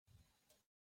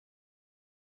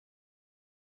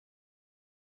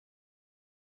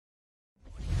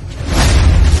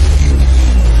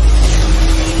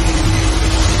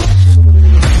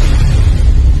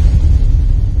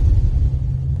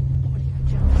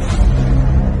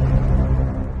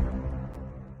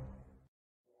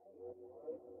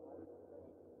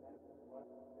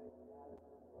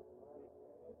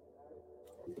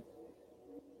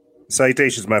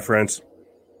Salutations, my friends.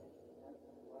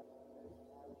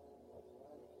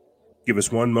 Give us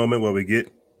one moment while we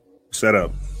get set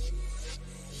up.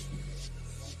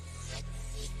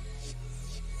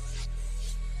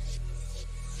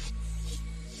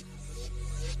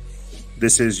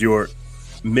 This is your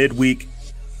midweek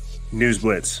news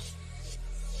blitz.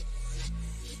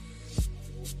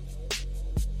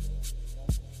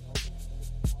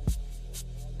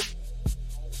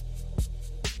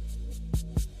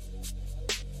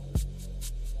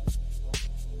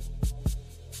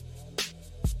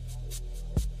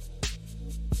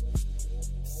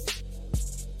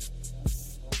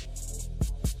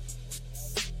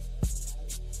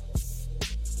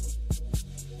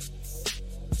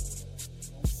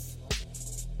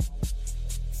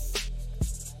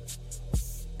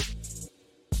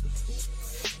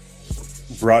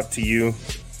 Brought to you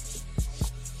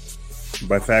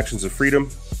by Factions of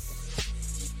Freedom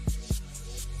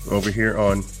over here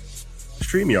on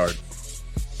StreamYard.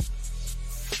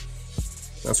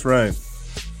 That's right.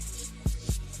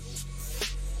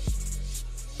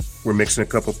 We're mixing a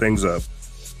couple things up.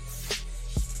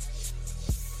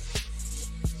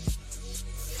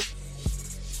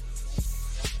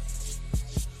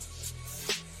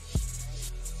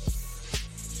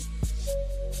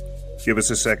 Give us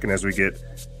a second as we get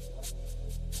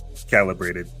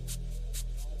calibrated.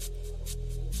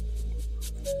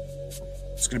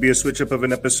 It's going to be a switch up of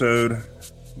an episode,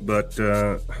 but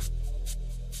that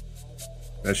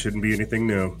shouldn't be anything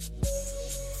new.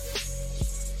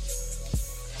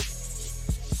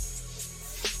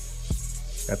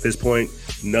 At this point,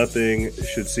 nothing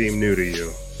should seem new to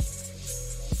you.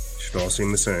 It should all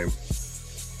seem the same.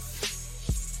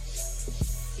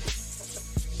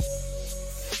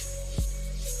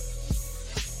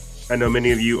 I know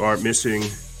many of you are missing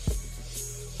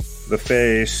the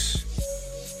face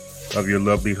of your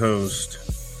lovely host,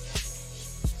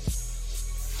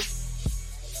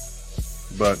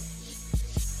 but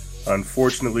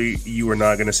unfortunately, you are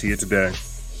not going to see it today.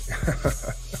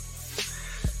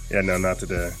 Yeah, no, not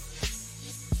today.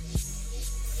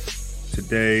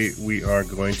 Today, we are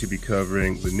going to be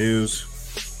covering the news,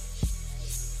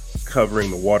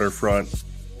 covering the waterfront,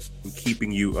 and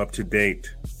keeping you up to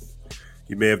date.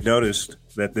 You may have noticed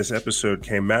that this episode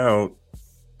came out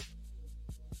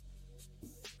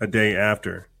a day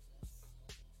after.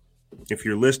 If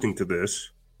you're listening to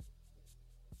this,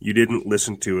 you didn't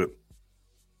listen to it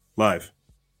live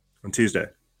on Tuesday,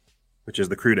 which is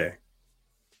the crew day,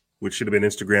 which should have been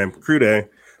Instagram crew day,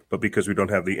 but because we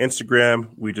don't have the Instagram,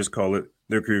 we just call it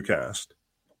the crewcast.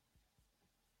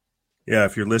 Yeah,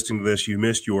 if you're listening to this, you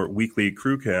missed your weekly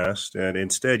crewcast, and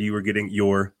instead you were getting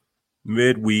your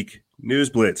midweek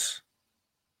news blitz.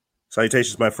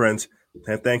 Salutations, my friends,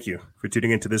 and thank you for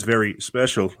tuning into this very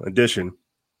special edition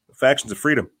of Factions of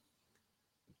Freedom.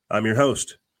 I'm your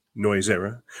host,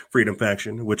 Noisera, Freedom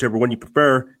Faction, whichever one you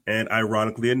prefer, and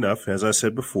ironically enough, as I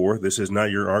said before, this is not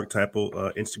your archetypal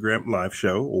Instagram live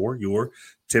show or your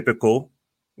typical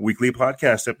weekly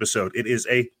podcast episode. It is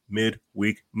a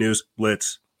midweek news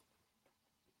blitz.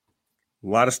 A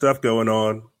lot of stuff going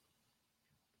on.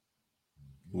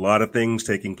 A lot of things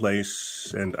taking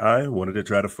place, and I wanted to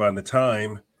try to find the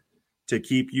time to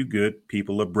keep you good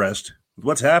people abreast with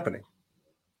what's happening,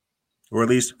 or at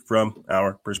least from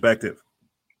our perspective.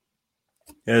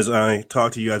 As I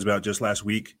talked to you guys about just last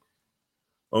week,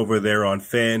 over there on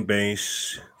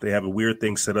Fanbase, they have a weird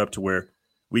thing set up to where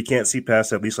we can't see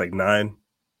past at least like 9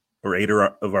 or 8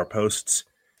 of our posts,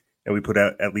 and we put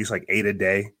out at least like 8 a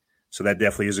day, so that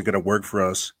definitely isn't going to work for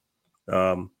us.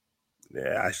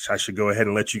 I should go ahead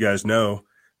and let you guys know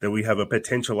that we have a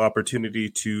potential opportunity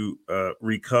to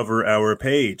recover our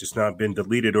page. It's not been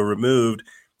deleted or removed.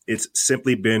 It's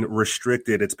simply been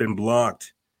restricted. It's been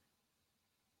blocked.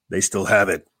 They still have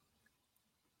it.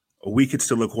 We could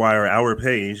still acquire our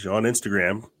page on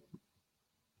Instagram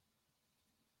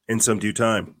in some due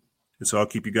time. And so I'll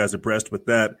keep you guys abreast with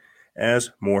that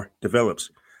as more develops.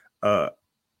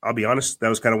 I'll be honest, that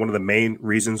was kind of one of the main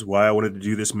reasons why I wanted to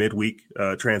do this midweek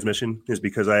transmission, is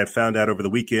because I had found out over the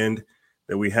weekend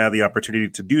that we had the opportunity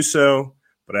to do so,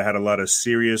 but I had a lot of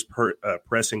serious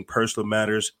pressing personal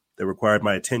matters that required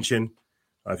my attention.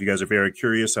 If you guys are very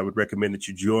curious, I would recommend that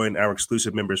you join our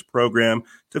exclusive members program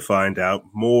to find out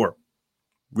more.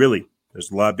 Really,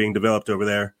 there's a lot being developed over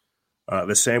there,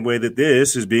 the same way that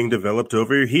this is being developed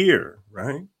over here,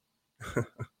 right?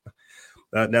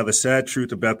 Now, the sad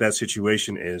truth about that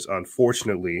situation is,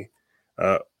 unfortunately,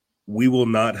 we will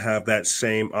not have that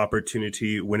same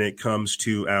opportunity when it comes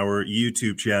to our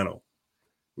YouTube channel.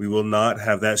 We will not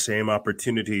have that same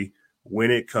opportunity when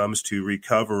it comes to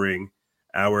recovering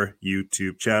our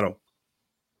YouTube channel.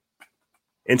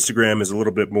 Instagram is a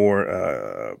little bit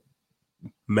more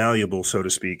malleable, so to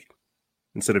speak,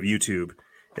 instead of YouTube.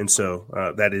 And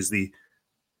so that is the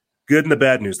good and the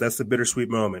bad news. That's the bittersweet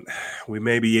moment. We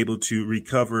may be able to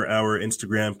recover our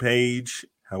Instagram page.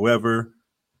 However,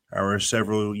 our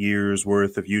several years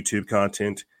worth of YouTube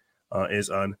content is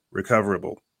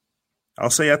unrecoverable. I'll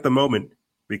say at the moment,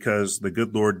 because the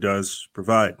good Lord does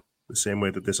provide the same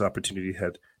way that this opportunity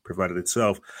had provided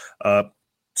itself.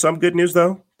 Some good news,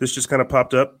 though. This just kind of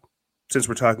popped up since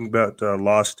we're talking about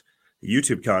lost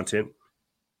YouTube content.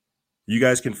 You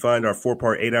guys can find our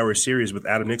 4-part 8-hour series with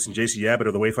Adam Nix and JC Abbott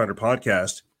of the Wayfinder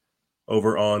podcast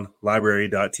over on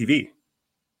library.tv.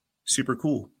 Super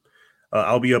cool.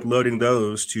 I'll be uploading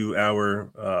those to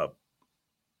our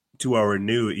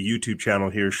new YouTube channel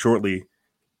here shortly,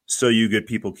 so you good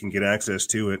people can get access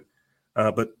to it.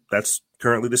 But that's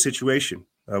currently the situation.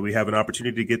 We have an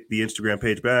opportunity to get the Instagram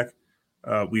page back.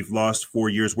 We've lost 4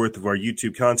 years worth of our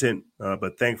YouTube content,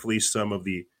 but thankfully some of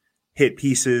the hit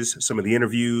pieces, some of the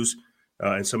interviews,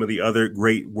 and some of the other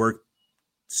great works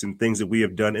and things that we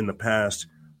have done in the past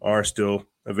are still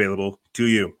available to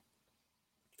you.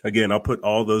 Again, I'll put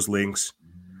all those links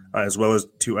as well as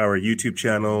to our YouTube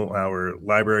channel, our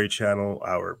library channel,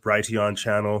 our Brighteon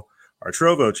channel, our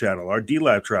Trovo channel, our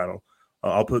DLab channel.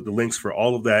 I'll put the links for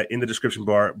all of that in the description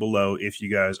bar below if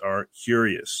you guys are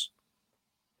curious.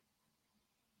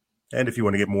 And if you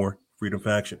want to get more Freedom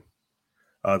Faction.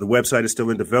 The website is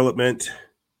still in development.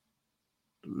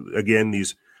 Again,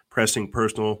 these pressing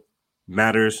personal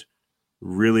matters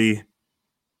really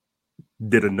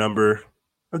did a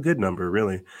good number,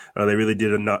 really. They really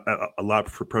did a lot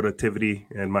for productivity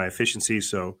and my efficiency.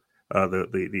 So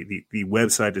the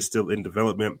website is still in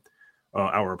development.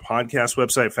 Our podcast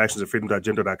website,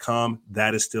 factionsofreedom.gender.com,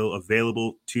 that is still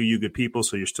available to you good people.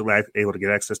 So you're still able to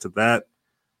get access to that.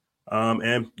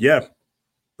 And yeah,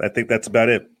 I think that's about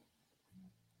it.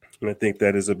 And I think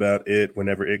that is about it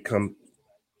whenever it comes.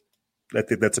 I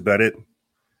think that's about it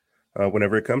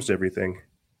whenever it comes to everything.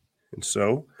 And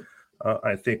so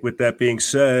I think with that being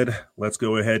said, let's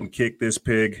go ahead and kick this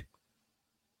pig.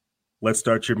 Let's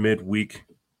start your midweek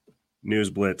news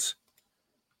blitz.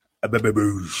 Maybe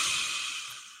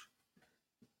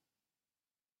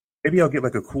I'll get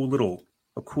like a cool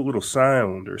little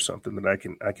sound or something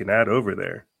that I can add over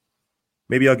there.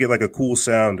 Maybe I'll get like a cool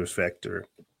sound effect or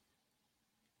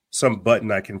some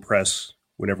button I can press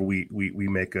whenever we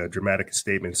make dramatic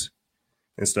statements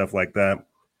and stuff like that.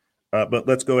 But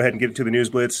let's go ahead and get into the news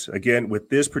blitz. Again, with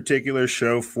this particular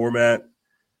show format,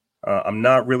 I'm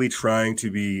not really trying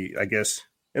to be, I guess,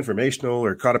 informational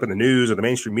or caught up in the news or the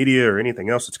mainstream media or anything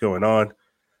else that's going on.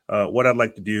 What I'd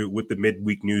like to do with the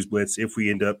midweek news blitz, if we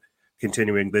end up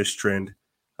continuing this trend,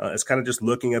 is kind of just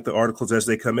looking at the articles as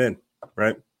they come in,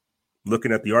 right?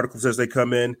 Looking at the articles as they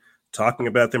come in, talking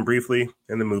about them briefly,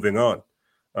 and then moving on.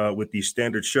 With the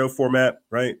standard show format,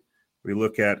 right? We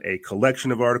look at a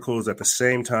collection of articles at the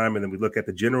same time, and then we look at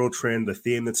the general trend, the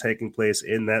theme that's taking place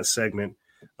in that segment.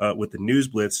 With the news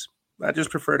blitz, I just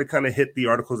prefer to kind of hit the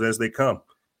articles as they come.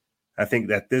 I think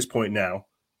at this point now,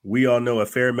 we all know a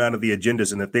fair amount of the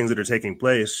agendas and the things that are taking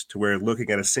place to where looking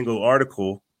at a single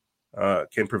article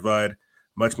can provide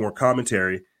much more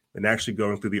commentary than actually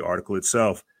going through the article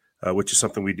itself, which is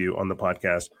something we do on the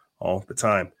podcast all the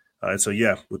time. And so,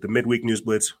 yeah, with the midweek news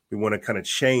blitz, we want to kind of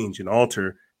change and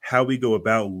alter how we go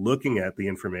about looking at the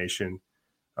information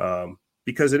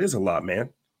because it is a lot, man.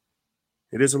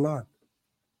 It is a lot.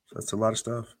 So that's a lot of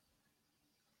stuff.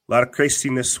 A lot of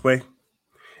craziness way.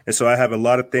 And so I have a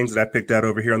lot of things that I picked out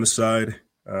over here on the side,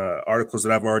 articles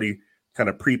that I've already kind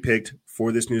of pre-picked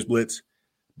for this news blitz.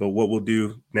 But what we'll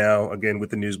do now, again,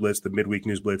 with the news blitz, the midweek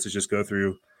news blitz, is just go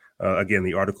through again,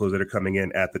 the articles that are coming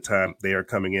in at the time they are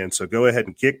coming in. So go ahead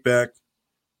and kick back,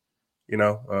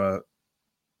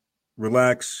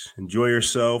 relax, enjoy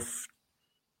yourself.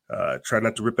 Try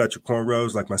not to rip out your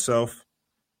cornrows like myself,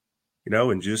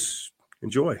 and just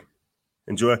enjoy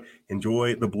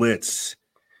the blitz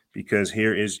because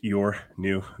here is your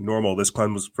new normal. This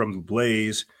comes from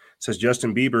Blaze. It says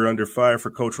Justin Bieber under fire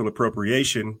for cultural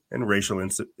appropriation and racial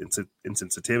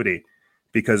insensitivity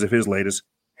because of his latest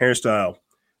hairstyle.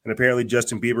 And apparently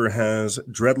Justin Bieber has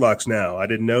dreadlocks now. I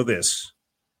didn't know this.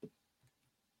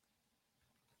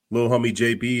 Lil homie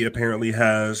JB apparently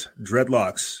has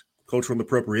dreadlocks, cultural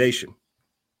appropriation.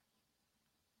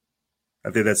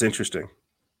 I think that's interesting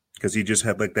because he just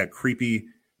had like that creepy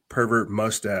pervert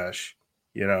mustache,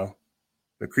 the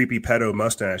creepy pedo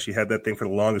mustache. He had that thing for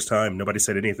the longest time. Nobody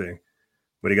said anything,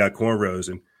 but he got cornrows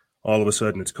and all of a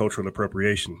sudden it's cultural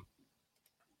appropriation.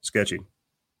 Sketchy.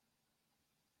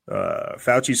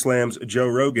 Fauci slams Joe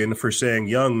Rogan for saying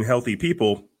young, healthy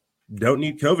people don't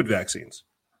need COVID vaccines.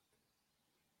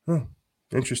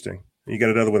 Interesting. You got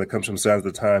another one that comes from Signs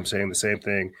of the Times saying the same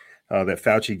thing, that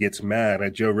Fauci gets mad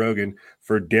at Joe Rogan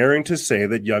for daring to say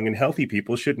that young and healthy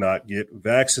people should not get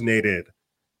vaccinated.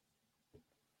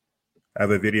 I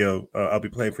have a video I'll be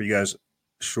playing for you guys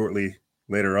shortly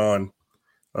later on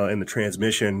in the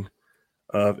transmission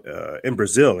of in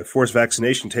Brazil, a forced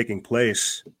vaccination taking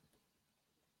place.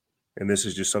 And this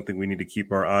is just something we need to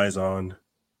keep our eyes on.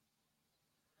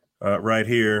 Right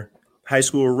here, high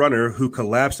school runner who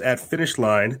collapsed at finish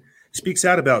line speaks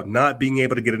out about not being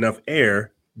able to get enough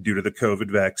air due to the COVID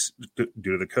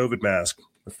mask,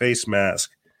 the face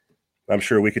mask. I'm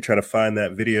sure we could try to find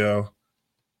that video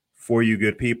for you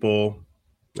good people.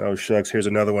 Oh, shucks. Here's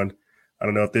another one. I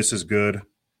don't know if this is good.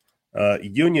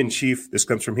 Union chief, this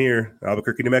comes from here,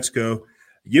 Albuquerque, New Mexico.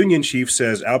 Union chief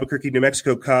says Albuquerque, New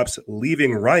Mexico cops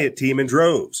leaving riot team in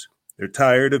droves. They're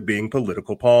tired of being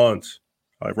political pawns.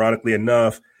 Ironically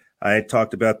enough, I had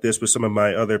talked about this with some of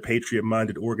my other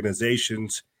patriot-minded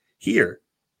organizations here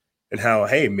and how,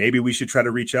 hey, maybe we should try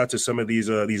to reach out to some of these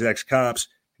ex-cops,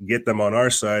 get them on our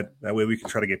side. That way we can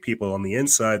try to get people on the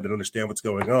inside that understand what's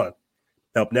going on.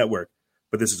 Help network.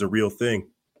 But this is a real thing.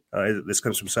 This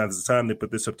comes from Signs of the Time. They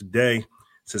put this up today. It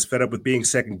says, fed up with being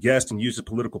second-guessed and used as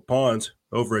political pawns,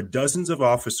 over dozens of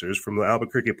officers from the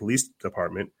Albuquerque Police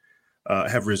Department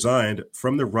have resigned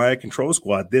from the riot control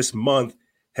squad this month,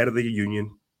 head of the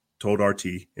union told RT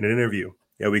in an interview.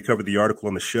 Yeah, we covered the article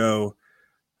on the show.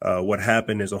 What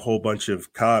happened is a whole bunch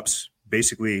of cops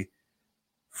basically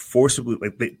forcibly,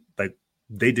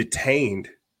 they detained,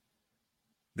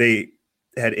 they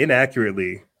had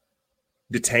inaccurately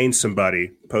detained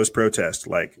somebody post-protest.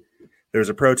 Like, there's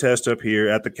a protest up here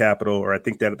at the Capitol, or I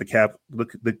think down at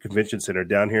the convention center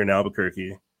down here in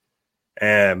Albuquerque.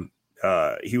 And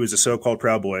he was a so-called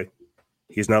Proud Boy.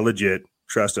 He's not legit.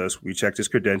 Trust us. We checked his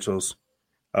credentials.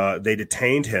 They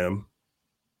detained him.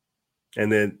 And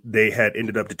then they had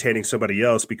ended up detaining somebody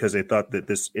else because they thought that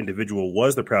this individual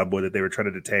was the Proud Boy that they were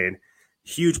trying to detain.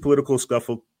 Huge political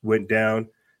scuffle went down.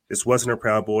 This wasn't a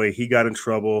Proud Boy. He got in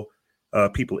trouble.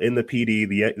 People in the PD,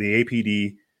 the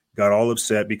APD, got all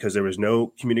upset because there was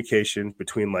no communication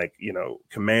between,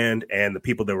 command and the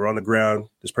people that were on the ground.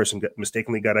 This person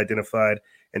mistakenly got identified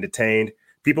and detained.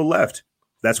 People left.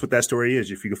 That's what that story is.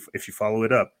 If you follow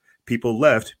it up, people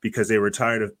left because they were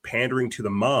tired of pandering to the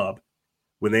mob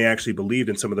when they actually believed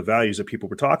in some of the values that people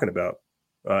were talking about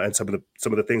and some of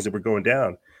the things that were going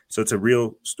down. So it's a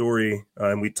real story,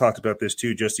 and we talked about this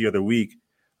too just the other week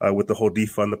with the whole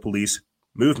defund the police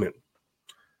movement.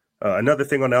 Another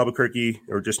thing on Albuquerque,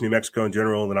 or just New Mexico in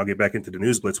general, and then I'll get back into the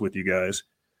news blitz with you guys.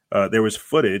 There was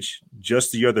footage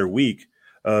just the other week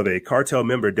of a cartel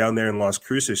member down there in Las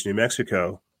Cruces, New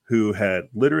Mexico, who had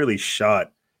literally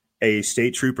shot a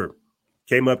state trooper.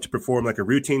 Came up to perform like a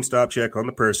routine stop check on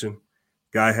the person.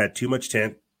 Guy had too much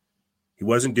tint. He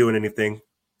wasn't doing anything.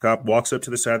 Cop walks up to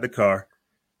the side of the car.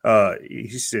 He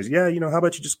says, "Yeah, how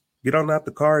about you just get on out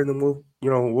the car and then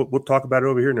we'll talk about it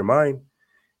over here in your mind."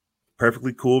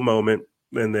 Perfectly cool moment.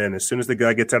 And then as soon as the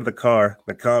guy gets out of the car,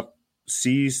 the cop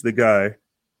sees the guy,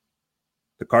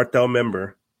 the cartel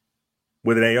member,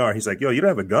 with an AR. He's like, "Yo, you don't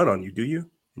have a gun on you, do you?"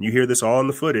 And you hear this all in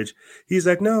the footage. He's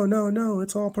like, no,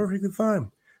 it's all perfectly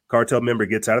fine. Cartel member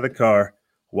gets out of the car,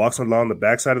 walks along the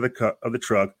backside of the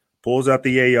truck, pulls out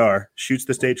the AR, shoots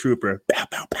the state trooper, pow,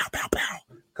 pow, pow, pow, pow,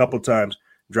 a couple times,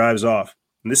 drives off.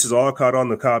 And this is all caught on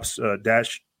the cop's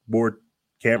dashboard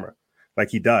camera.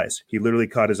 Like, he dies. He literally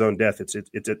caught his own death.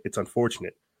 It's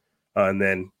unfortunate. And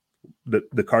then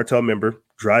the cartel member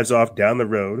drives off down the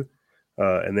road,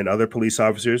 and then other police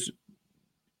officers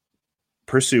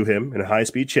pursue him in a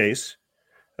high-speed chase.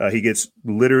 He gets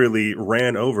literally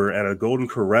ran over at a Golden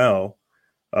Corral,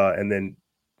 and then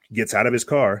gets out of his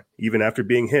car, even after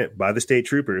being hit by the state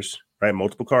troopers, right?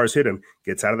 Multiple cars hit him,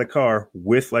 gets out of the car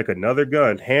with like another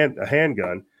gun, a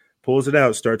handgun, pulls it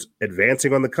out, starts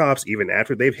advancing on the cops even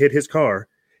after they've hit his car,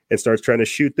 and starts trying to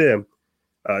shoot them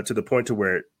to the point to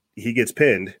where he gets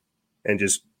pinned, and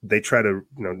they try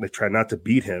not to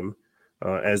beat him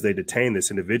as they detain this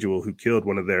individual who killed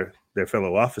one of their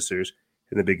fellow officers,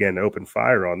 and they began to open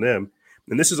fire on them.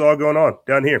 And this is all going on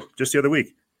down here just the other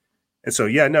week. And so,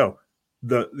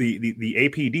 the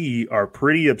APD are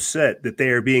pretty upset that they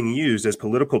are being used as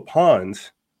political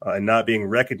pawns and not being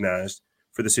recognized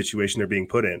for the situation they're being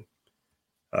put in.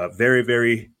 Very,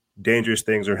 very dangerous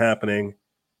things are happening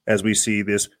as we see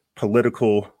this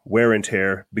political wear and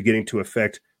tear beginning to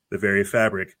affect the very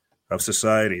fabric of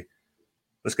society.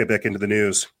 Let's get back into the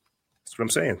news. That's what I'm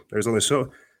saying. There's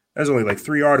only like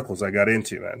 3 articles I got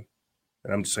into, man.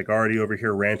 And I'm just like already over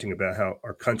here ranting about how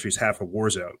our country's half a war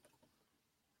zone.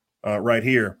 right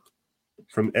here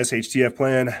from SHTF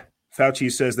Plan.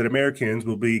 Fauci says that Americans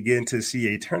will begin to see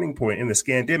a turning point in the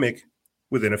scandemic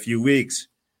within a few weeks.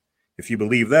 If you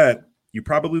believe that, you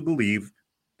probably believe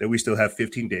that we still have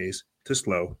 15 days to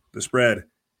slow the spread.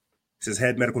 Says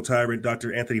head medical tyrant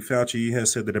Dr. Anthony Fauci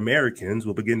has said that Americans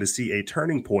will begin to see a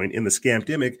turning point in the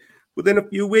scamdemic within a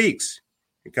few weeks.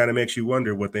 It kind of makes you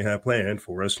wonder what they have planned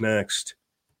for us next.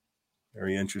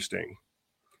 Very interesting.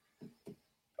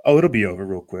 Oh, it'll be over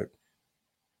real quick.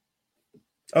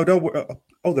 Oh, don't worry.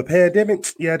 Oh, the pandemic?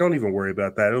 Yeah, don't even worry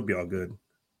about that. It'll be all good.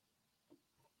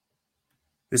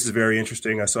 This is very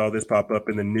interesting. I saw this pop up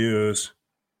in the news.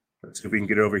 Let's see if we can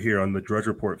get over here on the Drudge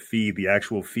Report feed, the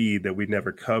actual feed that we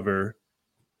never cover.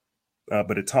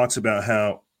 But it talks about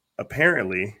how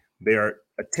apparently they are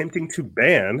attempting to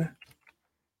ban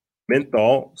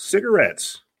menthol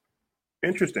cigarettes.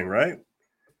 Interesting, right?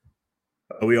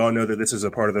 We all know that this is a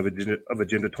part of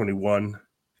Agenda 21,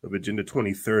 of Agenda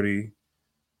 2030,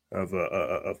 of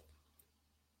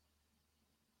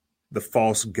the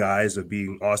false guise of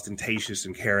being ostentatious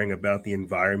and caring about the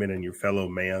environment and your fellow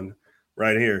man.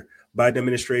 Right here, Biden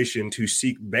administration to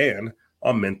seek ban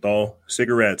on menthol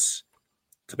cigarettes.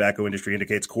 Tobacco industry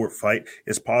indicates court fight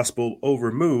is possible over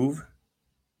move,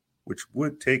 which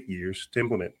would take years to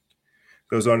implement.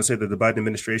 Goes on to say that the Biden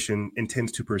administration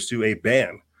intends to pursue a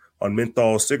ban on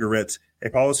menthol cigarettes, a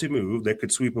policy move that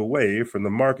could sweep away from the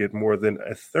market more than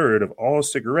a third of all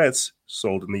cigarettes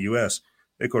sold in the U.S.,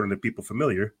 according to people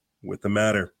familiar with the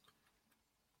matter.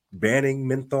 Banning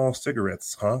menthol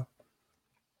cigarettes, huh?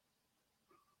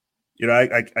 You know,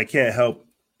 I can't help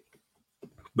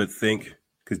but think,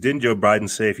 because didn't Joe Biden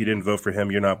say if you didn't vote for him,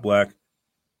 you're not black?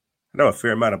 I know a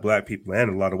fair amount of black people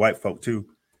and a lot of white folk, too,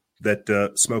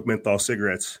 that smoke menthol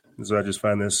cigarettes. And so I just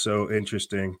find this so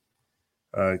interesting.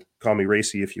 Call me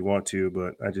racy if you want to,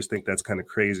 but I just think that's kind of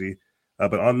crazy.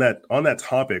 But on that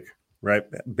topic, right,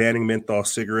 banning menthol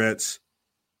cigarettes,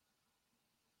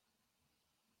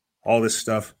 all this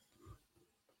stuff,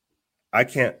 I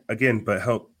can't, again, but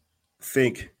help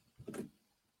think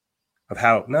of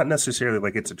how, not necessarily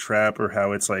like it's a trap or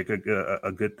how it's like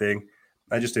a good thing.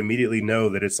 I just immediately know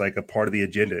that it's like a part of the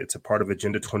agenda. It's a part of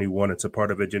Agenda 21. It's a part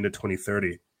of Agenda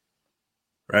 2030,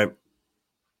 right?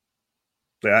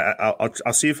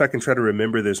 I'll see if I can try to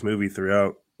remember this movie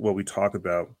throughout what we talk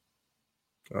about.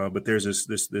 But there's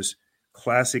this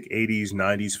classic 80s,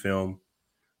 90s film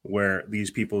where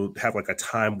these people have like a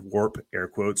time warp, air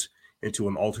quotes, into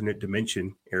an alternate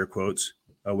dimension, air quotes,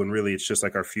 when really it's just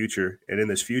like our future. And in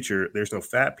this future, there's no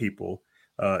fat people.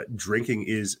 Drinking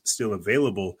is still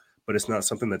available, but it's not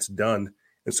something that's done.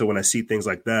 And so when I see things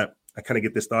like that, I kind of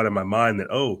get this thought in my mind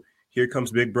that, oh, here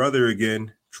comes Big Brother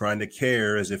again, trying to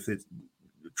care as if it's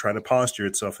trying to posture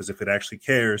itself as if it actually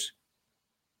cares,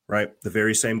 right? The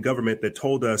very same government that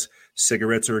told us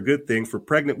cigarettes are a good thing for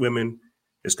pregnant women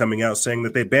is coming out saying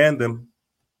that they banned them.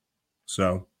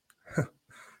 So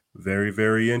very,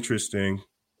 very interesting.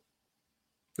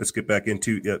 Let's get back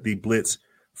into the Blitz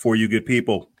for you good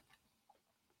people.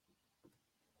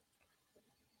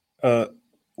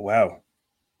 Wow.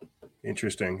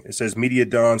 Interesting. It says media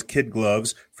dons kid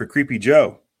gloves for Creepy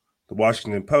Joe. The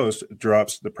Washington Post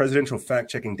drops the presidential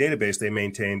fact-checking database they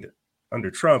maintained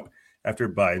under Trump after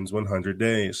Biden's 100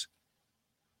 days.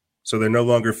 So they're no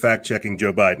longer fact-checking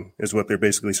Joe Biden, is what they're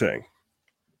basically saying.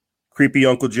 Creepy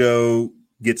Uncle Joe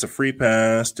gets a free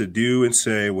pass to do and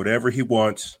say whatever he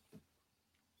wants.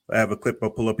 I have a clip I'll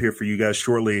pull up here for you guys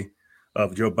shortly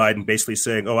of Joe Biden basically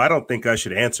saying, oh, I don't think I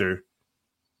should answer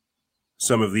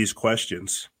some of these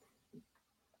questions.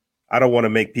 I don't want to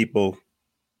make people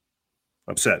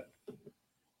upset.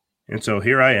 And so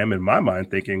here I am in my mind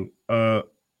thinking,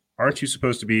 aren't you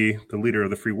supposed to be the leader of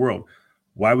the free world?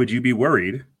 Why would you be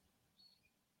worried?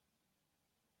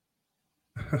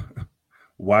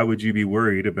 Why would you be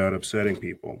worried about upsetting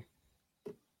people?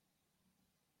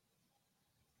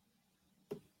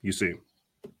 You see.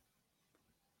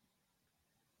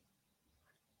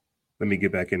 Let me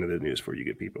get back into the news for you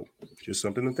good people. Just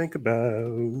something to think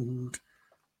about.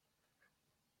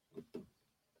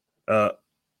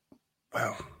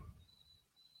 Wow.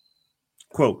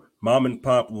 Quote, mom and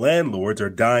pop landlords are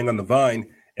dying on the vine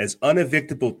as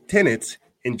unevictable tenants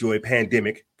enjoy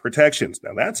pandemic protections.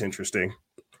 Now that's interesting.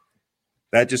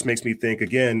 That just makes me think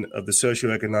again of the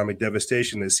socioeconomic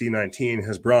devastation that C-19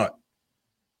 has brought.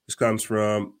 This comes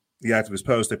from the Activist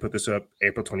Post. They put this up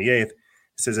April 28th. It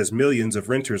says, as millions of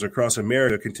renters across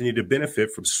America continue to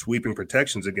benefit from sweeping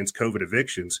protections against COVID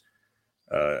evictions,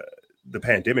 the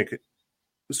pandemic,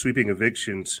 sweeping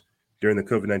evictions during the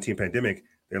COVID-19 pandemic,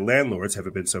 their landlords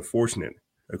haven't been so fortunate.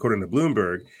 According to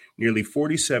Bloomberg, nearly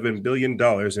 $47 billion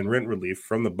in rent relief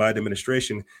from the Biden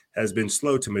administration has been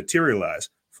slow to materialize,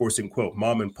 forcing, quote,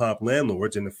 mom and pop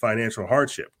landlords into financial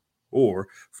hardship or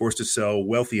forced to sell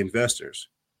wealthy investors.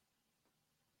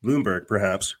 Bloomberg,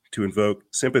 perhaps, to invoke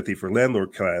sympathy for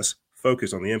landlord class,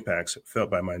 focused on the impacts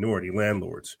felt by minority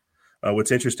landlords.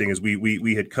 What's interesting is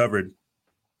we had covered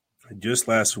just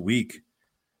last week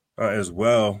as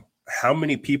well how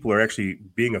many people are actually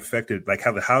being affected, like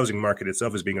how the housing market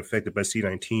itself is being affected by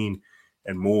C-19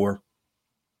 and more,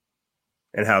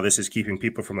 and how this is keeping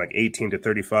people from like 18 to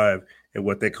 35 and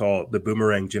what they call the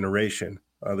boomerang generation,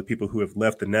 the people who have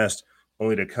left the nest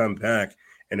only to come back.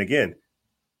 And again,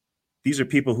 these are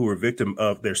people who are victim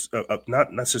of their,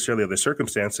 not necessarily of their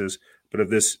circumstances, but of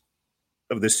this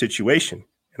situation.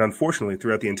 And unfortunately,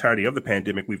 throughout the entirety of the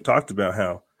pandemic, we've talked about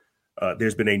how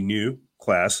there's been a new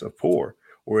class of poor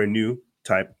or a new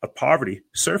type of poverty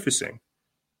surfacing,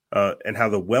 and how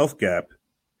the wealth gap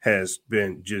has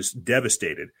been just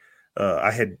devastated.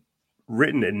 I had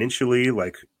written initially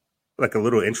like a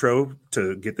little intro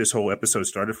to get this whole episode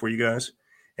started for you guys.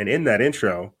 And in that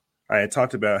intro, I had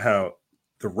talked about how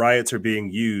the riots are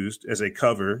being used as a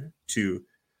cover to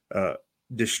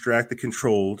distract the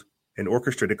controlled and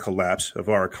orchestrated collapse of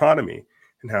our economy,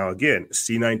 and how, again,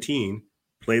 C-19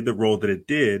 played the role that it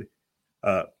did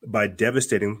by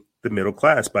devastating the middle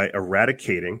class, by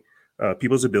eradicating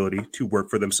people's ability to work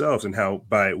for themselves, and how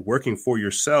by working for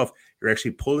yourself, you're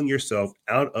actually pulling yourself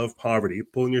out of poverty,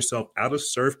 pulling yourself out of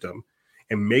serfdom,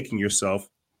 and making yourself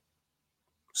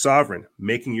sovereign,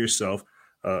 making yourself,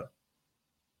 I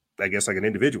guess, like an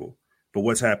individual. But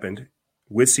what's happened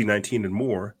with C-19 and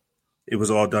more, it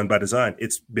was all done by design.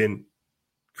 It's been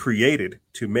created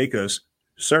to make us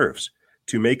serfs,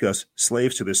 to make us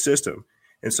slaves to the system.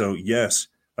 And so, yes,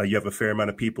 you have a fair amount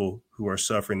of people who are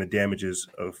suffering the damages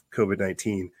of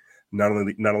COVID-19, not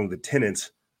only the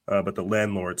tenants, but the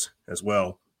landlords as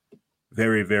well.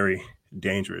 Very, very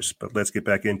dangerous. But let's get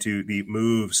back into the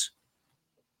moves.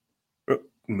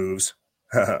 Let's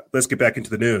get back into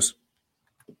the news.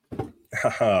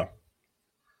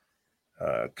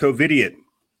 COVIDiot.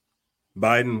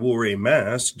 Biden wore a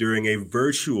mask during a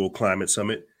virtual climate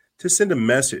summit to send a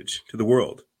message to the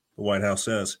world, the White House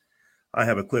says. I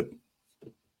have a clip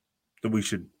that we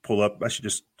should pull up. I should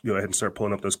just go ahead and start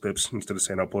pulling up those clips instead of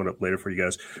saying I'll pull it up later for you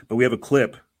guys. But we have a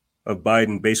clip of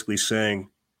Biden basically saying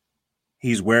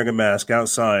he's wearing a mask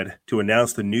outside to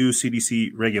announce the new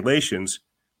CDC regulations,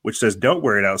 which says don't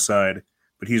wear it outside,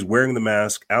 but he's wearing the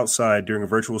mask outside during a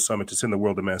virtual summit to send the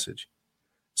world a message.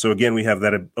 So again, we have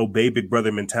that obey big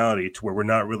brother mentality to where we're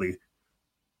not really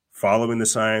following the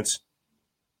science,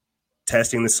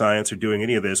 testing the science, or doing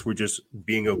any of this. We're just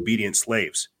being obedient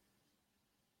slaves.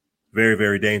 Very,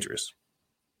 very dangerous.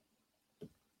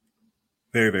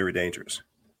 Very, very dangerous.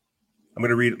 I'm going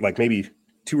to read like maybe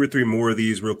 2 or 3 more of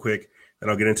these real quick, and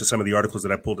I'll get into some of the articles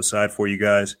that I pulled aside for you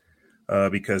guys,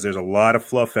 because there's a lot of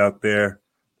fluff out there,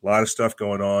 a lot of stuff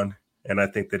going on, and I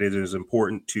think that it is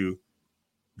important to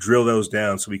drill those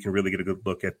down so we can really get a good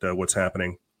look at what's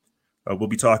happening. We'll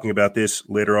be talking about this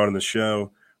later on in the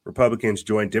show. Republicans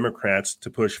join Democrats to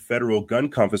push federal gun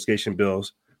confiscation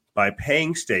bills by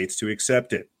paying states to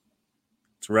accept it.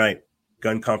 That's right.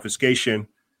 Gun confiscation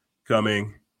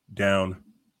coming down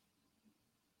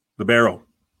the barrel.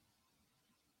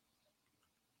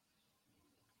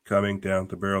 Coming down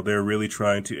the barrel. They're really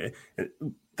trying to.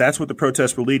 That's what the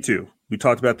protests will lead to. We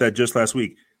talked about that just last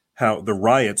week, how the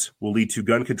riots will lead to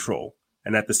gun control.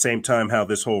 And at the same time, how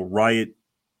this whole riot,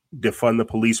 defund the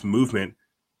police movement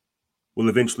will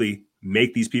eventually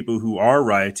make these people who are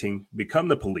rioting become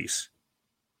the police,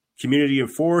 community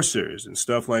enforcers, and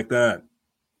stuff like that.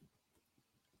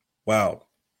 Wow.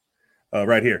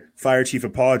 Right here. Fire chief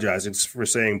apologizing for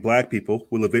saying black people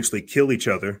will eventually kill each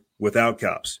other without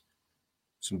cops.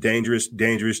 Some dangerous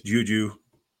juju,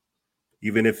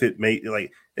 even if it may,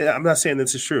 like, I'm not saying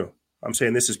this is true. I'm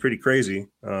saying this is pretty crazy,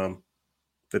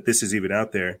 that this is even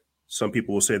out there. Some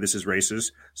people will say this is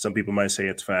racist. Some people might say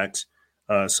it's facts.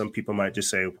 Some people might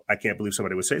just say, I can't believe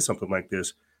somebody would say something like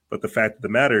this. But the fact of the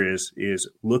matter is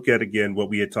look at, again, what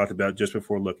we had talked about just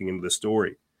before looking into the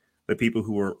story. The people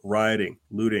who are rioting,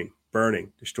 looting,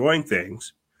 burning, destroying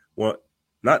things, they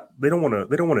don't want to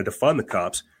defund the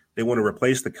cops. They want to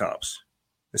replace the cops.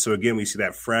 And so, again, we see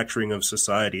that fracturing of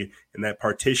society and that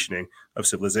partitioning of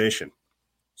civilization.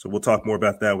 So we'll talk more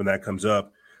about that when that comes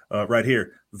up. Right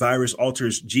here, virus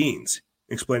alters genes,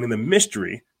 explaining the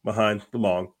mystery behind the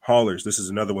long haulers. This is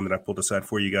another one that I pulled aside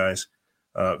for you guys.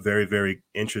 Very, very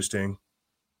interesting.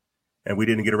 And we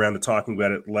didn't get around to talking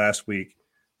about it last week,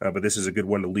 but this is a good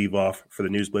one to leave off for the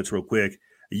News Blitz real quick.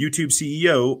 A YouTube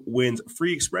CEO wins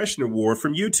free expression award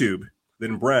from YouTube,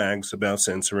 then brags about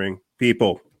censoring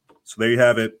people. So there you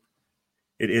have it.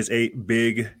 It is a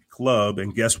big club,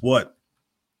 and guess what?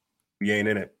 We ain't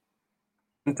in it.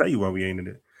 I'll tell you why we ain't in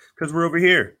it. Because we're over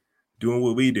here doing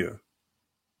what we do.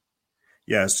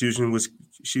 Yeah, Susan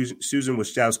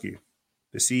Wojcicki,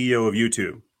 the CEO of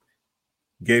YouTube,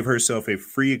 gave herself a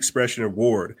free expression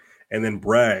award and then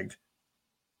bragged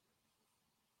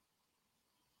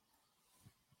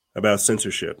about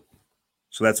censorship.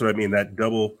 So that's what I mean. That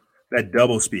double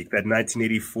speak, that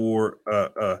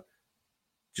 1984,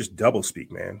 just double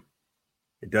speak, man.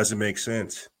 It doesn't make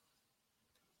sense.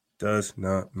 Does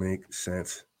not make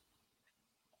sense.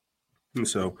 And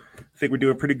so I think we're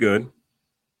doing pretty good.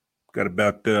 Got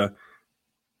about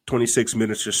 26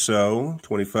 minutes or so,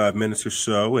 25 minutes or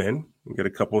so in. We got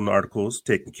a couple of articles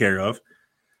taken care of.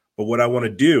 But what I want to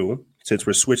do, since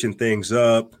we're switching things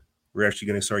up, we're actually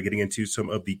going to start getting into some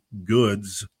of the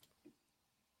goods.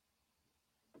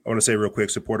 I want to say real quick,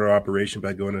 support our operation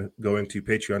by going to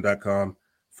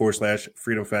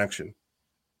patreon.com/Freedom Faction.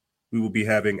 We will be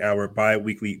having our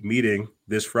bi-weekly meeting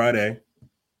this Friday,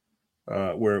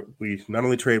 where we not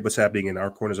only trade what's happening in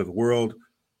our corners of the world,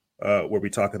 where we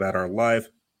talk about our life,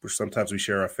 where sometimes we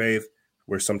share our faith,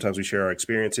 where sometimes we share our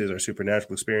experiences, our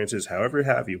supernatural experiences, however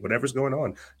have you, whatever's going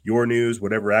on, your news,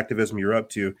 whatever activism you're up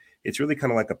to. It's really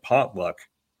kind of like a potluck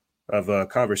of a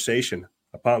conversation,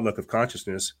 a potluck of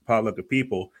consciousness, a potluck of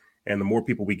people. And the more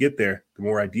people we get there, the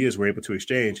more ideas we're able to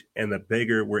exchange, and the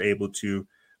bigger we're able to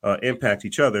impact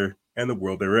each other and the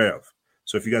world thereof.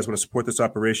 So if you guys want to support this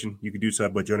operation, you can do so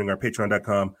by joining our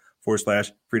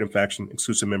patreon.com/Freedom Faction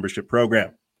exclusive membership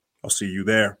program. I'll see you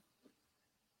there.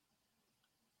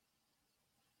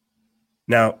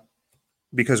 Now,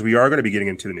 because we are going to be getting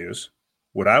into the news,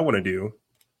 what I want to do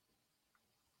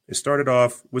is start it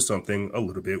off with something a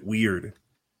little bit weird.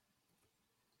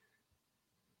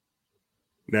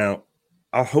 Now,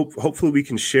 hopefully we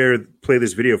can play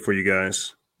this video for you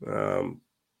guys.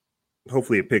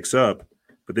 Hopefully it picks up,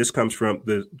 but this comes from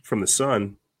the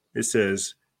Sun. It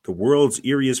says, the world's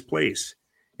eeriest place,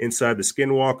 inside the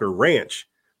Skinwalker Ranch,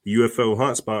 the UFO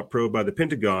hotspot probed by the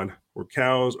Pentagon, where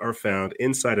cows are found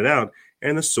inside and out,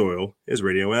 and the soil is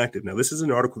radioactive. Now, this is an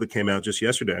article that came out just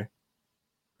yesterday,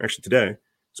 actually today.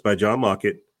 It's by John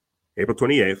Lockett, April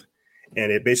 28th,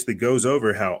 and it basically goes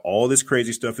over how all this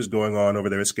crazy stuff is going on over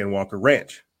there at Skinwalker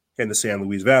Ranch in the San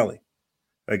Luis Valley.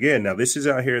 Again, now this is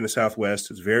out here in the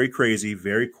Southwest. It's very crazy,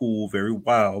 very cool, very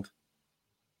wild.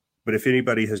 But if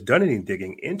anybody has done any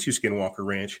digging into Skinwalker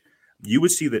Ranch, you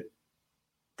would see that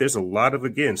there's a lot of,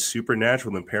 again,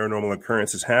 supernatural and paranormal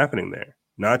occurrences happening there.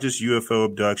 Not just UFO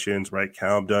abductions, right?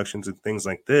 Cow abductions and things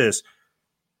like this,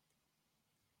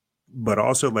 but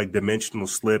also like dimensional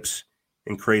slips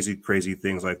and crazy, crazy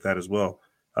things like that as well.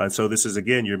 So this is,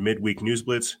 again, your midweek news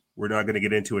blitz. We're not going to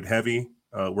get into it heavy.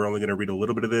 We're only going to read a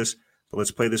little bit of this. But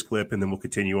let's play this clip and then we'll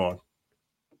continue on.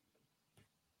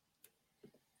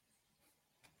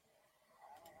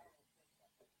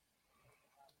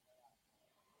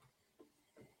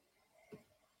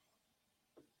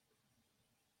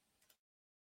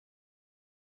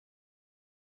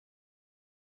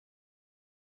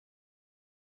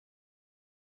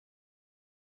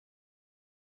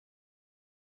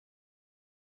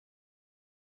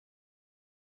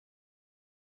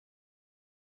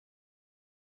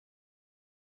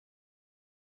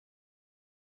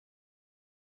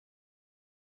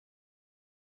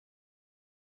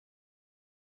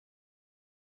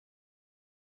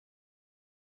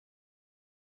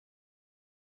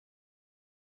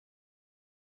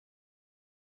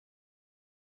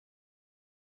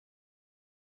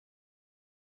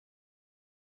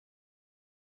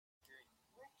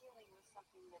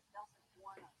 That doesn't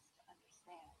want us to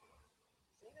understand.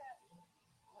 See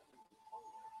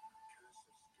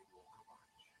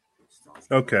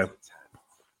that?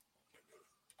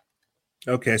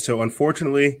 Okay, so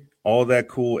unfortunately, all that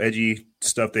cool, edgy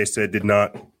stuff they said did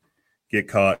not get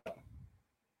caught.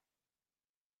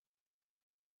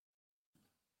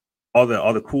 All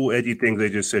the cool, edgy things they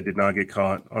just said did not get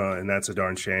caught, and that's a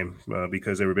darn shame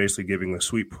because they were basically giving a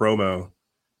sweet promo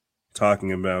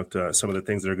talking about some of the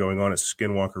things that are going on at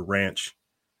Skinwalker Ranch.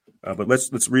 But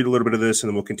let's read a little bit of this, and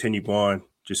then we'll continue on.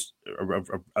 Just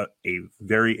a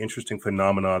very interesting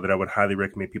phenomenon that I would highly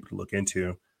recommend people to look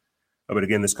into. But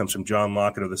again, this comes from John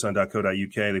Lockett of the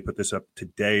sun.co.uk. They put this up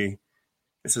today.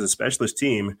 It says a specialist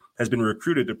team has been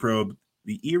recruited to probe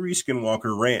the eerie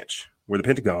Skinwalker Ranch, where the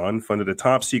Pentagon funded a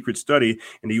top-secret study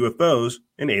into UFOs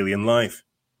and alien life.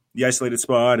 The isolated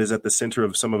spot is at the center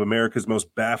of some of America's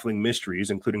most baffling mysteries,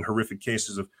 including horrific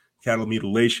cases of cattle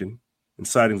mutilation and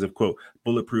sightings of, quote,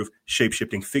 bulletproof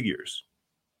shape-shifting figures.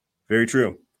 Very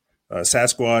true.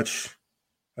 Sasquatch,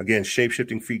 again,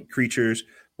 shape-shifting creatures,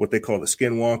 what they call the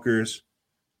skinwalkers.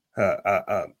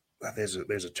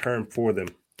 There's a term for them.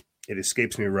 It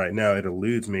escapes me right now. It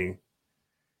eludes me.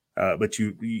 But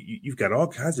you've got all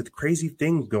kinds of crazy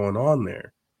things going on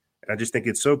there. And I just think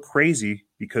it's so crazy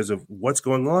because of what's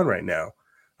going on right now.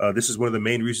 This is one of the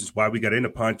main reasons why we got into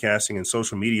podcasting and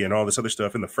social media and all this other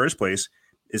stuff in the first place,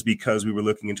 is because we were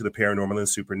looking into the paranormal and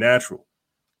supernatural.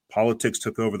 Politics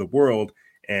took over the world,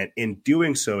 and in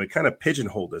doing so, it kind of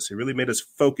pigeonholed us. It really made us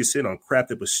focus in on crap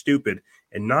that was stupid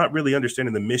and not really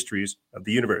understanding the mysteries of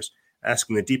the universe,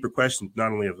 asking the deeper questions,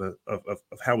 not only of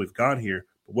how we've got here,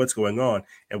 but what's going on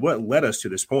and what led us to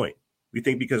this point. We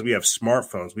think because we have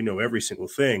smartphones, we know every single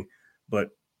thing,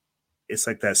 but it's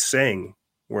like that saying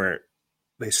where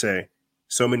they say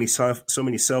so many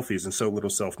selfies and so little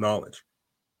self-knowledge.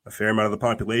 A fair amount of the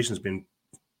population has been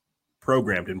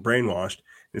programmed and brainwashed.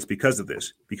 And it's because of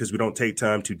this, because we don't take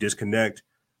time to disconnect,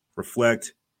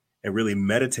 reflect, and really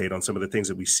meditate on some of the things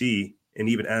that we see, and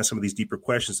even ask some of these deeper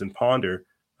questions and ponder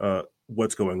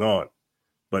what's going on.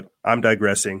 But I'm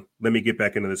digressing. Let me get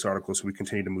back into this article so we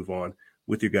continue to move on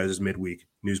with your guys' midweek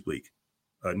news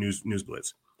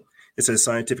blitz. It says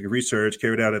scientific research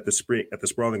carried out at the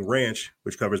sprawling ranch,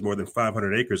 which covers more than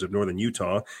 500 acres of northern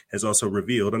Utah, has also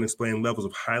revealed unexplained levels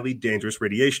of highly dangerous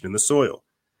radiation in the soil.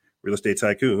 Real estate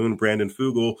tycoon Brandon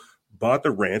Fugel bought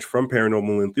the ranch from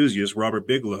paranormal enthusiast Robert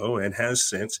Bigelow and has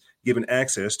since given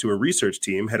access to a research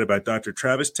team headed by Dr.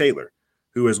 Travis Taylor,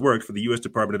 who has worked for the U.S.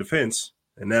 Department of Defense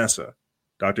and NASA.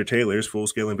 Dr. Taylor's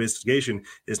full-scale investigation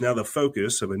is now the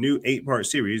focus of a new 8-part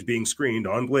series being screened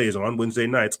on Blaze on Wednesday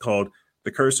nights called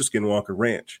The Curse of Skinwalker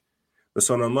Ranch. The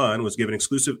Sun Online was given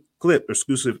exclusive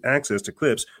access to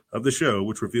clips of the show,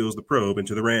 which reveals the probe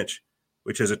into the ranch,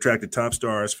 which has attracted top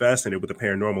stars fascinated with the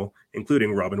paranormal,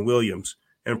 including Robin Williams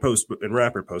and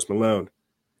rapper Post Malone.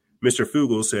 Mr.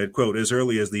 Fugel said, quote, as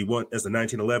early as the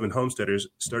 1911 homesteaders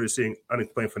started seeing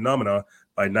unexplained phenomena,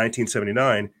 by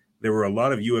 1979, there were a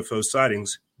lot of UFO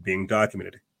sightings being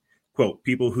documented. Quote,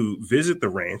 people who visit the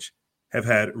ranch have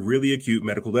had really acute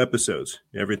medical episodes,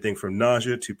 everything from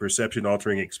nausea to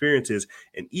perception-altering experiences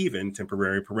and even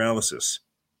temporary paralysis.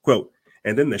 Quote,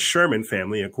 and then the Sherman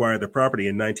family acquired the property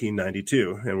in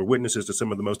 1992 and were witnesses to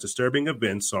some of the most disturbing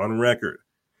events on record.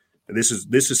 And this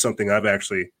is something I've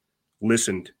actually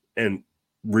listened and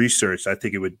researched. I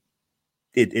think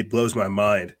it blows my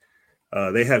mind.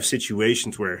 They have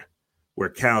situations where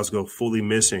cows go fully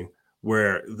missing,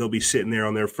 where they'll be sitting there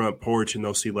on their front porch and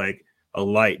they'll see like a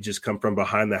light just come from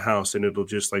behind the house and it'll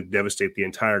just like devastate the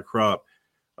entire crop,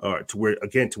 to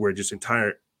where just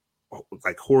entire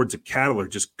like hordes of cattle are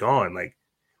just gone. Like,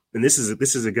 and this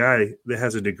is a guy that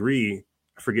has a degree,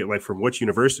 I forget like from which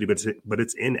university, but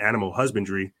it's in animal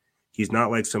husbandry. He's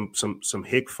not like some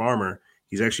hick farmer.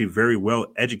 He's actually very well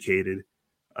educated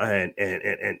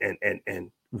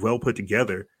and well put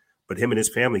together. But him and his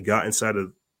family got inside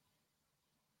of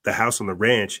the house on the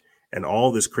ranch, and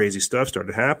all this crazy stuff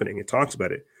started happening. It talks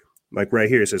about it. Like right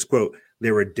here, it says, quote,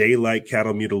 there were daylight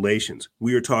cattle mutilations.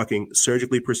 We are talking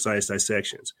surgically precise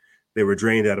dissections. They were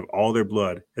drained out of all their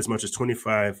blood. As much as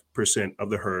 25% of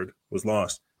the herd was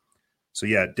lost. So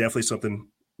yeah, definitely something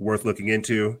worth looking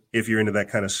into if you're into that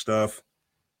kind of stuff.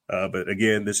 But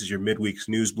again, this is your midweek's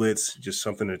news blitz, just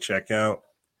something to check out.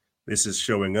 This is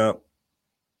showing up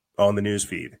on the news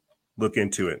feed. Look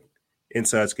into it.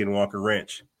 Inside Skinwalker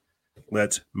Ranch.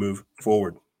 Let's move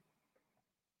forward.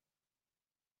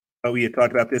 We had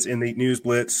talked about this in the news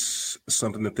blitz.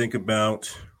 Something to think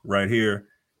about right here.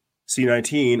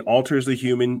 C19 alters the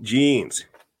human genes,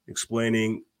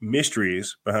 explaining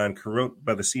mysteries behind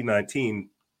by the C19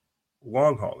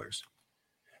 long haulers.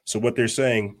 So what they're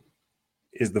saying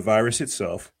is the virus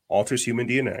itself alters human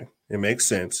DNA. It makes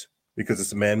sense because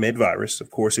it's a man-made virus. Of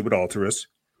course, it would alter us,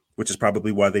 which is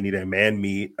probably why they need a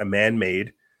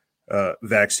man-made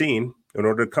vaccine in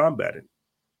order to combat it.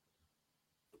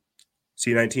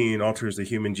 C19 alters the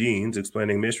human genes,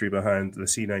 explaining mystery behind the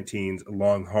C19's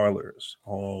long haulers.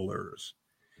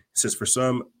 It says for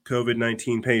some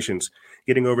COVID-19 patients,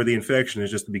 getting over the infection is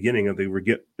just the beginning of the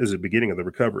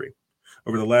recovery.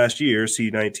 Over the last year,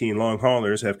 C19 long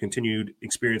haulers have continued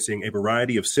experiencing a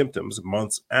variety of symptoms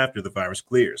months after the virus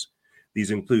clears.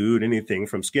 These include anything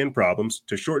from skin problems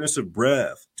to shortness of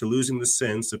breath to losing the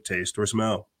sense of taste or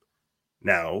smell.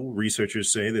 Now,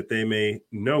 researchers say that they may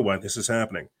know why this is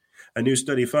happening. A new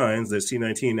study finds that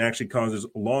C19 actually causes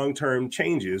long-term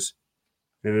changes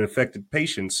in an affected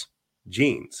patient's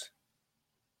genes.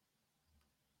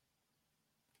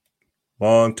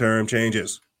 Long-term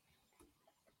changes.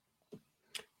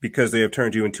 because they have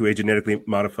turned you into a genetically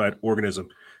modified organism.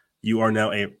 You are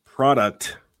now a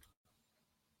product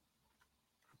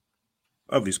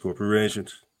of these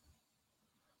corporations.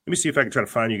 Let me see if I can try to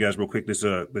find you guys real quick.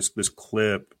 This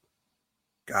clip.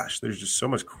 Gosh, there's just so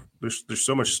much. There's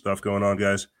so much stuff going on,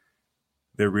 guys.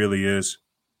 There really is.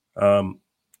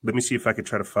 Let me see if I can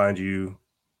try to find you.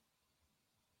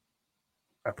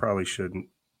 I probably shouldn't.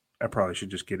 I probably should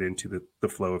just get into the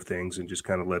flow of things and just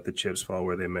kind of let the chips fall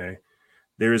where they may.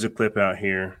 There is a clip out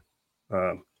here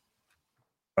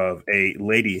of a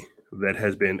lady that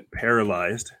has been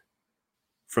paralyzed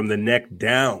from the neck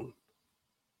down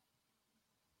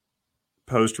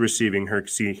post receiving her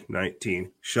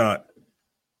C-19 shot.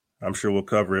 I'm sure we'll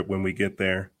cover it when we get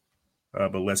there.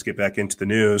 But let's get back into the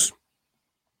news.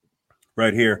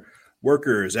 Right here,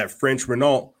 workers at French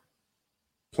Renault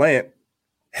plant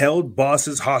held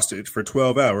bosses hostage for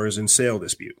 12 hours in sale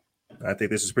dispute. I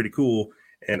think this is pretty cool.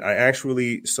 And I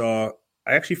actually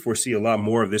foresee a lot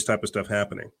more of this type of stuff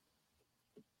happening.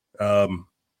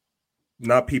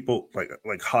 Not people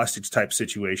like hostage type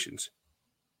situations,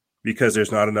 because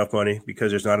there's not enough money,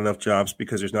 because there's not enough jobs,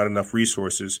 because there's not enough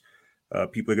resources.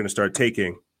 People are going to start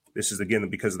taking. This is, again,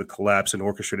 because of the collapse and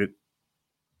orchestrated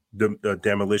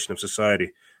demolition of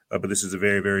society. But this is a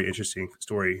very, very interesting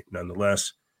story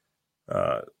nonetheless.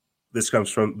 This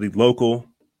comes from the Local,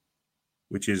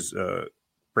 which is a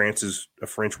French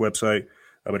website.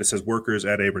 But it says workers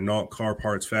at a Renault car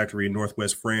parts factory in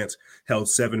northwest France held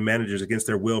 7 managers against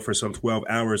their will for some 12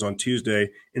 hours on Tuesday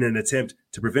in an attempt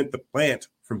to prevent the plant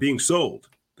from being sold,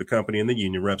 the company and the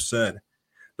union rep said.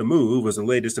 The move was the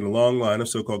latest in a long line of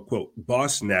so-called, quote,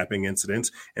 boss snapping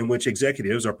incidents in which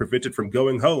executives are prevented from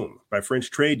going home by French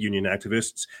trade union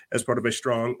activists as part of a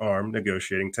strong-arm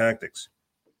negotiating tactics.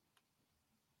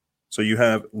 So you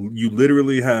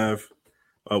literally have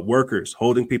workers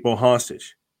holding people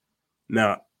hostage.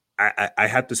 Now, I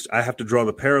have to draw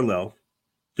the parallel,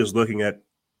 just looking at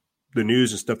the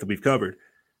news and stuff that we've covered.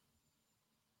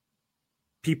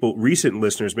 Recent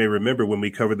listeners may remember when we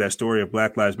covered that story of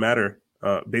Black Lives Matter,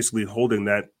 basically holding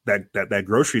that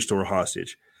grocery store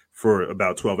hostage for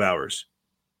about 12 hours.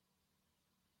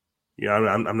 You know,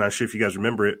 I'm not sure if you guys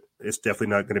remember it. It's definitely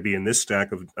not going to be in this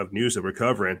stack of news that we're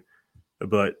covering,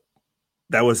 but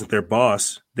that wasn't their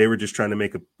boss. They were just trying to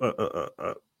make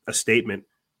a statement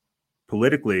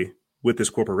politically with this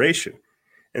corporation.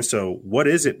 And so what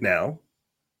is it now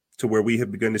to where we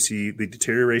have begun to see the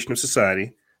deterioration of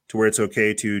society to where it's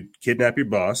okay to kidnap your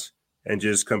boss and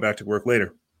just come back to work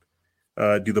later?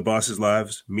 Do the boss's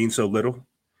lives mean so little?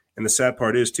 And the sad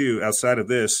part is, too, outside of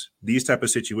this, these type of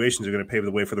situations are going to pave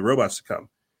the way for the robots to come,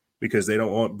 because they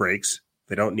don't want breaks.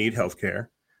 They don't need health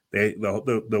care.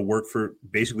 They'll work for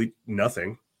basically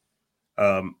nothing.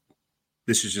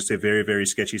 This is just a very, very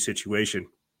sketchy situation.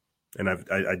 And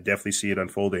I definitely see it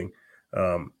unfolding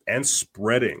and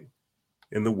spreading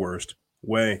in the worst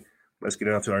way. Let's get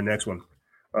on to our next one.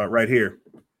 Right here.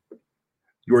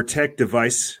 Your tech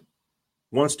device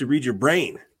wants to read your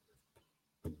brain.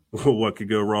 What could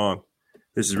go wrong?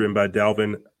 This is written by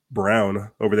Dalvin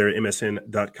Brown over there at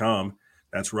MSN.com.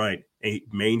 That's right. A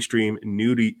mainstream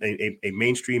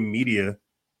media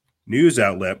news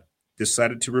outlet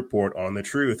decided to report on the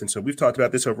truth. And so we've talked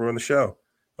about this over on the show,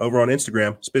 over on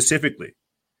Instagram specifically,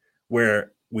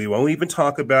 where we won't even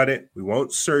talk about it. We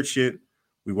won't search it.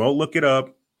 We won't look it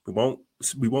up. We won't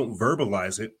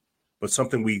verbalize it, but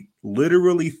something we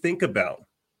literally think about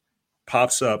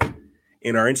pops up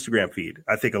in our Instagram feed.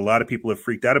 I think a lot of people have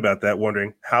freaked out about that,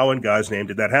 wondering how in God's name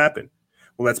did that happen?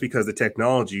 Well, that's because the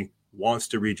technology wants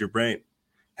to read your brain.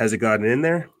 Has it gotten in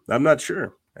there? I'm not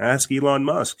sure. Ask Elon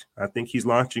Musk. I think he's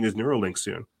launching his Neuralink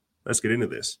soon. Let's get into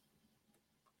this.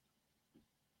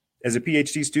 As a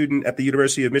PhD student at the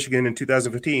University of Michigan in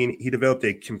 2015, he developed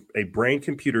a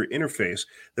brain-computer interface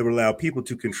that would allow people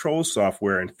to control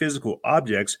software and physical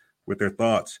objects with their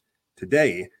thoughts.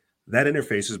 Today, that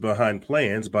interface is behind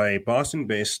plans by a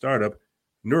Boston-based startup,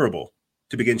 Neurable,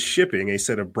 to begin shipping a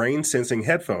set of brain-sensing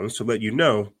headphones to let you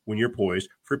know when you're poised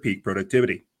for peak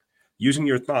productivity. Using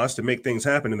your thoughts to make things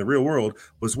happen in the real world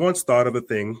was once a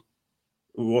thing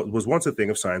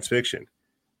of science fiction.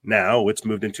 Now it's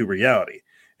moved into reality,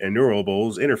 and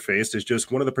Neurable's interface is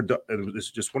just one of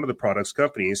the products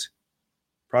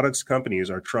companies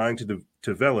are trying to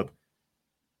develop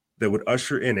that would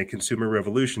usher in a consumer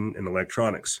revolution in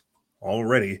electronics.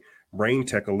 Already, brain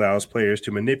tech allows players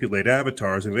to manipulate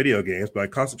avatars in video games by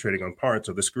concentrating on parts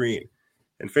of the screen.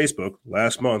 And Facebook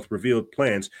last month revealed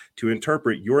plans to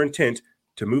interpret your intent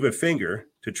to move a finger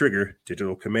to trigger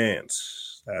digital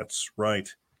commands. That's right.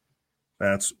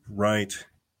 It's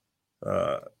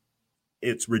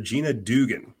Regina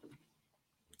Dugan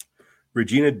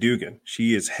Regina Dugan.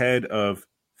 She is head of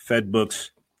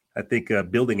FedBook's, I think,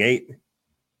 Building 8.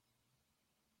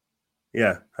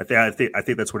 Yeah, I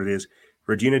think that's what it is.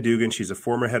 Regina Dugan. She's a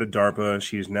former head of DARPA.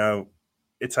 She's now,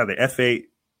 it's either F8.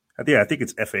 I think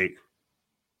it's F8.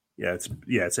 Yeah, it's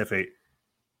F8.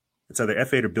 It's either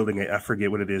F8 or Building 8. I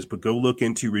forget what it is, but go look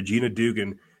into Regina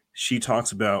Dugan. She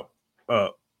talks about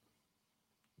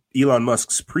Elon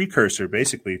Musk's precursor,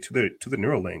 basically, to the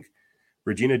Neuralink.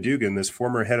 Regina Dugan, this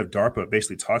former head of DARPA,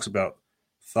 basically talks about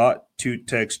thought to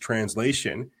text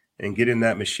translation and getting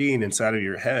that machine inside of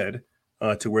your head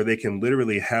to where they can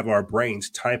literally have our brains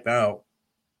type out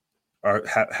or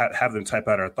have them type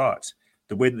out our thoughts.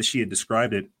 The way that she had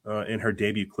described it in her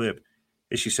debut clip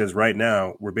is she says, right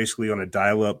now, we're basically on a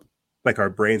dial-up, like our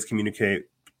brains communicate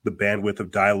the bandwidth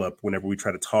of dial-up whenever we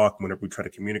try to talk, whenever we try to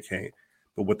communicate.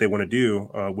 But what they want to do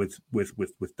with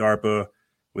DARPA,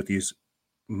 with these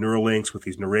Neuralinks, with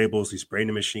these Neurables, these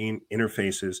brain-to-machine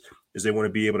interfaces, is they want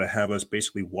to be able to have us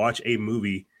basically watch a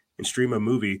movie and stream a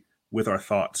movie with our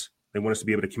thoughts. They want us to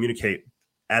be able to communicate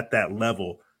at that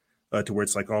level to where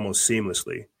it's like almost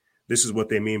seamlessly. This is what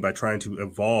they mean by trying to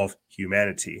evolve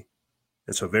humanity.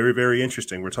 And so very, very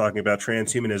interesting. We're talking about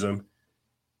transhumanism,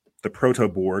 the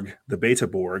proto-Borg, the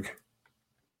beta-Borg,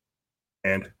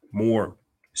 and more.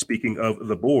 Speaking of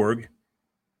the Borg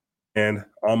and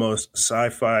almost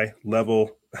sci-fi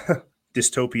level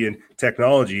dystopian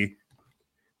technology,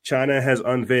 China has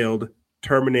unveiled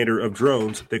Terminator of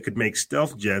drones that could make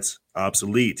stealth jets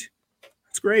obsolete.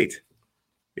 That's great.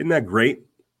 Isn't that great?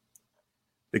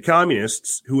 The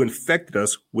communists who infected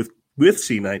us with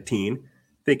C-19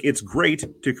 think it's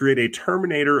great to create a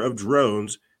Terminator of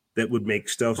drones that would make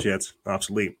stealth jets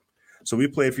obsolete. So we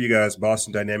played for you guys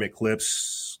Boston Dynamic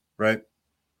clips, right?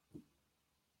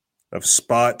 Of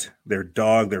Spot, their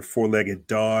dog, their four-legged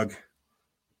dog,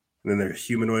 and then their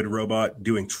humanoid robot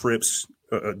doing tricks,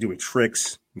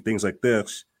 and things like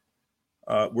this.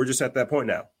 We're just at that point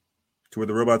now to where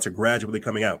the robots are gradually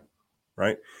coming out,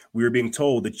 right? We are being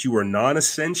told that you are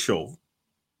non-essential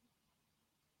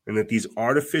and that these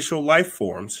artificial life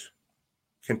forms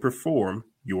can perform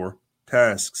your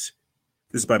tasks.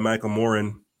 This is by Michael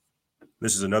Morin.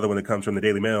 This is another one that comes from the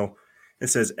Daily Mail. It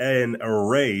says an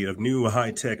array of new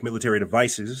high-tech military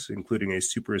devices, including a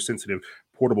super-sensitive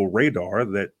portable radar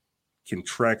that can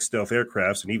track stealth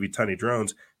aircrafts and even tiny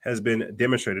drones, has been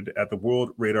demonstrated at the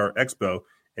World Radar Expo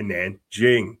in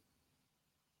Nanjing.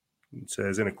 It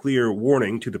says, in a clear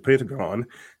warning to the Pentagon,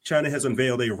 China has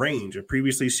unveiled a range of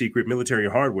previously secret military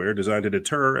hardware designed to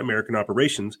deter American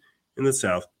operations in the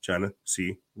South China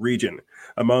Sea region.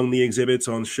 Among the exhibits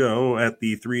on show at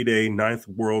the 3-day 9th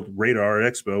World Radar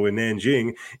Expo in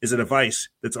Nanjing is a device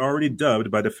that's already dubbed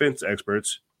by defense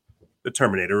experts the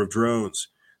Terminator of drones.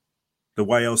 The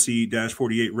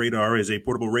YLC-48 radar is a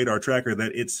portable radar tracker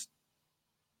that its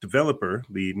developer,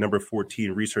 the number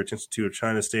 14 Research Institute of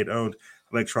China's state-owned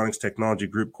Electronics Technology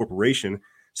Group Corporation,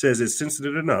 says is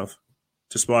sensitive enough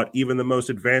to spot even the most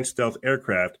advanced stealth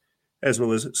aircraft as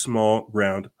well as small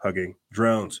ground-hugging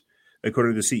drones.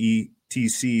 According to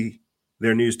CETC,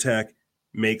 their news tech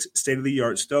makes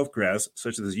state-of-the-art stealth crafts,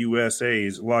 such as the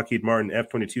USA's Lockheed Martin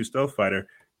F-22 stealth fighter,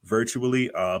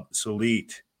 virtually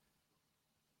obsolete.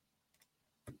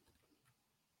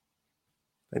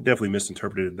 I definitely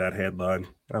misinterpreted that headline.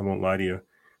 I won't lie to you.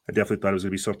 I definitely thought it was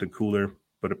going to be something cooler,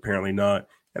 but apparently not.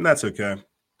 And that's okay.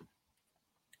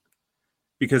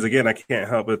 Because, again, I can't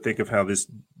help but think of how this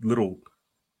little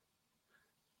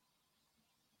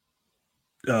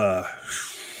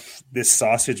this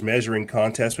sausage measuring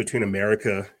contest between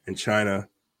America and China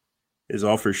is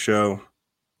all for show,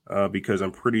 because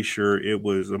I'm pretty sure it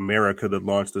was America that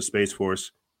launched the Space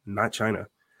Force, not China.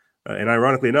 And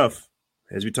ironically enough,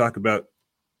 as we talk about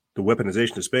the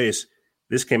weaponization of space,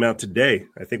 this came out today.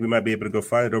 I think we might be able to go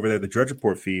find it over there, the Drudge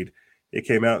Report feed. It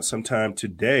came out sometime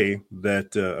today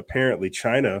that apparently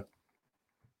China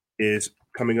is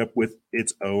coming up with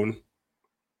its own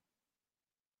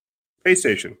space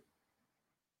station.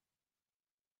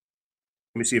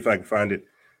 Let me see if I can find it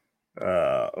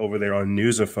over there on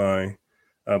Newsify.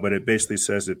 But it basically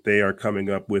says that they are coming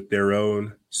up with their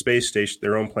own space station,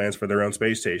 their own plans for their own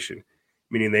space station,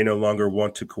 meaning they no longer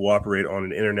want to cooperate on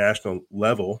an international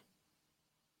level,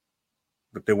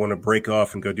 but they want to break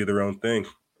off and go do their own thing.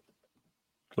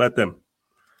 Let them.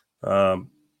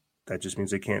 That just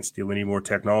means they can't steal any more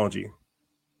technology.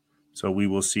 So we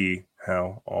will see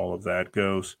how all of that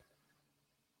goes.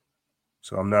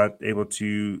 So I'm not able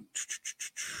to,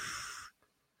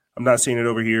 I'm not seeing it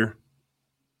over here.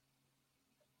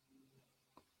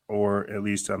 Or at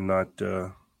least I'm not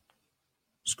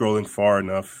scrolling far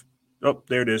enough. Oh,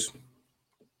 there it is.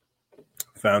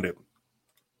 Found it.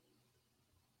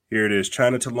 Here it is.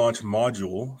 China to launch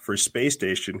module for space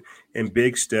station and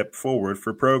big step forward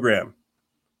for program.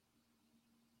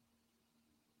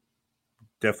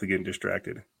 Definitely getting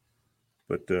distracted.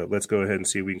 But let's go ahead and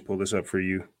see if we can pull this up for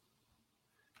you.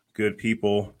 Good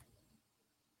people.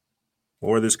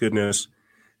 More of this goodness.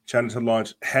 China to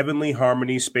launch Heavenly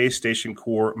Harmony Space Station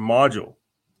Core Module.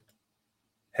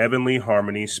 Heavenly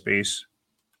Harmony Space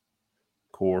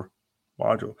Core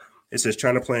Module. It says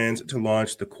China plans to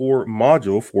launch the core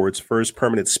module for its first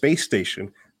permanent space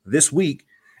station this week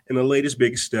in the latest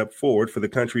big step forward for the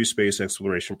country's space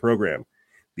exploration program.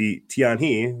 The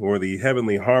Tianhe, or the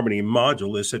Heavenly Harmony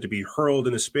module, is said to be hurled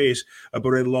into space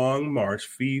aboard a Long March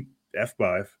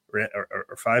F5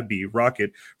 or 5B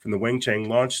rocket from the Wenchang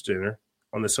Launch Center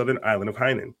on the southern island of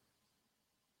Hainan.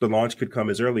 The launch could come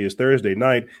as early as Thursday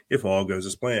night if all goes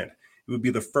as planned. It would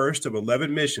be the first of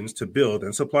 11 missions to build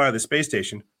and supply the space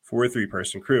station for a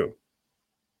 3-person crew.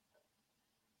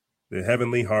 The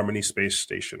Heavenly Harmony Space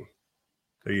Station.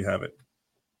 There you have it.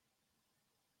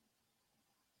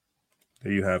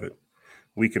 There you have it.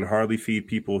 We can hardly feed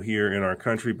people here in our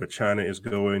country, but China is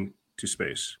going to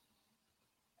space.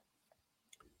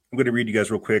 I'm going to read you guys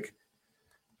real quick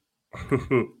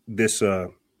this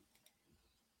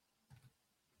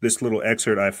little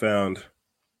excerpt I found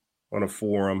on a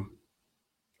forum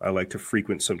I like to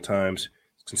frequent sometimes,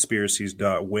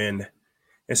 conspiracies.win.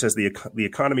 It says the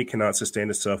economy cannot sustain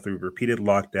itself through repeated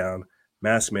lockdown,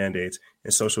 mask mandates,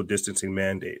 and social distancing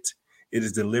mandates. It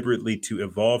is deliberately to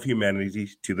evolve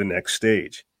humanity to the next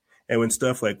stage. And when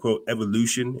stuff like, quote,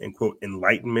 evolution and, quote,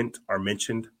 enlightenment are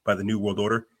mentioned by the New World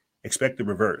Order, expect the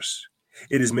reverse.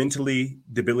 It is mentally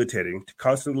debilitating to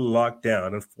constantly lock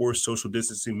down and force social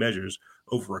distancing measures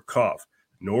over a cough,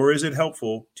 nor is it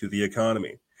helpful to the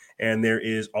economy. And there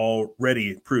is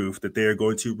already proof that they are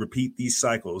going to repeat these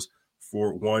cycles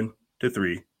for 1 to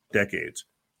 3 decades.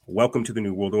 Welcome to the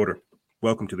New World Order.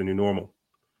 Welcome to the new normal.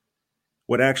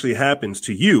 What actually happens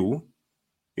to you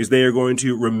is they are going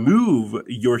to remove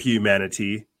your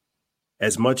humanity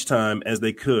as much time as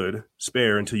they could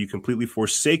spare until you completely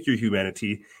forsake your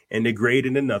humanity and degrade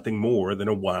into nothing more than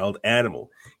a wild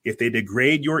animal. If they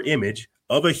degrade your image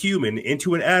of a human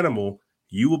into an animal,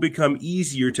 you will become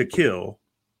easier to kill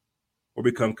or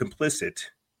become complicit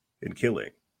in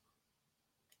killing.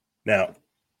 Now,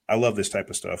 I love this type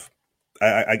of stuff.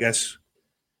 I guess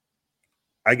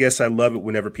I love it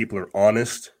whenever people are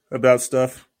honest about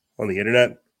stuff on the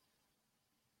internet.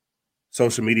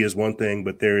 Social media is one thing,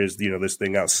 but there is, this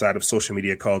thing outside of social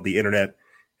media called the internet.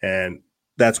 And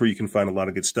that's where you can find a lot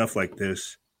of good stuff like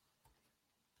this.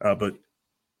 But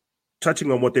touching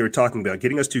on what they were talking about,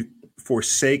 getting us to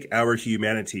forsake our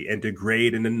humanity and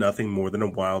degrade into nothing more than a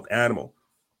wild animal.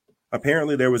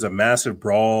 Apparently there was a massive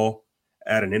brawl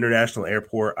at an international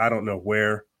airport. I don't know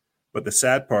where, but the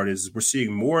sad part is we're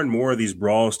seeing more and more of these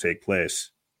brawls take place.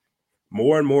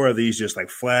 More and more of these just like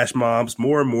flash mobs,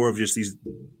 more and more of just these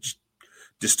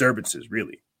disturbances,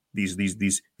 really.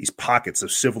 These pockets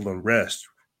of civil unrest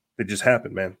that just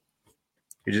happen, man.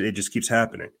 It just keeps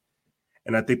happening.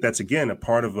 And I think that's, again, a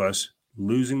part of us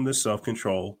losing the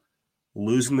self-control,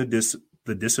 losing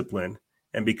the discipline,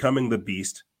 and becoming the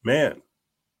beast man,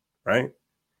 right?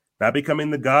 Not becoming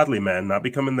the godly man, not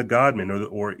becoming the godman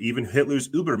or even Hitler's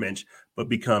Übermensch, but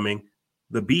becoming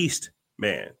the beast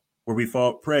man, where we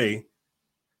fall prey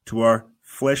to our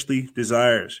fleshly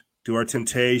desires, to our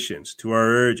temptations, to our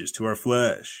urges, to our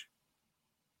flesh.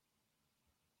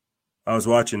 I was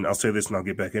watching, I'll say this and I'll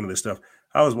get back into this stuff.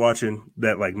 I was watching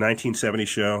that 1970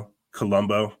 show,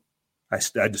 Columbo.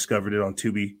 I discovered it on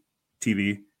Tubi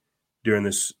TV during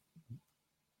this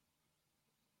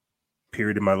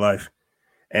period in my life.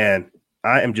 And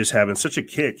I am just having such a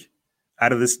kick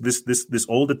out of this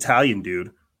old Italian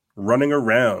dude running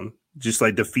around, just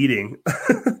defeating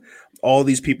all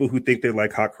these people who think they're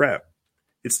like hot crap.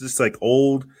 It's this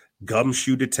old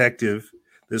gumshoe detective,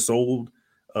 this old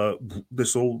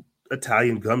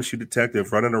Italian gumshoe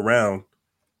detective running around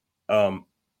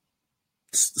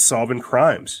solving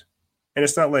crimes. And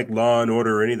it's not like Law and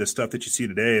Order or any of the stuff that you see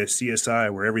today at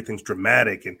CSI where everything's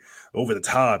dramatic and over the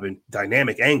top and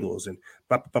dynamic angles and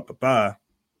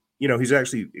he's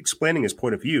actually explaining his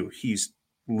point of view. He's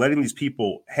letting these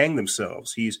people hang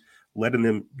themselves. He's letting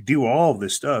them do all of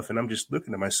this stuff. And I'm just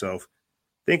looking at myself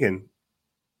thinking,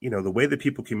 the way that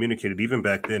people communicated, even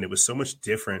back then, it was so much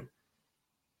different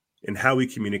in how we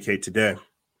communicate today.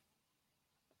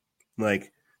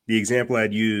 Like the example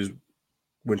I'd used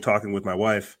when talking with my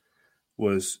wife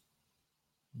was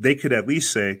they could at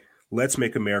least say, let's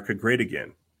make America great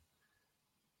again.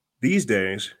 These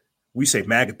days, we say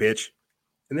MAGA bitch,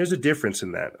 And there's a difference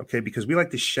in that, okay? Because we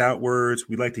like to shout words,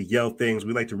 we like to yell things,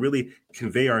 we like to really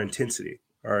convey our intensity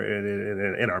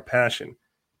and our passion.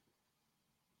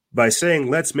 By saying,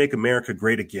 let's make America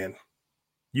great again,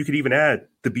 you could even add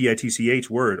the BITCH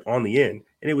word on the end,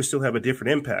 and it would still have a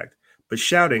different impact. But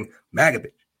shouting MAGA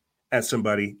at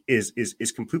somebody is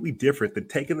completely different than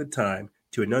taking the time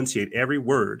to enunciate every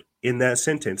word in that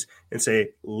sentence and say,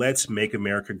 let's make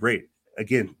America great.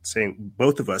 Again, saying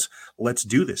both of us, let's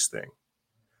do this thing.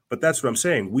 But that's what I'm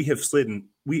saying. We have slid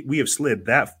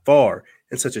that far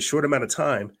in such a short amount of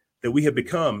time that we have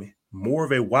become more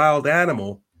of a wild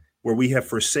animal where we have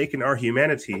forsaken our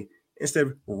humanity instead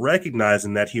of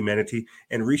recognizing that humanity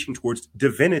and reaching towards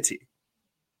divinity.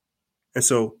 And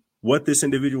so what this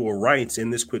individual writes in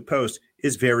this quick post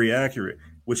is very accurate,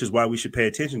 which is why we should pay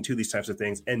attention to these types of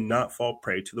things and not fall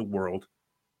prey to the world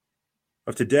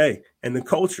of today and the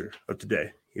culture of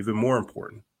today, even more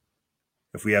important.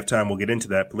 If we have time, we'll get into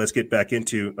that. But let's get back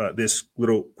into this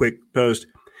little quick post.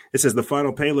 It says the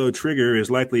final payload trigger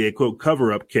is likely a, quote,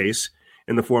 cover-up case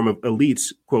in the form of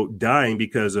elites, quote, dying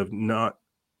because of non-tuple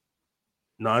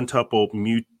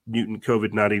mutant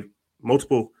COVID-19,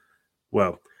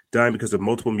 dying because of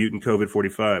multiple mutant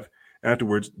COVID-45.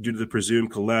 Afterwards, due to the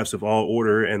presumed collapse of all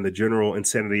order and the general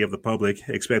insanity of the public,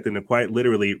 expecting to quite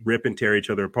literally rip and tear each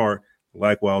other apart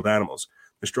like wild animals.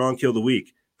 The strong kill the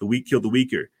weak kill the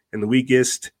weaker, and the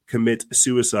weakest commit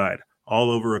suicide, all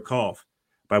over a cough.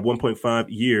 By 1.5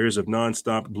 years of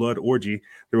nonstop blood orgy,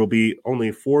 there will be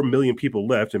only 4 million people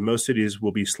left, and most cities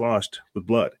will be sloshed with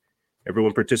blood.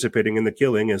 Everyone participating in the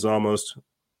killing is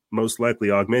most likely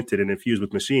augmented and infused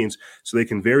with machines, so they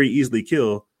can very easily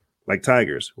kill like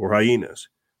tigers or hyenas.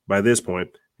 By this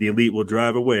point, the elite will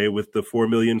drive away with the 4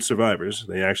 million survivors.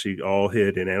 They actually all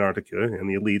hid in Antarctica, and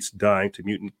the elites dying to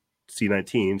mutant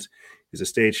C-19s is a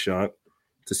stage shot.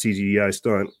 It's a CGI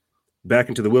stunt. Back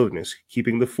into the wilderness,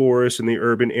 keeping the forests and the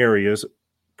urban areas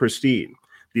pristine.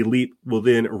 The elite will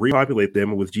then repopulate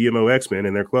them with GMO X-Men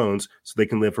and their clones so they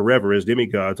can live forever as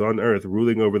demigods on Earth,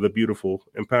 ruling over the beautiful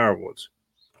and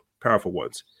powerful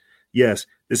ones. Yes,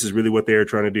 this is really what they are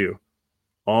trying to do.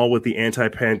 All with the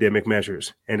anti-pandemic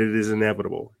measures, and it is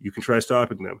inevitable. You can try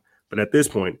stopping them, but at this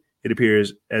point, it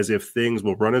appears as if things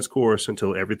will run its course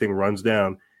until everything runs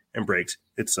down and breaks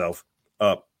itself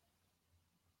up.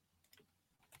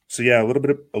 So yeah, a little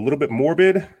bit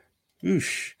morbid,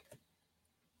 oosh,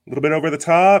 a little bit over the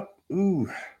top,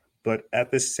 ooh, but at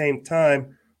the same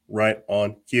time, right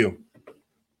on cue.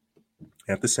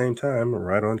 At the same time,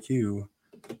 right on cue.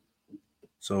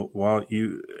 So while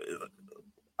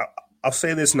I'll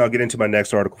say this and I'll get into my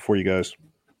next article for you guys.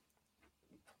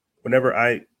 Whenever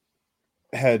I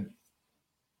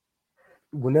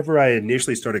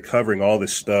initially started covering all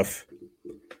this stuff,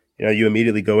 you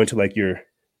immediately go into like your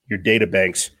data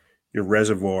banks, your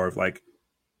reservoir of like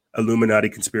Illuminati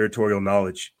conspiratorial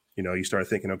knowledge. You start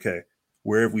thinking, okay,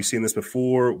 where have we seen this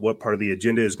before? What part of the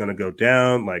agenda is going to go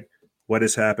down? Like, what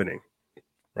is happening?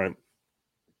 Right.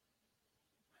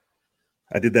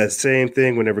 I did that same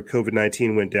thing whenever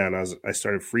COVID-19 went down. I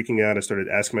started freaking out. I started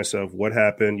asking myself what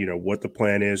happened, what the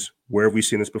plan is, where have we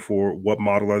seen this before? What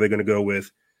model are they going to go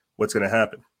with? What's going to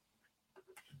happen?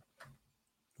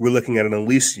 We're looking at an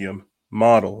Elysium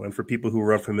model. And for people who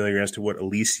are unfamiliar as to what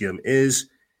Elysium is,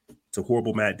 it's a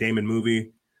horrible Matt Damon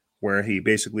movie where he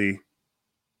basically,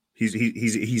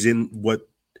 he's in what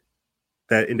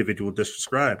that individual just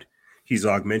described. He's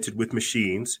augmented with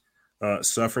machines,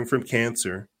 suffering from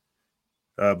cancer.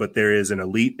 But there is an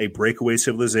elite, a breakaway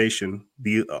civilization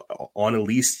on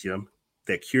Elysium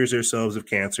that cures themselves of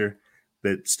cancer,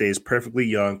 that stays perfectly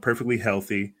young, perfectly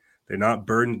healthy. They're not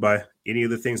burdened by any of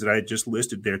the things that I just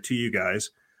listed there to you guys.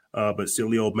 But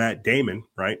silly old Matt Damon,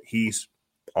 right? He's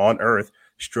on Earth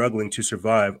struggling to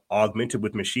survive, augmented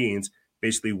with machines,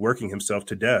 basically working himself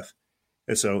to death.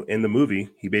 And so in the movie,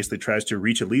 he basically tries to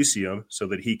reach Elysium so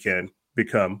that he can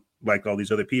become like all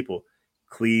these other people,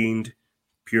 cleaned,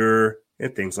 pure,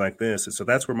 and things like this. And so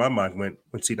that's where my mind went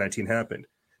when C-19 happened,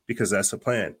 because that's the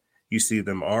plan. You see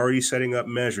them already setting up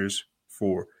measures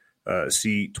for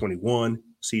C-21,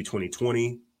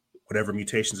 C-2020, whatever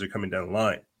mutations are coming down the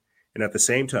line. And at the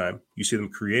same time, you see them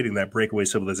creating that breakaway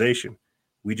civilization.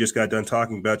 We just got done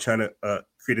talking about China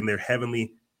creating their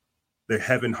heavenly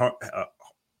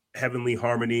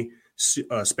harmony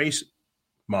space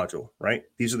module, right?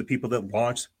 These are the people that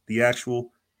launched the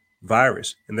actual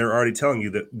virus, and they're already telling you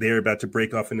that they're about to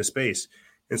break off into space.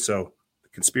 And so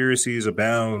conspiracies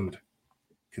abound.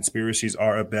 Conspiracies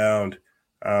are abound.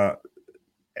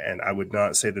 And I would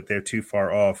not say that they're too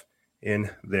far off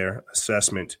in their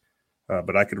assessment.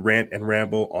 But I could rant and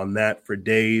ramble on that for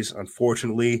days.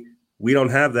 Unfortunately, We don't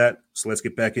have that, so let's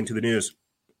get back into the news.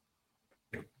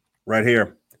 Right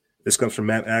here. This comes from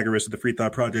Matt Agaris of the Free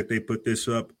Thought Project. They put this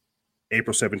up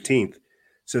April 17th. It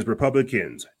says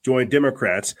Republicans join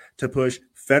Democrats to push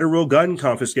federal gun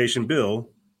confiscation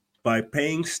bill by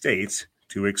paying states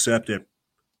to accept it.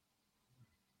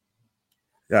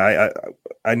 I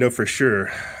know for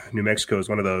sure New Mexico is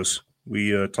one of those.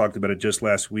 We talked about it just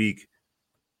last week.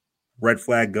 Red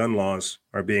flag gun laws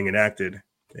are being enacted,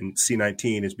 and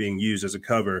C-19 is being used as a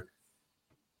cover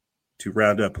to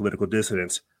round up political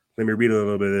dissidents. Let me read a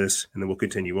little bit of this, and then we'll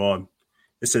continue on.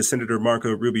 It says Senator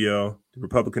Marco Rubio, the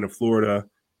Republican of Florida,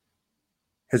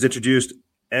 has introduced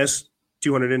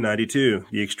S-292,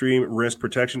 the Extreme Risk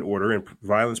Protection Order and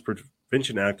Violence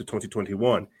Prevention Act of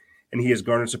 2021, and he has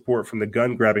garnered support from the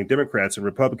gun-grabbing Democrats and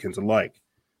Republicans alike.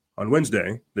 On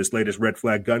Wednesday, this latest red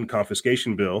flag gun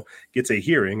confiscation bill gets a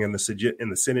hearing in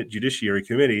the Senate Judiciary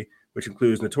Committee, which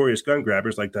includes notorious gun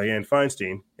grabbers like Dianne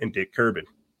Feinstein and Dick Durbin.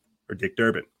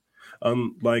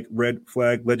 Unlike red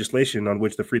flag legislation on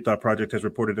which the Free Thought Project has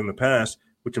reported in the past,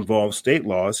 which involves state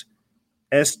laws,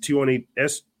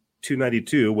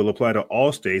 S-292 will apply to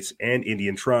all states and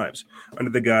Indian tribes. Under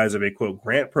the guise of a, quote,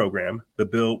 grant program, the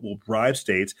bill will bribe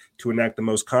states to enact the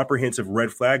most comprehensive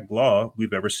red flag law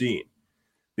we've ever seen.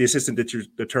 The assistant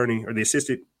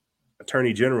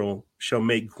attorney general shall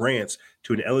make grants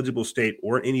to an eligible state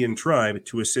or Indian tribe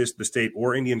to assist the state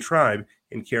or Indian tribe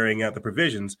in carrying out the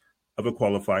provisions of a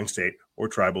qualifying state or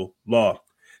tribal law.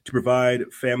 To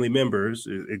provide family members,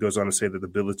 it goes on to say that the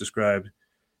bill is described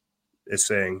as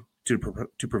saying, to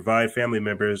provide family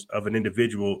members of an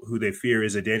individual who they fear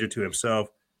is a danger to himself,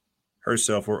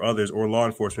 herself, or others, or law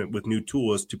enforcement with new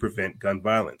tools to prevent gun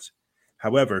violence.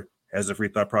 However, as the Free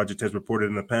Thought Project has reported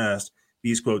in the past,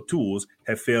 these, quote, tools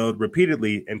have failed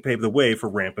repeatedly and paved the way for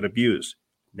rampant abuse.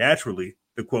 Naturally,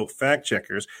 the, quote, fact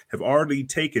checkers have already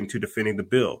taken to defending the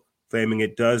bill, claiming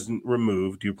it doesn't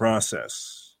remove due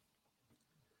process.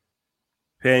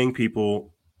 Paying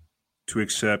people to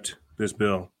accept this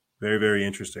bill. Very, very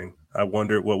interesting. I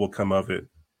wonder what will come of it.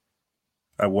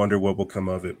 And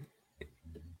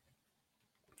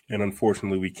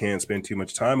unfortunately, we can't spend too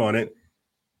much time on it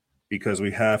because we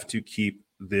have to keep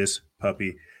this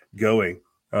puppy going.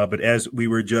 But as we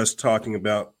were just talking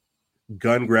about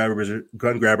gun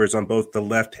grabbers on both the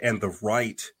left and the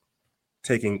right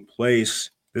taking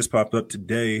place, this popped up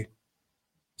today.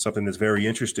 Something that's very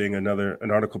interesting. An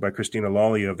article by Christina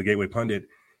Lawley of the Gateway Pundit.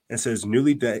 And says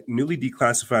newly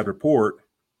declassified report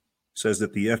says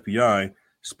that the FBI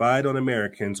spied on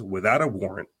Americans without a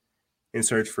warrant in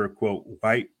search for, quote,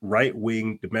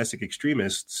 right-wing domestic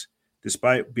extremists,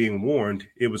 despite being warned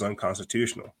it was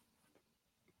unconstitutional.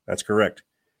 That's correct.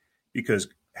 Because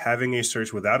having a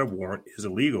search without a warrant is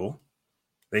illegal.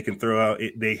 They can throw out,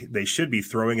 they should be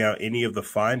throwing out any of the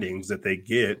findings that they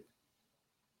get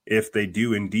if they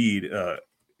do indeed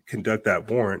conduct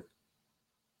that warrant.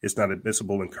 It's not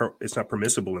admissible it's not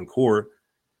permissible in court,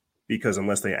 because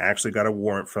unless they actually got a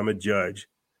warrant from a judge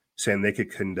saying they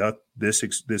could conduct this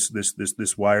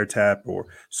wiretap or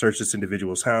search this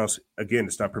individual's house, again,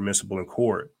 it's not permissible in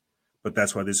court. But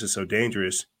that's why this is so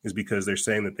dangerous, is because they're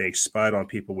saying that they spied on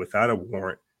people without a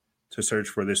warrant to search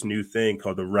for this new thing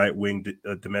called the right-wing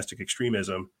domestic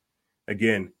extremism.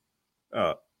 Again,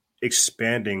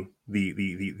 expanding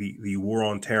the war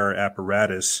on terror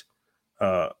apparatus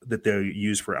that they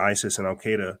use for ISIS and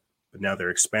Al-Qaeda, but now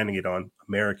they're expanding it on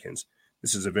Americans.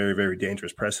 This is a very, very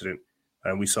dangerous precedent.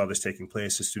 And we saw this taking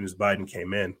place as soon as Biden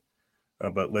came in.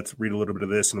 But let's read a little bit of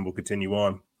this and then we'll continue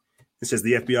on. It says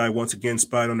the FBI once again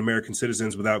spied on American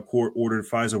citizens without court-ordered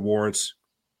FISA warrants.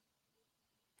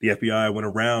 The FBI went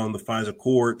around the FISA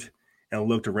court and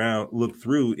looked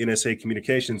through NSA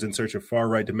communications in search of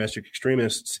far-right domestic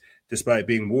extremists, despite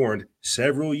being warned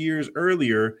several years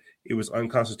earlier it was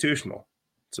unconstitutional.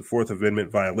 It's a Fourth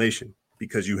Amendment violation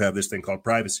because you have this thing called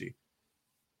privacy.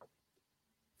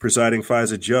 Presiding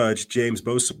FISA judge James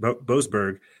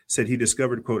Boasberg said he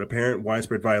discovered, quote, apparent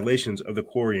widespread violations of the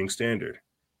quarrying standard.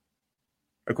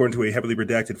 According to a heavily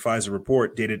redacted FISA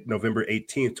report dated November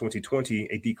 18, 2020,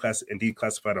 and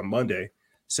declassified on Monday,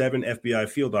 7 FBI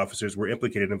field officers were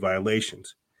implicated in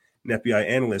violations. An FBI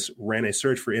analyst ran a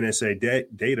search for NSA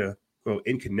data, quote,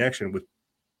 in connection with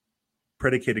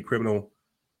predicated criminal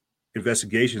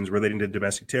investigations relating to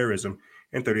domestic terrorism,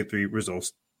 and 33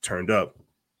 results turned up.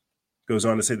 Goes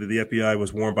on to say that the FBI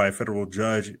was warned by a federal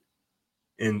judge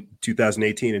in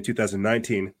 2018 and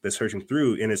 2019 that searching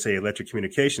through NSA electric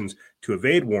communications to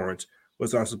evade warrants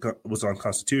was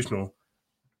unconstitutional,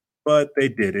 but they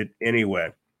did it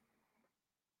anyway.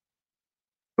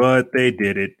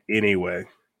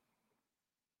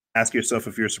 Ask yourself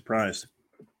if you're surprised.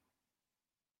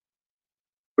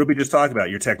 What did we just talk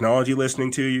about? Your technology listening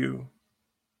to you?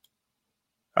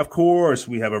 Of course,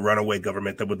 we have a runaway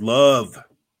government that would love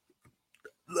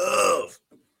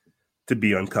to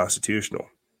be unconstitutional.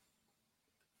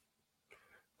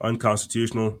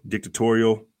 Unconstitutional,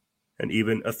 dictatorial, and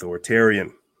even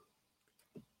authoritarian.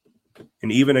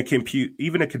 And even a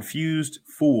confused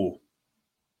fool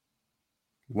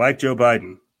like Joe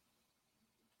Biden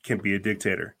can be a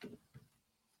dictator.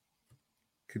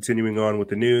 Continuing on with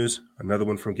the news, another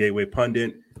one from Gateway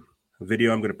Pundit, a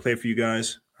video I'm going to play for you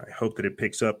guys. I hope that it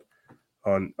picks up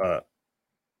on the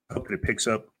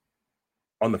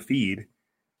feed.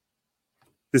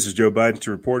 This is Joe Biden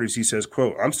to reporters. He says,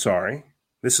 quote, "I'm sorry.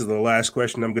 This is the last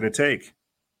question I'm going to take.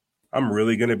 I'm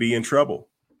really going to be in trouble."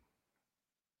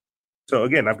 So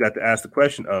again, I've got to ask the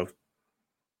question of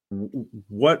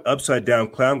what upside down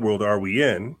clown world are we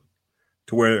in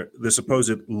to where the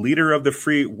supposed leader of the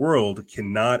free world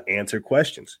cannot answer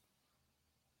questions?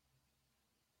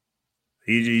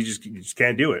 He just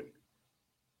can't do it.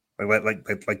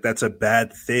 Like that's a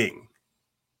bad thing.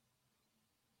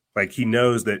 Like he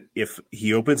knows that if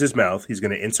he opens his mouth, he's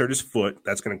going to insert his foot.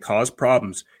 That's going to cause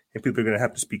problems, and people are going to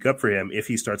have to speak up for him if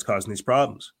he starts causing these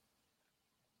problems.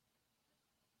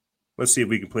 Let's see if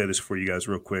we can play this for you guys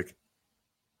real quick.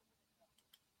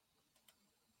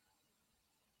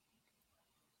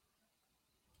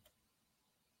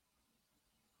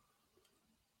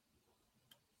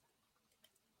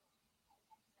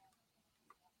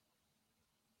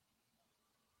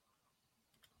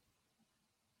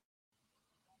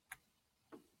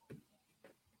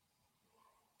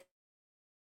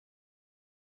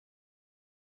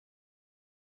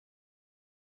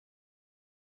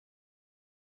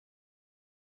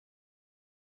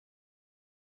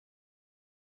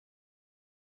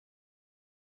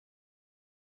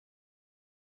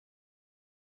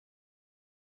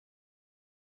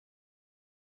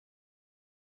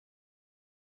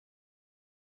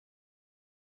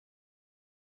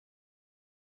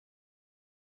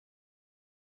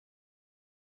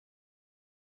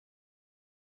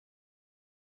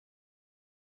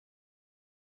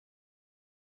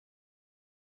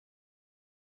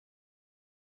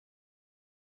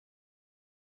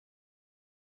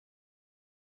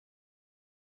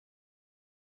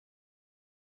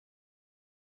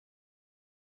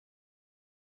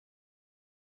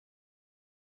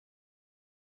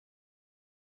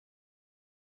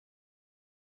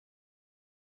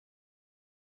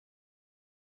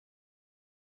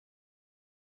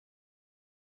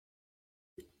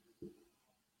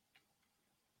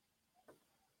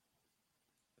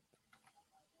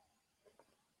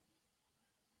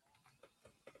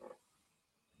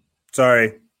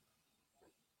 Sorry.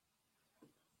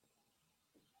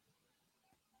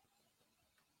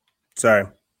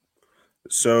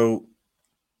 So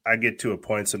I get to a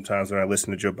point sometimes when I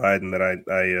listen to Joe Biden that I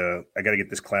got to get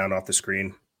this clown off the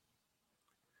screen.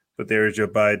 But there is Joe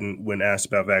Biden when asked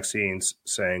about vaccines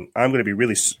saying, I'm going to be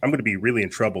really in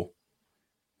trouble.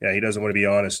 Yeah, he doesn't want to be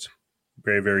honest.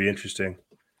 Very, very interesting.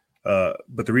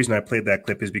 But the reason I played that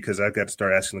clip is because I've got to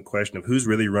start asking the question of who's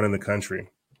really running the country,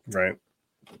 right?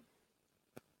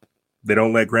 They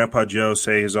don't let Grandpa Joe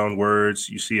say his own words.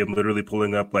 You see him literally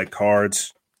pulling up like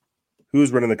cards.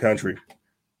 Who's running the country?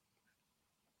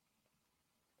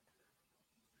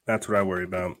 That's what I worry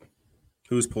about.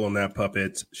 Who's pulling that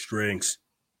puppet's strings?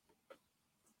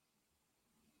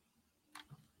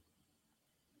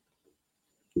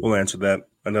 We'll answer that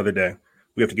another day.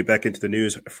 We have to get back into the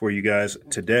news for you guys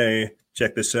today.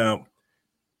 Check this out.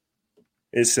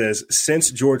 It says,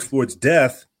 since George Floyd's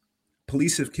death,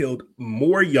 police have killed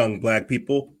more young black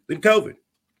people than COVID.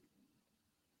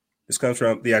 This comes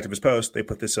from the Activist Post. They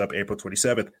put this up April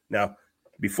 27th. Now,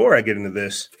 before I get into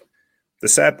this, the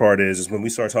sad part is when we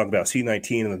start talking about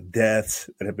C-19 and the deaths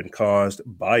that have been caused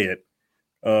by it,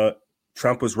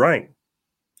 Trump was right.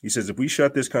 He says, if we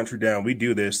shut this country down, we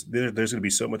do this, there's going to be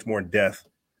so much more death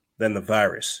than the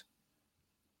virus.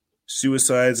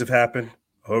 Suicides have happened,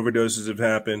 overdoses have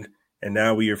happened, and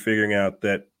now we are figuring out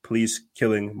that police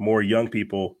killing more young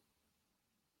people.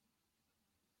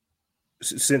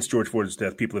 Since George Floyd's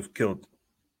death,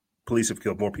 police have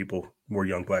killed more people, more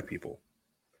young black people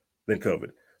than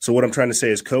COVID. So what I'm trying to say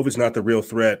is COVID is not the real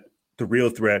threat. The real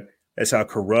threat is how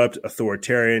corrupt,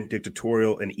 authoritarian,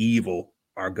 dictatorial, and evil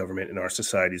our government and our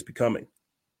society is becoming.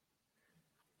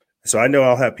 So I know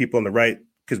I'll have people on the right,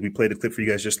 because we played a clip for you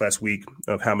guys just last week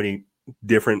of how many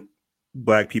different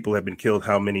black people have been killed,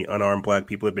 how many unarmed black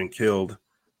people have been killed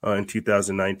in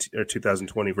 2019 or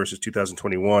 2020 versus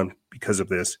 2021 because of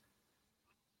this.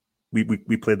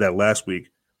 We played that last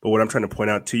week. But what I'm trying to point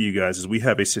out to you guys is we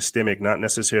have a systemic, not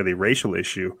necessarily racial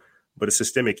issue, but a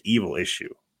systemic evil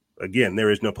issue. Again,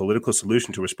 there is no political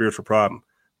solution to a spiritual problem.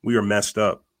 We are messed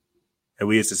up, and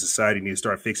we as a society need to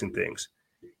start fixing things.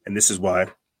 And this is why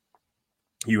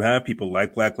you have people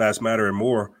like Black Lives Matter and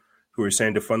more who are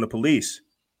saying to fund the police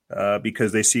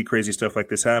because they see crazy stuff like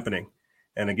this happening.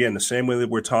 And again, the same way that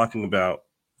we're talking about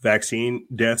vaccine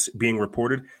deaths being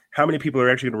reported, how many people are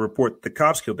actually going to report the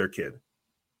cops killed their kid,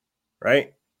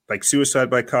 right? Like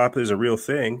suicide by cop is a real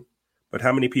thing, but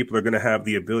how many people are going to have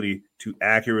the ability to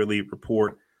accurately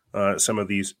report some of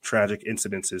these tragic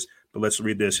incidences? But let's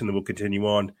read this and then we'll continue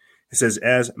on. It says,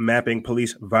 as Mapping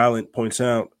Police Violent points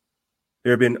out,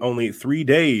 there have been only 3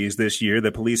 days this year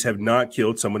that police have not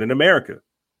killed someone in America.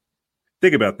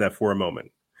 Think about that for a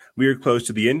moment. We are close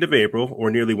to the end of April, or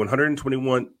nearly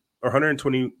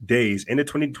 120 days into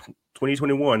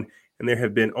 2021, and there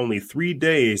have been only 3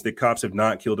 days that cops have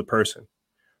not killed a person.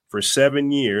 For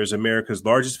 7 years, America's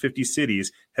largest 50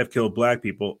 cities have killed black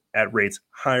people at rates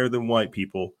higher than white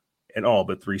people in all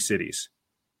but 3 cities.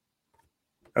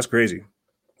 That's crazy.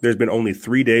 There's been only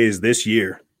 3 days this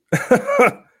year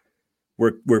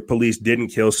where police didn't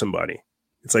kill somebody.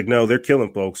 It's like, no, they're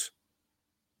killing folks.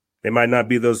 They might not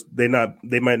be they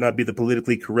might not be the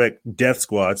politically correct death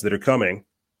squads that are coming,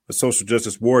 the social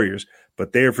justice warriors,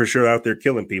 but they are for sure out there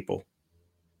killing people.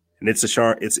 And it's a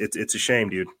shame,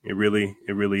 dude. It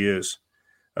really is.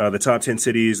 The top 10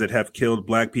 cities that have killed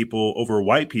black people over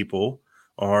white people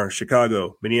are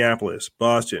Chicago, Minneapolis,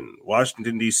 Boston,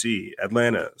 Washington, D.C.,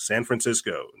 Atlanta, San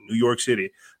Francisco, New York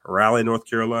City, Raleigh, North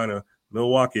Carolina,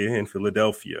 Milwaukee, and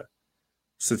Philadelphia.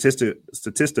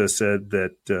 Statista said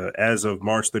that as of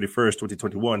March 31st,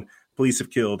 2021, police have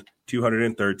killed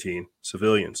 213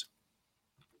 civilians.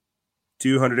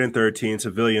 213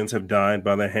 civilians have died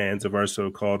by the hands of our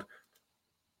so-called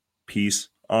peace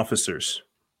officers.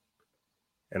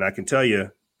 And I can tell you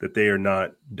that they are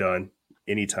not done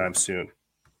anytime soon.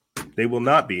 They will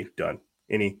not be done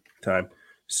anytime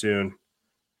soon.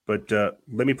 But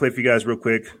let me play for you guys real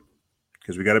quick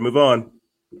because we got to move on.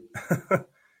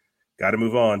 Got to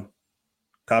move on.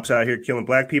 Cops out here killing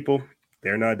black people.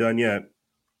 They're not done yet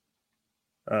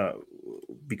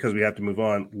because we have to move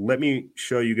on. Let me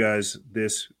show you guys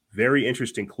this very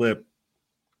interesting clip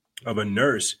of a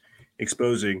nurse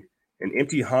exposing an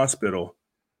empty hospital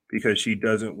because she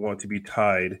doesn't want to be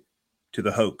tied to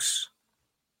the hoax.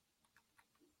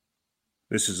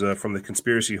 This is from the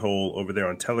conspiracy hole over there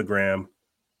on Telegram.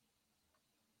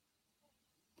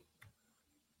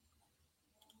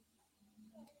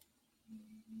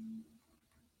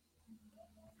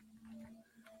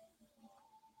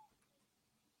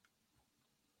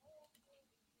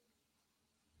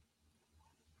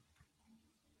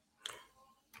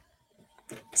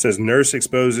 It says nurse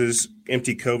exposes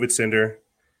empty COVID center,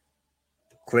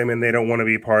 claiming they don't want to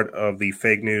be part of the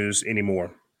fake news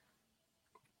anymore.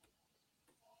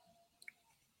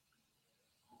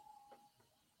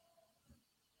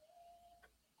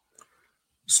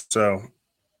 So,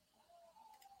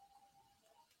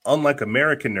 unlike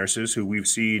American nurses who we've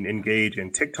seen engage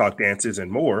in TikTok dances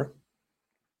and more,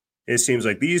 it seems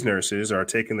like these nurses are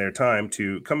taking their time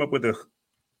to come up with a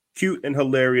cute and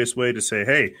hilarious way to say,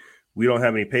 hey, we don't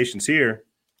have any patients here.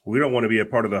 We don't want to be a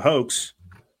part of the hoax.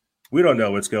 We don't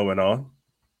know what's going on.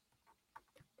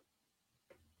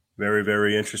 Very,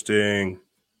 very interesting.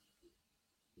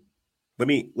 Let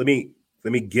me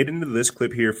get into this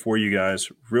clip here for you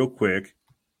guys real quick.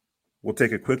 We'll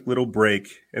take a quick little break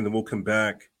and then we'll come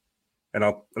back and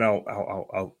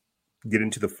I'll get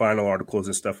into the final articles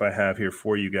and stuff I have here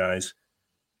for you guys.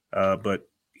 But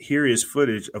here is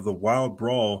footage of the wild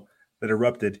brawl that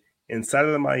erupted inside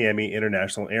of the Miami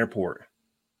International Airport.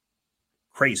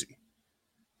 Crazy.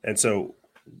 And so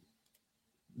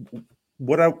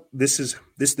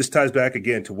this ties back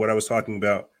again to what I was talking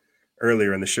about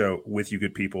earlier in the show with you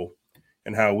good people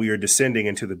and how we are descending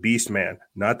into the beast man,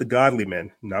 not the godly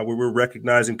man, not where we're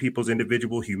recognizing people's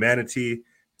individual humanity,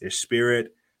 their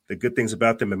spirit, the good things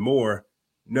about them and more.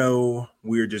 No,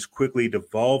 we are just quickly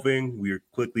devolving. We are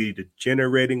quickly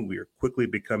degenerating. We are quickly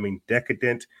becoming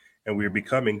decadent. And we are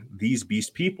becoming these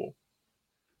beast people.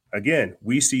 Again,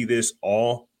 we see this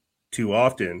all too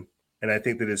often, and I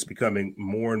think that it's becoming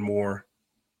more and more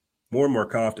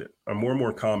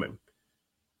common.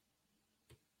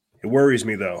 It worries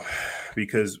me though,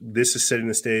 because this is setting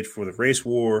the stage for the race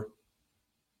war.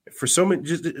 For so many,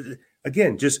 just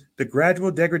the gradual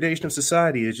degradation of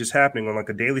society is just happening on like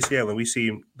a daily scale, and we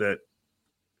see that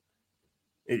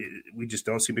we just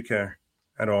don't seem to care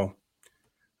at all.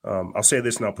 I'll say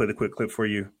this and I'll play the quick clip for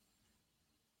you.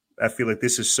 I feel like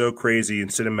this is so crazy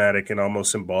and cinematic and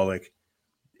almost symbolic.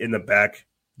 In the back,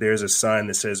 there's a sign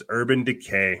that says urban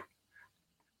decay.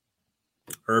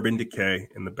 urban decay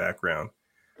in the background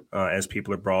as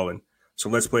people are brawling. So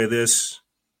let's play this.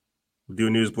 We'll do a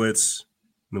news blitz,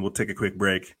 and then we'll take a quick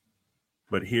break.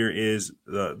 But here is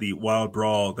the wild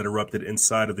brawl that erupted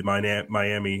inside of the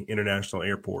Miami International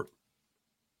Airport.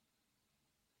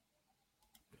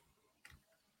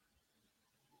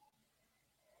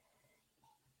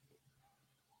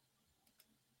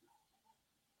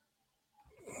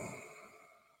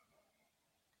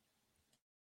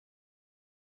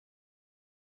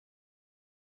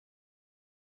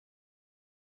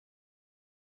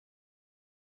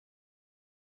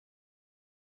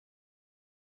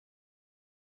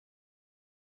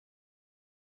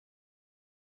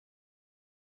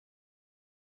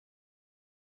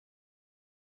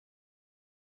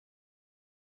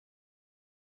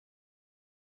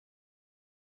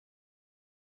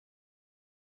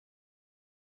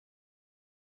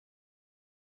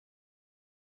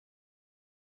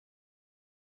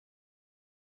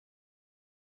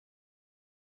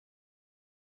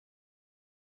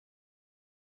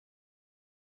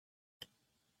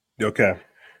 Okay.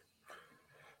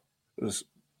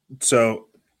 So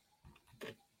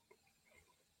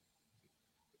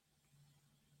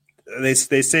they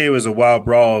say it was a wild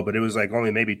brawl, but it was like only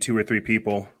maybe 2 or 3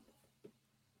 people.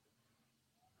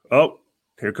 Oh,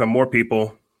 here come more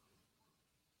people.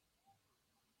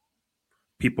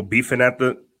 People beefing at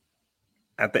the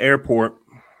airport.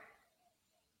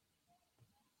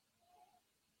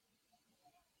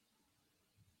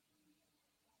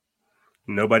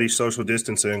 Nobody's social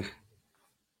distancing.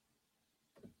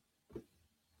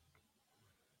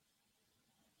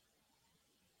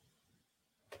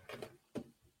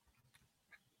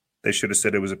 They should have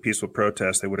said it was a peaceful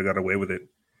protest. They would have got away with it.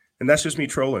 And that's just me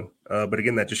trolling. But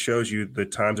again, that just shows you the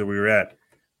times that we were at.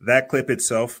 That clip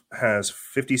itself has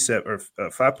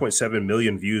 5.7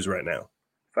 million views right now.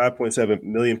 5.7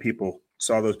 million people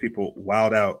saw those people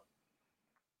wild out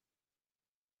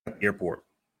at the airport.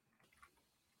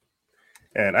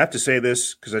 And I have to say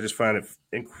this because I just find it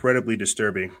incredibly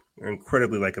disturbing,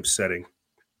 incredibly upsetting.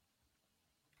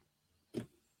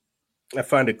 I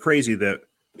find it crazy that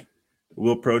we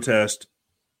will protest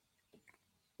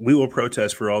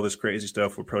for all this crazy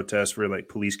stuff. We'll protest for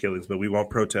police killings, but we won't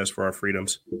protest for our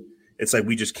freedoms. It's like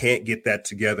we just can't get that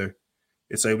together.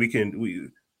 It's like we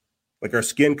our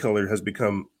skin color has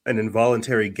become an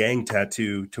involuntary gang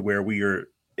tattoo to where we are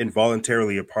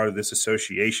involuntarily a part of this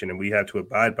association, and we have to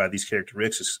abide by these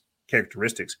characteristics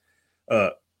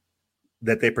that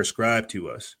they prescribe to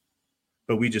us.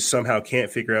 But we just somehow can't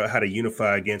figure out how to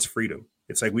unify against freedom.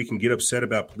 It's like we can get upset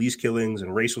about police killings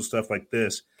and racial stuff like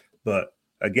this, but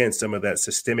again, some of that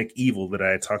systemic evil that I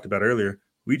had talked about earlier,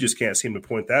 we just can't seem to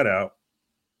point that out.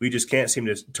 We just can't seem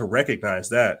to recognize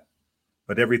that.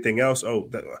 But everything else,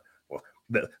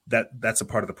 that's a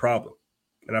part of the problem.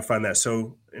 And I find that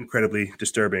so incredibly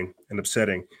disturbing and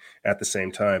upsetting at the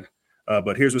same time.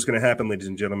 But here's what's going to happen, ladies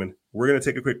and gentlemen. We're going to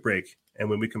take a quick break. And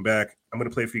when we come back, I'm going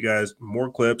to play for you guys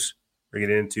more clips. We're going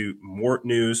to get into more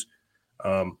news.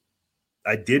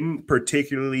 I didn't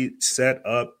particularly set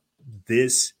up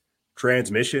this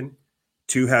transmission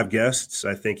to have guests.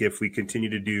 I think if we continue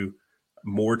to do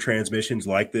more transmissions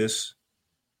like this,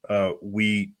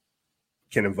 we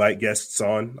can invite guests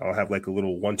on. I'll have a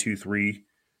little 1, 2, 3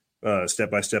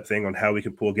 step-by-step thing on how we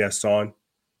can pull guests on.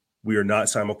 We are not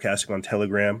simulcasting on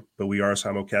Telegram, but we are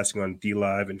simulcasting on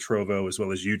DLive and Trovo as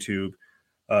well as YouTube.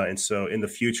 And so in the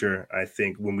future, I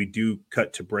think when we do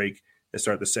cut to break and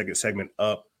start the second segment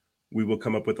up, we will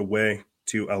come up with a way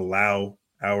to allow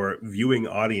our viewing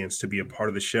audience to be a part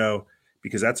of the show,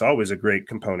 because that's always a great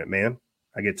component, man.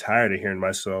 I get tired of hearing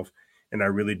myself, and I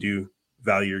really do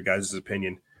value your guys'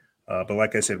 opinion. But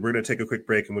like I said, we're going to take a quick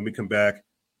break, and when we come back,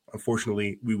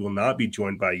 unfortunately, we will not be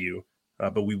joined by you,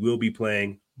 but we will be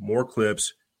playing more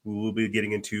clips. We will be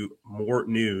getting into more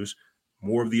news,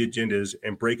 more of the agendas,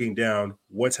 and breaking down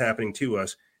what's happening to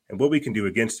us and what we can do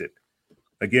against it.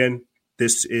 Again,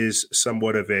 this is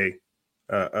somewhat of a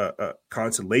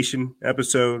consolation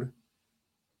episode.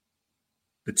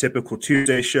 The typical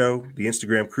Tuesday show, the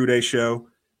Instagram Crew Day show,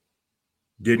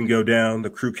 didn't go down. The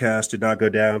Crewcast did not go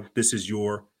down. This is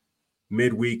your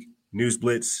midweek news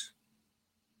blitz.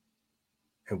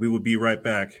 And we will be right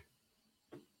back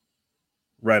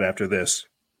right after this.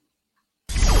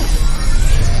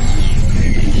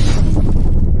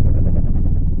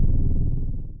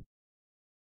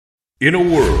 In a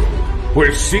world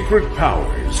where secret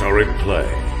powers are at play,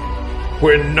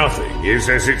 where nothing is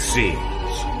as it seems,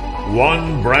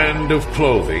 one brand of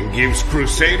clothing gives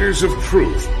crusaders of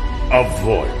truth a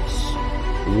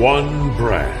voice. One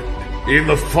brand in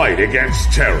the fight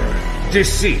against terror,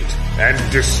 deceit,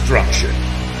 and destruction.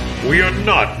 We are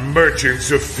not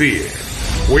merchants of fear.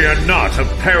 We are not a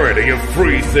parody of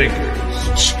free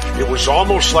thinkers. It was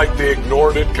almost like they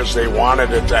ignored it because they wanted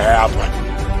it to happen.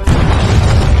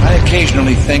 I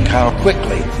occasionally think how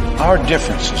quickly our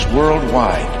differences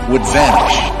worldwide would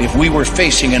vanish if we were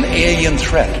facing an alien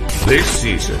threat. This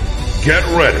season, get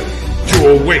ready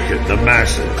to awaken the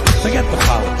masses. Forget the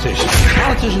politicians.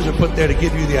 Politicians are put there to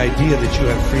give you the idea that you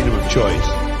have freedom of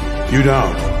choice. You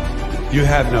don't. You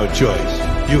have no choice.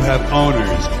 You have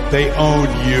owners. They own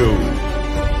you.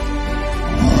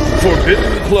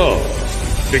 Forbidden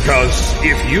Clothes. Because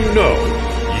if you know,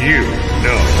 you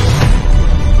know.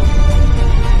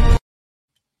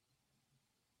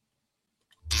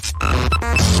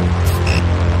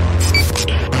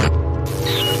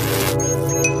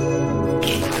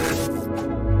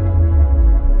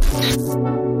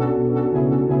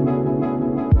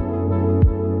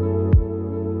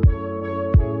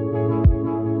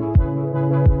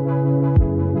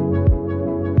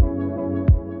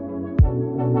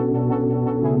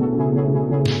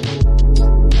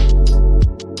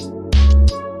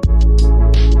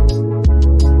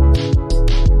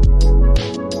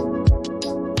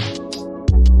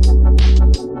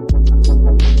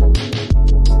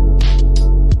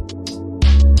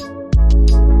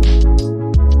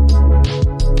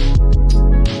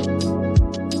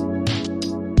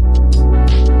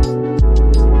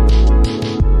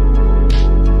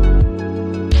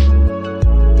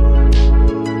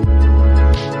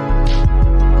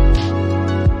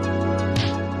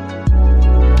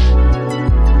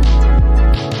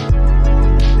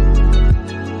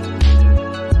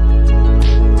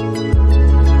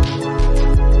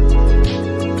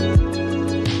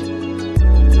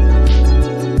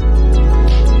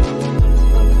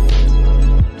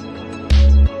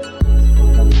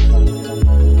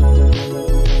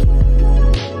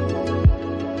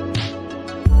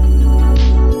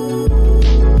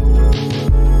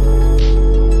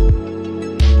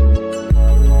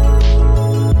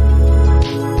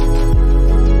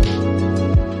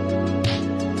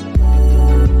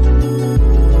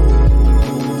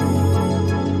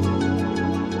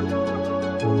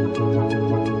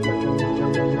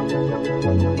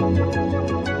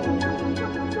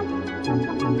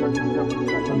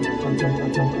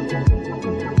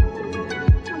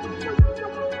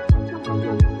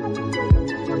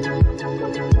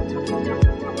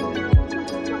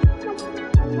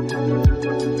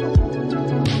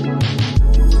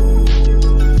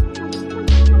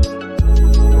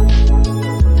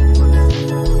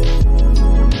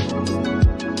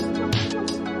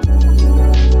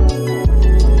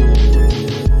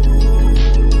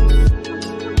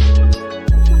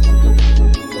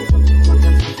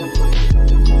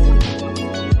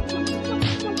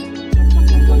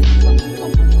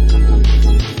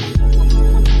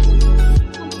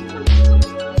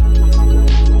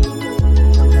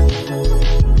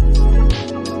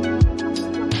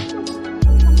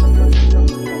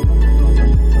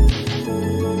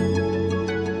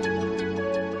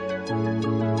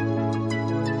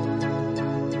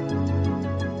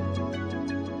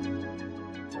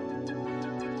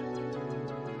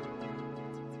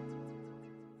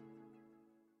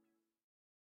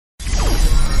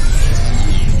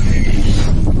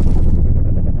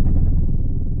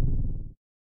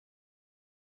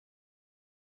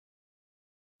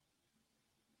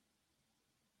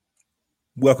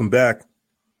 Welcome back.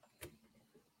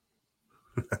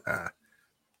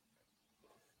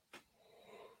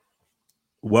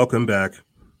 Welcome back.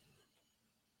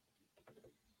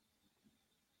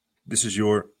 This is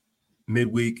your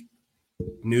midweek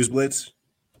news blitz.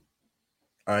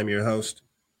 I'm your host,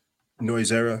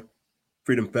 Noise Era,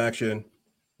 Freedom Faction,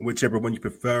 whichever one you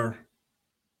prefer.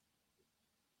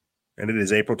 And it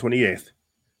is April 28th,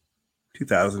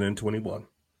 2021.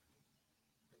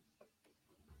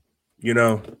 You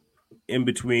know, in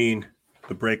between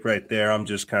the break right there, I'm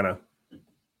just kind of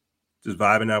just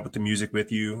vibing out with the music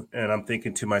with you. And I'm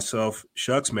thinking to myself,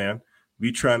 shucks, man,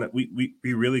 we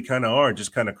really kind of are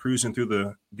just kind of cruising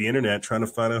through the internet trying to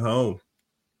find a home.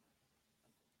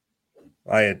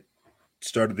 I had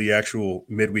started the actual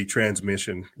midweek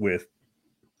transmission with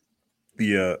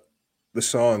the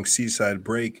song Seaside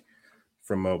Break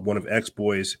from one of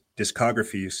X-Boy's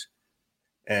discographies.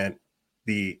 And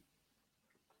the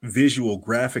visual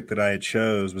graphic that I had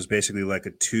chose was basically like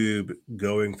a tube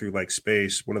going through like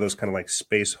space, one of those kind of like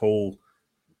space hole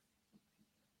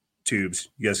tubes.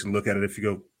 You guys can look at it if you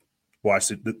go watch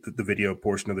the video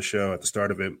portion of the show at the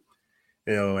start of it.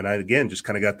 You know, and I again just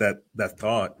kind of got that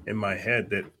thought in my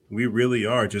head that we really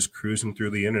are just cruising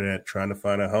through the internet trying to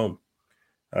find a home.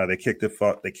 They kicked us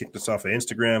off of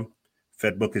Instagram,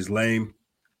 Fedbook is lame.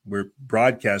 We're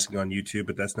broadcasting on YouTube,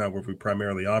 but that's not where we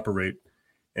primarily operate.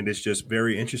 And it's just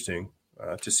very interesting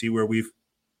to see where we've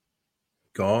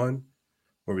gone,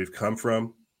 where we've come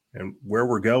from, and where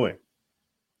we're going.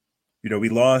 We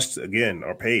lost, again,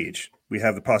 our page. We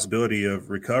have the possibility of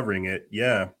recovering it.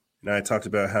 Yeah. And I talked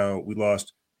about how we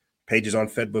lost pages on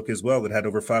Fedbook as well that had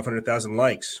over 500,000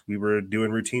 likes. We were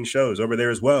doing routine shows over there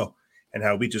as well. And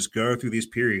how we just go through these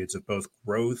periods of both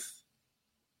growth,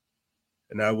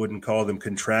 and I wouldn't call them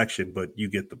contraction, but you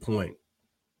get the point.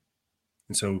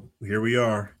 And so here we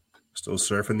are, still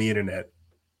surfing the internet,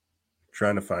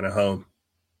 trying to find a home.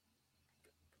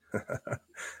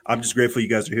 I'm just grateful you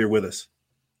guys are here with us.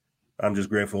 I'm just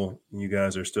grateful you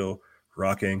guys are still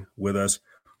rocking with us.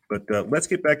 But let's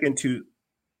get back into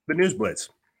the News Blitz.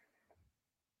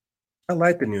 I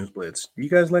like the News Blitz. Do you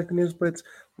guys like the News Blitz?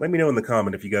 Let me know in the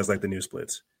comment if you guys like the News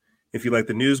Blitz. If you like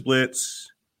the News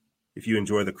Blitz, if you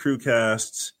enjoy the crew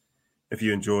casts, if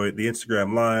you enjoy the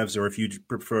Instagram lives, or if you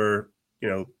prefer,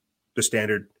 the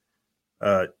standard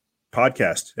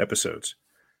podcast episodes.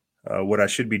 What I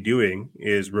should be doing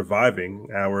is reviving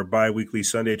our bi-weekly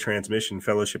Sunday transmission,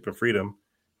 Fellowship of Freedom,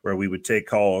 where we would take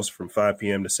calls from 5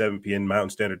 p.m. to 7 p.m. Mountain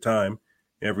Standard Time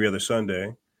every other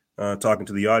Sunday, talking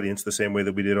to the audience the same way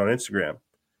that we did on Instagram.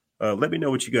 Let me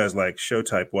know what you guys like show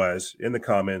type-wise in the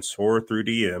comments or through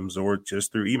DMs or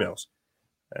just through emails.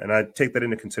 And I take that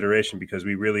into consideration because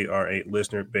we really are a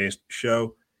listener-based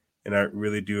show, and I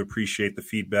really do appreciate the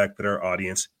feedback that our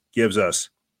audience gives us.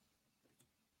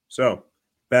 So,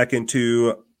 back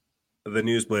into the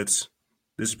News Blitz.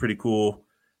 This is pretty cool.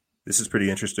 This is pretty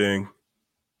interesting.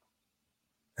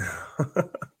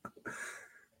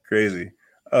 Crazy.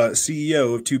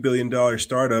 CEO of $2 billion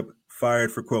startup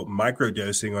fired for, quote,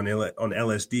 microdosing on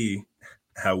LSD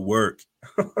at work.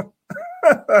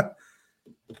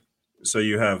 So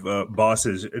you have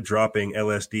bosses dropping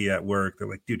LSD at work. They're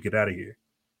like, dude, get out of here.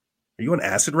 Are you on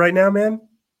acid right now, man?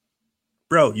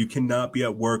 Bro, you cannot be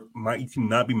at work. You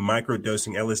cannot be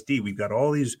microdosing LSD. We've got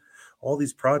all these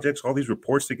projects, all these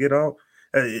reports to get out.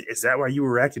 Is that why you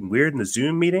were acting weird in the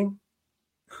Zoom meeting?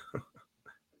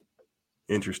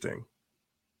 Interesting.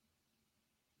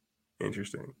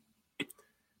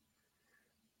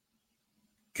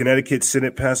 Connecticut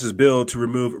Senate passes bill to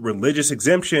remove religious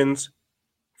exemptions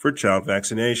for child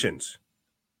vaccinations.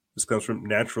 This comes from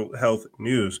Natural Health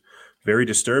News. Very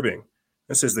disturbing.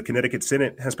 It says the Connecticut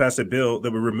Senate has passed a bill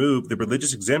that will remove the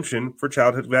religious exemption for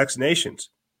childhood vaccinations.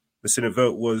 The Senate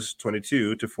vote was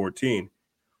 22-14.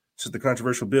 Says the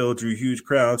controversial bill drew huge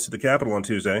crowds to the Capitol on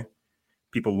Tuesday.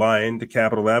 People lined to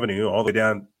Capitol Avenue all the way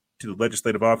down to the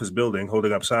Legislative Office building,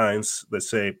 holding up signs that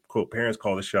say, quote, parents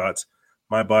call the shots,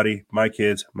 my body, my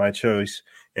kids, my choice,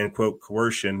 and, quote,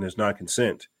 coercion is not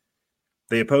consent.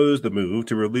 They opposed the move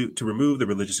to remove the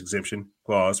religious exemption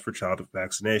clause for childhood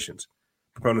vaccinations.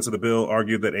 Proponents of the bill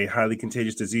argued that a highly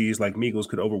contagious disease like measles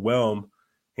could overwhelm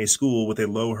a school with a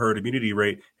low herd immunity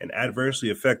rate and adversely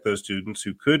affect those students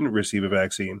who couldn't receive a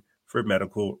vaccine for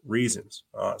medical reasons.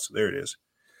 So there it is.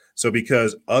 So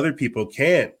because other people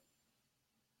can't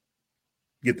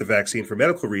get the vaccine for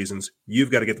medical reasons,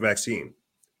 you've got to get the vaccine.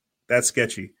 That's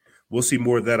sketchy. We'll see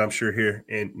more of that, I'm sure, here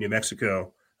in New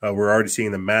Mexico. We're already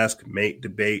seeing the mask mandate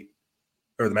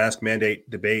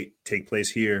debate take place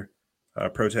here.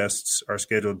 Protests are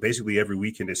scheduled basically every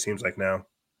weekend, it seems like now.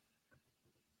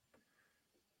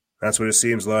 That's what it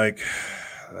seems like.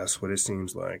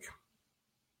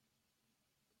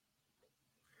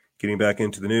 Getting back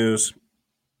into the news.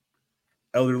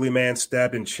 Elderly man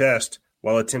stabbed in chest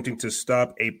while attempting to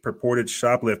stop a purported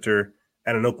shoplifter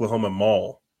at an Oklahoma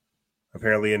mall.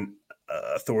 Apparently,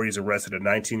 authorities arrested a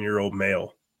 19-year-old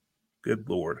male. Good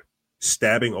Lord.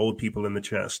 Stabbing old people in the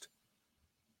chest.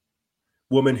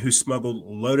 Woman who smuggled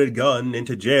loaded gun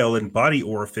into jail in body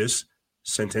orifice,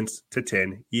 sentenced to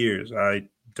 10 years. I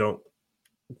don't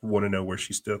want to know where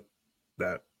she took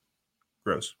that.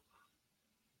 Gross.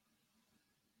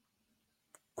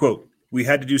 Quote, we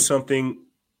had to do some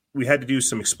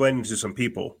explaining to some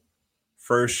people.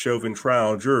 First Chauvin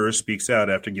trial juror speaks out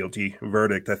after guilty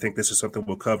verdict. I think this is something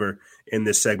we'll cover in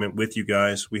this segment with you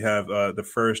guys. We have the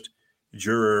first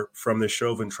juror from the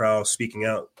Chauvin trial speaking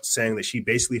out, saying that she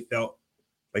basically felt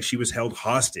like she was held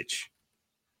hostage.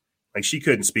 Like she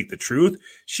couldn't speak the truth.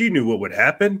 She knew what would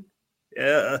happen.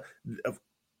 The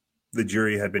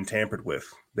jury had been tampered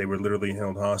with. They were literally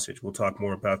held hostage. We'll talk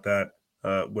more about that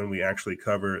when we actually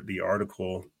cover the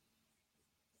article.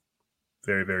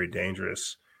 Very, very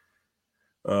dangerous.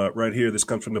 Right here, this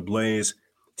comes from the Blaze.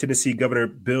 Tennessee Governor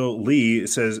Bill Lee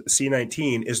says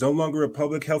C-19 is no longer a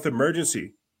public health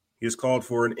emergency. He has called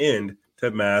for an end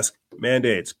to mask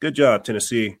mandates. Good job,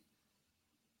 Tennessee.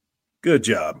 Good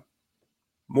job.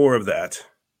 More of that.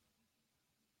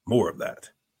 More of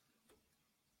that.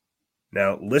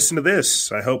 Now, listen to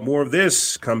this. I hope more of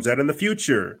this comes out in the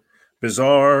future.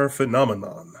 Bizarre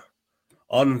phenomenon.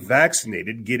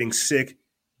 Unvaccinated getting sick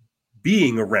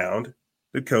being around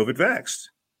the COVID vaxxed.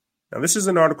 Now, this is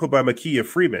an article by Makia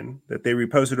Freeman that they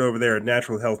reposted over there at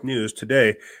Natural Health News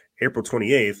today, April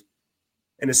 28th.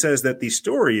 And it says that the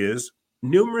story is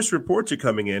numerous reports are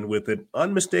coming in with an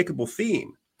unmistakable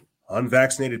theme.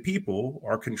 Unvaccinated people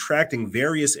are contracting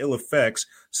various ill effects,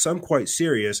 some quite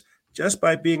serious, just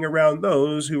by being around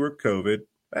those who are COVID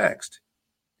vaxxed.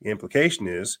 The implication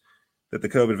is that the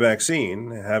COVID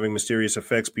vaccine having mysterious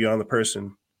effects beyond the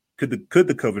person. Could the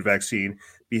COVID vaccine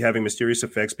be having mysterious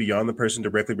effects beyond the person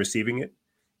directly receiving it?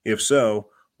 If so,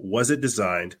 was it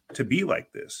designed to be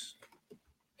like this?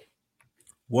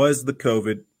 Was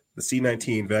the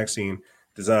C-19 vaccine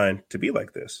designed to be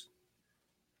like this?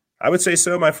 I would say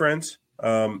so, my friends.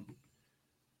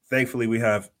 Thankfully, we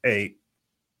have a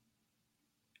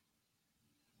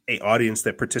audience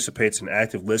that participates in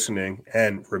active listening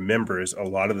and remembers a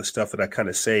lot of the stuff that I kind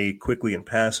of say quickly in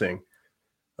passing.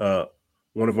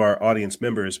 One of our audience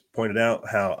members pointed out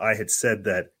how I had said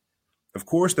that, of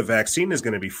course, the vaccine is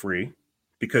going to be free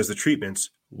because the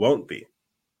treatments won't be.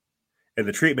 And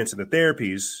the treatments and the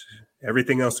therapies,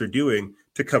 everything else they're doing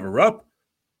to cover up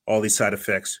all these side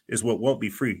effects is what won't be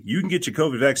free. You can get your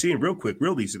COVID vaccine real quick,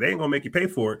 real easy. They ain't going to make you pay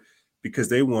for it because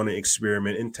they want to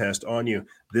experiment and test on you.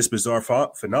 This bizarre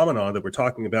phenomenon that we're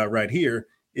talking about right here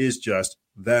is just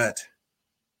that.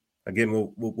 Again,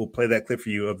 we'll play that clip for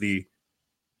you of the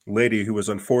lady who was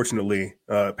unfortunately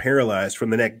paralyzed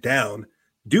from the neck down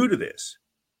due to this.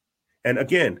 And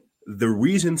again, the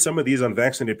reason some of these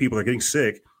unvaccinated people are getting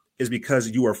sick is because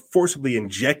you are forcibly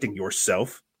injecting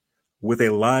yourself with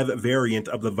a live variant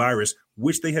of the virus,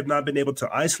 which they have not been able to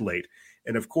isolate.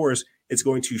 And of course, it's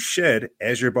going to shed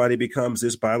as your body becomes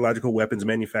this biological weapons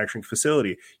manufacturing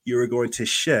facility. You are going to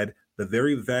shed the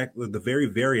very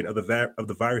variant of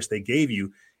the virus they gave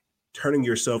you, turning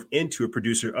yourself into a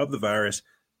producer of the virus,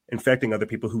 infecting other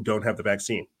people who don't have the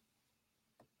vaccine.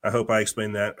 I hope I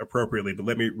explained that appropriately, but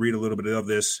let me read a little bit of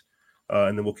this,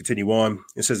 and then we'll continue on.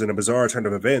 It says, in a bizarre turn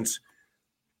of events,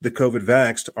 the COVID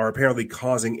vaxxed are apparently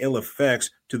causing ill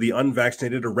effects to the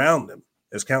unvaccinated around them,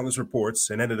 as countless reports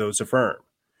and anecdotes affirm.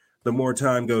 The more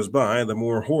time goes by, the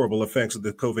more horrible effects of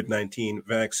the COVID-19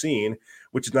 vaccine,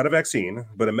 which is not a vaccine,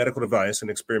 but a medical device and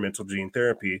experimental gene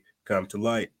therapy, come to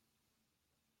light.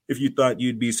 If you thought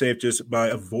you'd be safe just by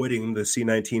avoiding the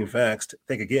C-19 vaxxed,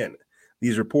 think again.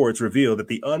 These reports reveal that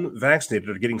the unvaccinated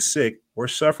are getting sick or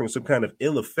suffering some kind of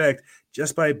ill effect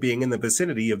just by being in the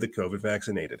vicinity of the COVID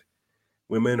vaccinated.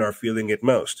 Women are feeling it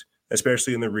most,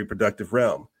 especially in the reproductive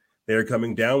realm. They are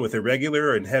coming down with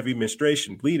irregular and heavy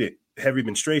menstruation, bleeding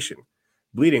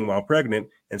while pregnant,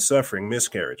 and suffering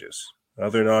miscarriages.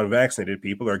 Other non-vaccinated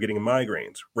people are getting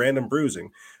migraines, random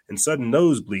bruising, and sudden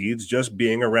nosebleeds just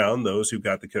being around those who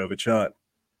got the COVID shot.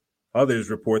 Others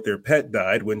report their pet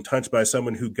died when touched by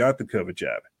someone who got the COVID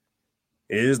jab.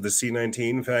 Is the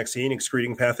C-19 vaccine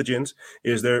excreting pathogens?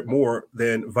 Is there more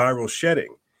than viral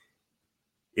shedding?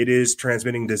 It is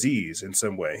transmitting disease in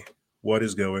some way. What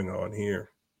is going on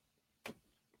here?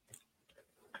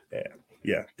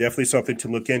 Yeah, definitely something to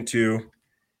look into.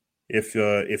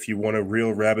 If you want a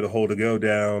real rabbit hole to go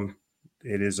down,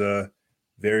 it is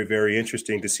very, very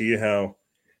interesting to see how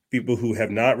people who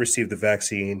have not received the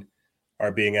vaccine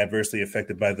are being adversely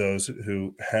affected by those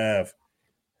who have.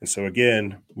 And so,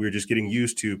 again, we're just getting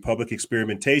used to public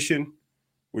experimentation.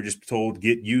 We're just told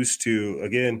get used to,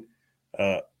 again,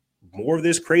 more of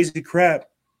this crazy crap.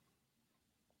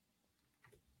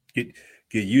 Get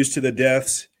used to the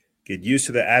deaths. Get used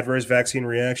to the adverse vaccine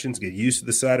reactions. Get used to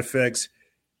the side effects.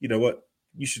 You know what?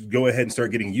 You should go ahead and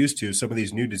start getting used to some of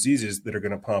these new diseases that are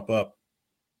going to pop up.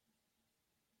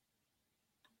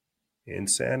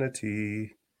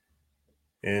 Insanity.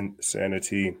 And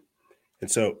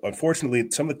so, unfortunately,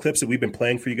 some of the clips that we've been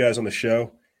playing for you guys on the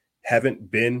show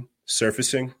haven't been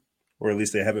surfacing, or at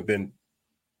least they haven't been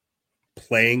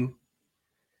playing.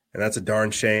 And that's a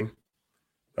darn shame.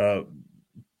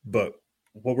 But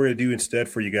what we're going to do instead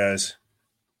for you guys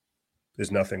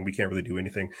is nothing. We can't really do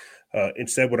anything.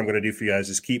 Instead, what I'm going to do for you guys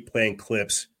is keep playing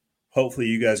clips. Hopefully,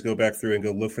 you guys go back through and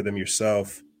go look for them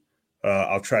yourself.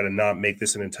 I'll try to not make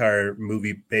this an entire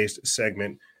movie-based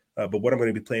segment. But what I'm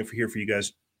going to be playing for you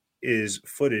guys is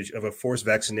footage of a forced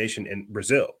vaccination in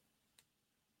Brazil.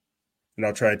 And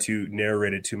I'll try to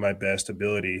narrate it to my best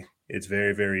ability. It's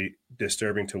very, very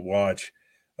disturbing to watch.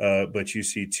 But you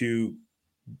see two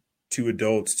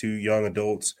young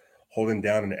adults, holding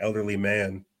down an elderly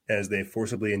man as they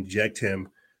forcibly inject him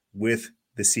with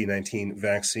the C-19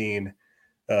 vaccine.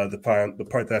 The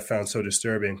part that I found so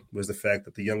disturbing was the fact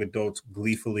that the young adults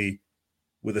gleefully,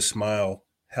 with a smile,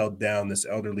 held down this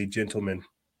elderly gentleman.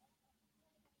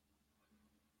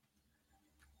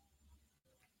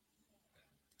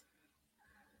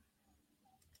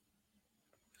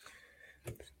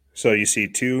 So you see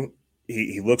two,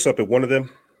 he looks up at one of them.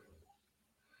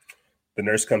 The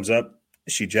nurse comes up,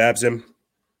 she jabs him.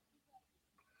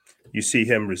 You see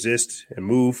him resist and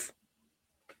move.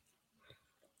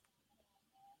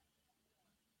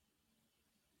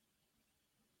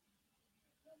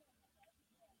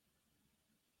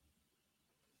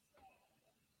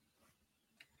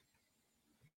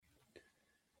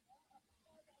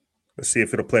 Let's see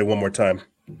if it'll play one more time.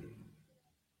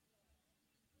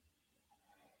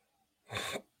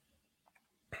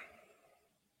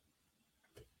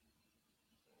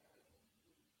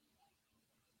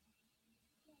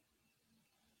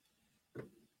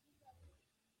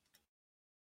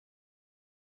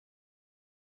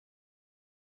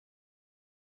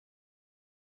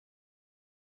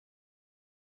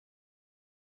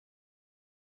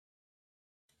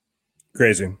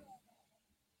 Crazy.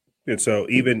 And so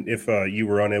even if you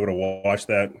were unable to watch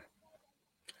that,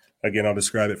 again, I'll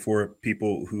describe it for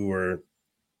people who are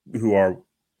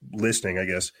listening, I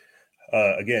guess.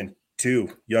 Again,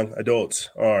 two young adults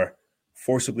are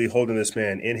forcibly holding this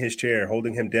man in his chair,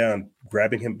 holding him down,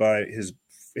 grabbing him by his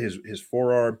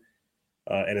forearm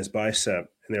and his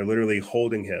bicep, and they're literally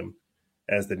holding him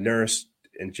as the nurse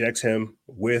injects him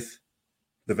with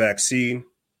the vaccine,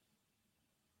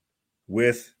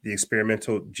 with the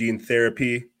experimental gene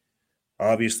therapy.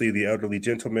 Obviously, the elderly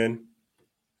gentleman,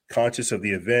 conscious of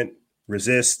the event,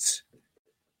 resists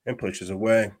and pushes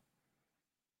away.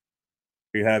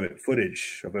 You have it,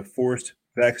 footage of a forced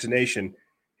vaccination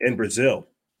in Brazil.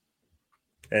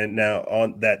 And now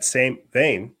on that same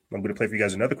vein, I'm going to play for you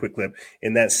guys another quick clip.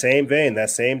 In that same vein, that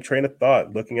same train of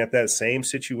thought, looking at that same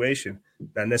situation,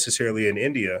 not necessarily in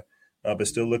India, but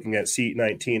still looking at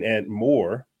C-19 and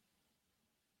more,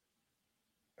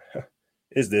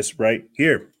 is this right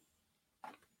here.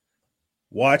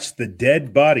 Watch the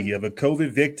dead body of a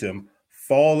COVID victim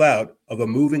fall out of a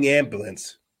moving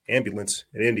ambulance in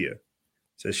India. It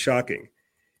says shocking.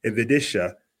 In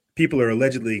Vidisha, people are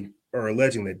alleging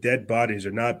that dead bodies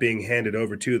are not being handed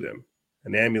over to them.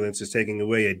 An ambulance is taking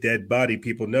away a dead body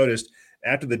people noticed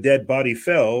after the dead body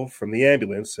fell from the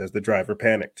ambulance as the driver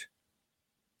panicked.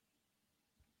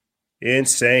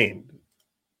 Insane.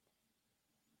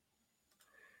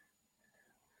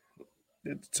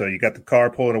 So you got the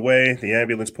car pulling away, the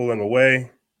ambulance pulling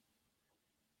away.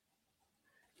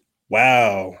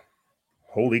 Wow.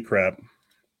 Holy crap.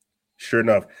 Sure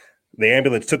enough, the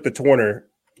ambulance took the corner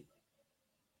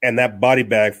and that body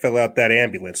bag fell out that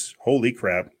ambulance. Holy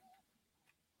crap.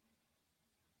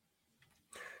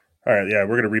 All right, yeah,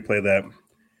 we're going to replay that.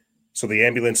 So the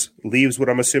ambulance leaves what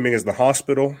I'm assuming is the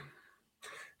hospital,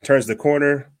 turns the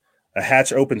corner, a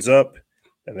hatch opens up,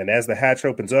 and then as the hatch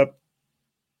opens up,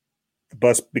 the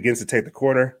bus begins to take the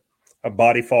corner. A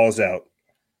body falls out.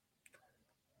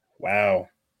 Wow.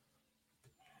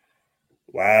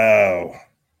 Wow.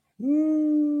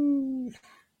 Ooh.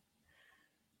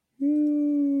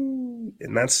 Ooh.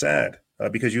 And that's sad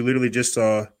because you literally just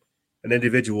saw an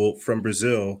individual from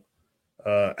Brazil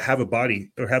have a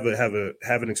body or have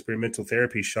an experimental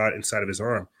therapy shot inside of his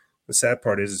arm. The sad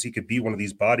part is he could be one of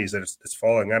these bodies that's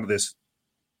falling out of this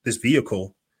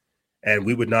vehicle, and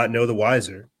we would not know the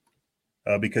wiser.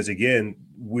 Because, again,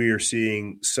 we're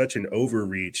seeing such an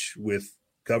overreach with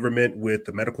government, with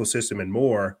the medical system and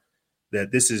more,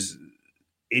 that this is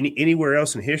anywhere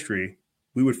else in history,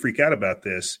 we would freak out about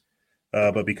this.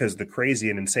 But because of the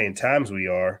crazy and insane times we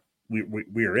are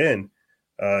in,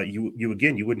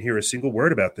 you wouldn't hear a single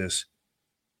word about this.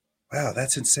 Wow,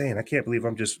 that's insane. I can't believe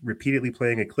I'm just repeatedly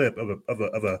playing a clip of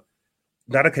a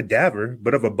not a cadaver,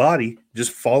 but of a body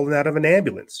just falling out of an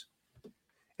ambulance.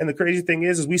 And the crazy thing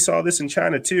is we saw this in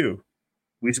China too.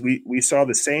 We saw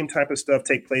the same type of stuff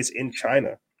take place in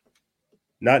China.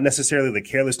 Not necessarily the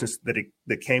carelessness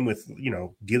that came with,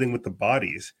 dealing with the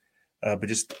bodies, but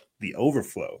just the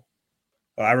overflow.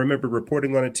 I remember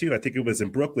reporting on it too. I think it was in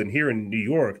Brooklyn, here in New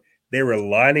York. They were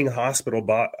lining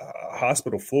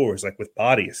hospital floors like with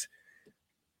bodies.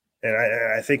 And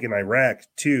I think in Iraq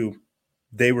too,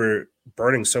 they were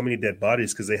burning so many dead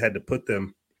bodies because they had to put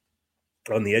them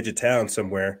on the edge of town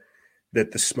somewhere,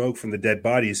 that the smoke from the dead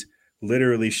bodies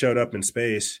literally showed up in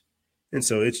space. And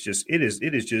so it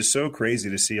is just so crazy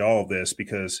to see all of this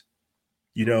because,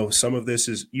 some of this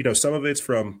is, some of it's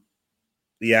from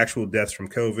the actual deaths from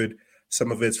COVID.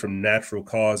 Some of it's from natural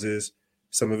causes.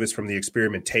 Some of it's from the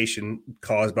experimentation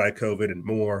caused by COVID and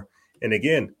more. And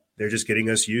again, they're just getting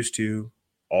us used to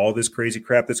all this crazy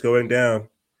crap that's going down,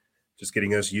 just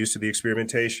getting us used to the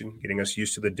experimentation, getting us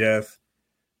used to the death.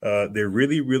 They're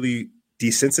really, really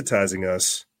desensitizing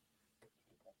us.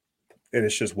 And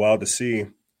it's just wild to see.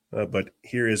 But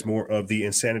here is more of the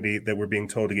insanity that we're being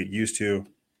told to get used to.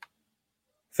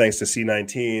 Thanks to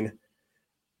C19,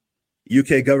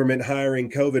 UK government hiring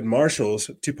COVID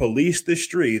marshals to police the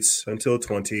streets until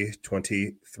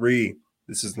 2023.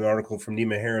 This is an article from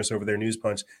Nima Harris over their News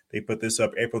Punch. They put this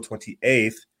up April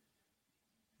 28th,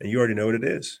 and you already know what it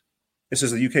is. It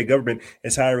says the UK government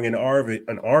is hiring an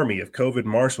army of COVID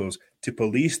marshals to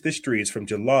police the streets from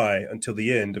July until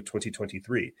the end of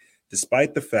 2023,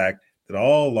 despite the fact that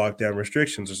all lockdown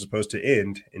restrictions are supposed to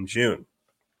end in June.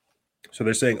 So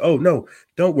they're saying, oh, no,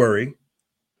 don't worry.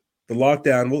 The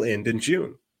lockdown will end in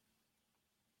June.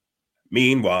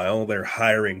 Meanwhile, they're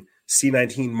hiring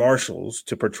C19 marshals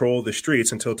to patrol the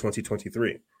streets until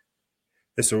 2023.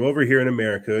 And so over here in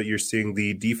America, you're seeing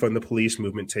the defund the police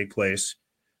movement take place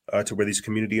to where these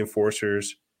community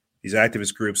enforcers, these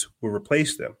activist groups will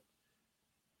replace them.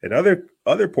 In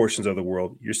other portions of the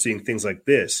world, you're seeing things like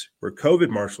this, where COVID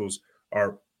marshals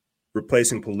are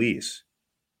replacing police.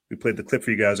 We played the clip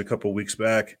for you guys a couple of weeks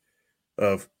back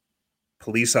of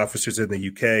police officers in the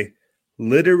UK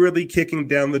literally kicking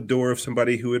down the door of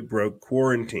somebody who had broke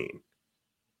quarantine.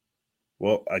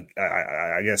 Well,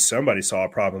 I guess somebody saw a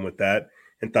problem with that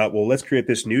and thought, well, let's create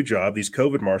this new job, these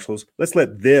COVID marshals. Let's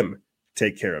let them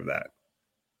take care of that.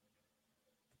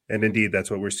 And indeed,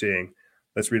 that's what we're seeing.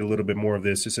 Let's read a little bit more of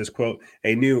this. It says, quote,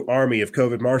 a new army of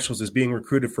COVID marshals is being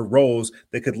recruited for roles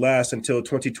that could last until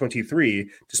 2023,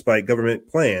 despite government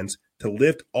plans to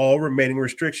lift all remaining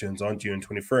restrictions on June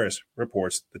 21st,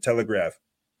 reports The Telegraph.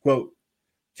 Quote,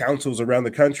 councils around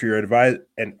the country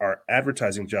are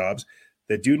advertising jobs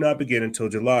that do not begin until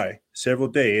July, several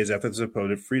days after the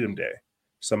supposed Freedom Day.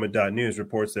 Summit.News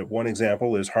reports that one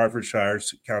example is Hertfordshire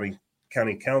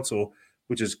County Council,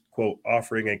 which is, quote,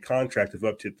 offering a contract of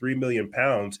up to £3 million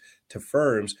to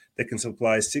firms that can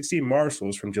supply 60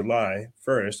 marshals from July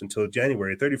 1st until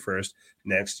January 31st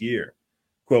next year.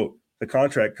 Quote, the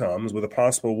contract comes with a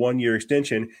possible one-year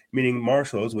extension, meaning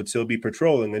marshals would still be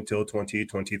patrolling until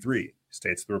 2023,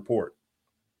 states the report.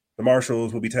 The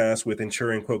marshals will be tasked with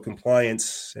ensuring, quote,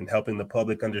 compliance and helping the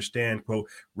public understand, quote,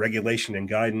 regulation and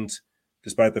guidance,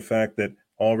 despite the fact that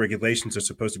all regulations are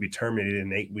supposed to be terminated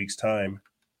in 8 weeks' time.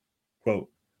 Quote,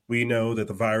 we know that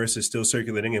the virus is still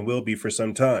circulating and will be for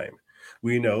some time.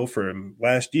 We know from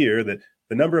last year that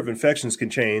the number of infections can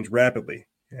change rapidly,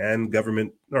 and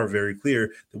government are very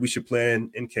clear that we should plan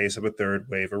in case of a third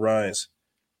wave arise.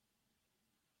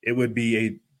 It would be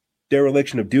a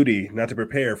dereliction of duty not to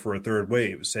prepare for a third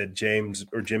wave, said Jim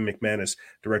McManus,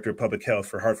 Director of Public Health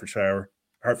for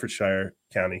Hertfordshire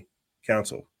County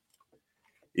Council.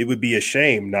 It would be a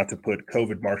shame not to put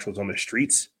COVID marshals on the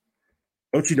streets.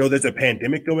 Don't you know there's a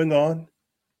pandemic going on?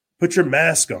 Put your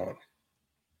mask on.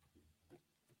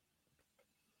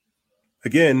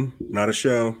 Again, not a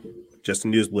show, just a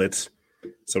news blitz.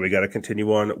 So we got to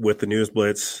continue on with the news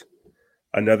blitz.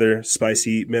 Another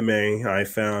spicy meme I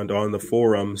found on the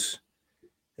forums.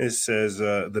 It says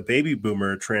the baby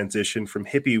boomer transition from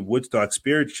hippie Woodstock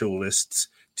spiritualists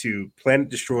to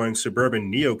planet-destroying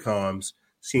suburban neocons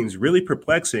seems really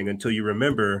perplexing until you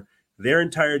remember their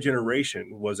entire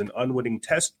generation was an unwitting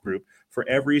test group for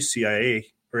every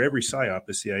psyop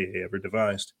the CIA ever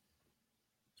devised.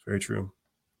 It's very true.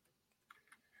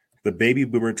 The baby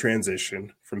boomer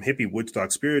transition from hippie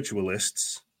Woodstock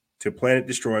spiritualists to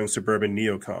planet-destroying suburban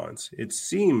neocons. It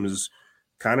seems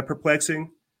kind of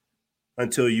perplexing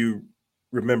until you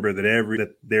remember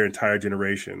that their entire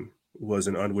generation was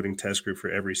an unwitting test group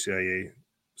for every CIA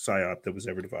psyop that was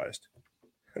ever devised.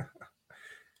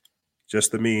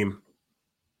 Just the meme.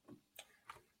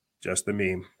 Just the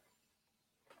meme.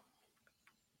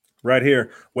 Right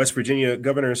here, West Virginia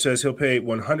governor says he'll pay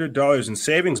 $100 in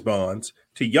savings bonds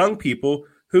to young people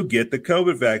who get the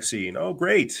COVID vaccine. Oh,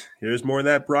 great. Here's more of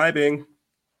that bribing.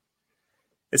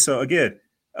 And so, again,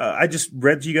 I just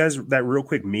read to you guys that real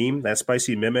quick meme, that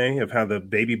spicy meme of how the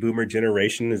baby boomer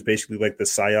generation is basically like the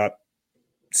psyop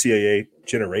CIA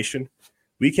generation.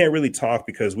 We can't really talk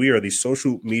because we are the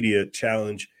social media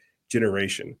challenge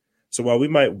generation. So while we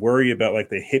might worry about like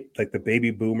the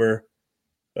baby boomer,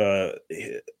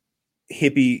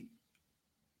 hippie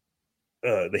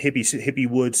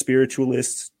wood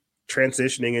spiritualists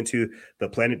transitioning into the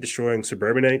planet destroying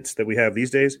suburbanites that we have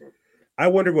these days, I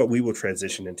wonder what we will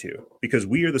transition into, because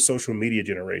we are the social media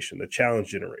generation, the challenge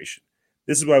generation.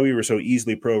 This is why we were so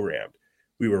easily programmed.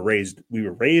 We were raised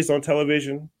on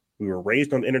television. We were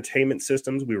raised on entertainment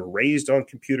systems. We were raised on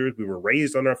computers. We were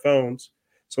raised on our phones.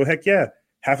 So heck yeah,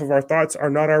 half of our thoughts are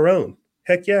not our own.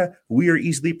 Heck yeah, we are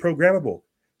easily programmable.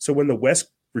 So when the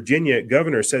West Virginia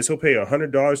governor says he'll pay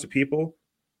 $100 to people,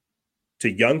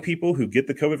 to young people who get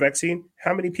the COVID vaccine,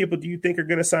 how many people do you think are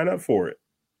going to sign up for it?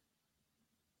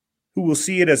 Who will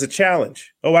see it as a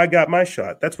challenge? Oh, I got my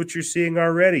shot. That's what you're seeing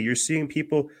already. You're seeing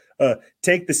people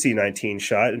take the C-19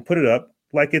 shot and put it up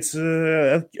like it's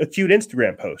a cute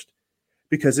Instagram post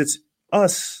because it's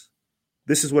us.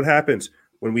 This is what happens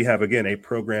when we have, again, a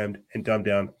programmed and dumbed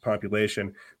down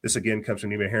population. This, again, comes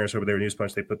from Nima Harris over there at News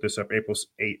Punch. They put this up April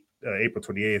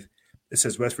 28th. It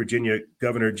says West Virginia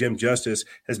Governor Jim Justice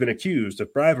has been accused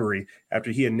of bribery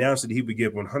after he announced that he would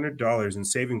give $100 in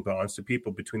saving bonds to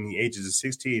people between the ages of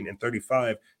 16 and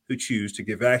 35 who choose to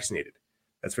get vaccinated.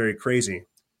 That's very crazy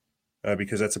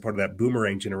because that's a part of that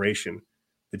boomerang generation,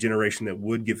 the generation that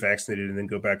would get vaccinated and then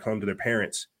go back home to their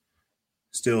parents,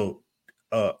 still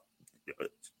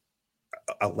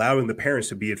allowing the parents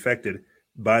to be infected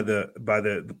by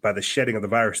the shedding of the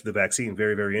virus of the vaccine.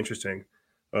 Very, very interesting.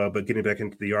 But getting back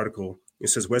into the article, it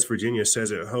says West Virginia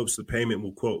says it hopes the payment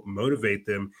will, quote, motivate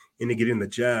them into getting the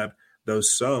jab, though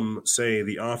some say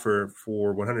the offer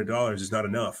for $100 is not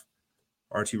enough.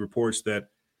 RT reports that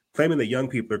claiming that young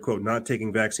people are, quote, not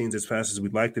taking vaccines as fast as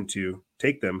we'd like them to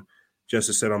take them.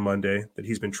 Justice said on Monday that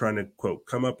he's been trying to, quote,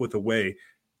 come up with a way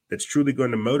that's truly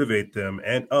going to motivate them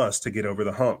and us to get over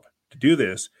the hump. To do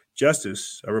this,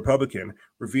 Justice, a Republican,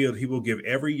 revealed he will give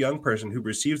every young person who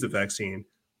receives the vaccine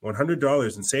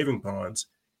 $100 in saving bonds,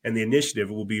 and the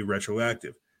initiative will be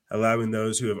retroactive, allowing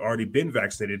those who have already been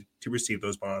vaccinated to receive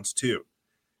those bonds too.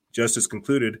 Justice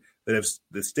concluded that if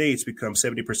the states become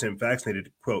 70%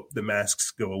 vaccinated, quote, the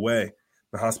masks go away,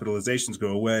 the hospitalizations go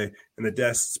away, and the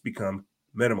deaths become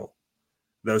minimal.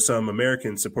 Though some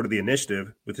Americans supported the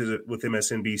initiative, with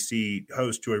MSNBC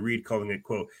host Joy Reid calling it,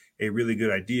 quote, a really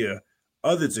good idea,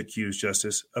 others accused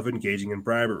Justice of engaging in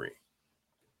bribery.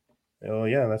 Oh,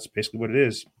 yeah, that's basically what it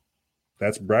is.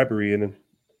 That's bribery in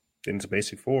its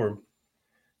basic form.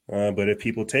 But if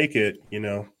people take it, you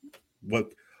know,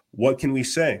 what can we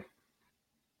say?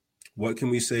 What can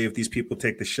we say if these people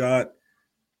take the shot?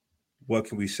 What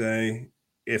can we say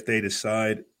if they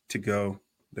decide to go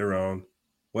their own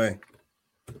way?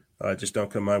 Just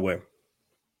don't come my way.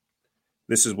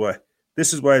 This is why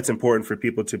it's important for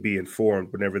people to be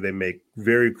informed whenever they make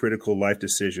very critical life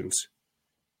decisions.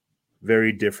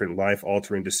 Very different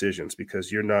life-altering decisions,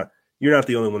 because you're not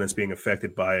the only one that's being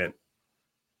affected by it.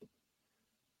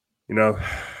 You know,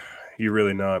 you're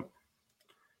really not.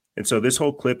 And so this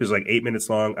whole clip is like 8 minutes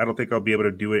long. I don't think I'll be able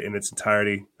to do it in its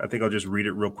entirety. I think I'll just read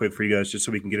it real quick for you guys just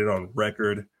so we can get it on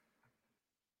record.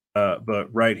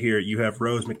 But right here, you have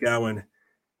Rose McGowan.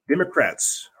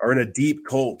 Democrats are in a deep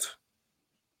cult.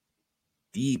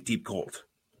 Deep cult.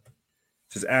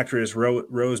 Says actress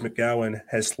Rose McGowan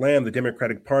has slammed the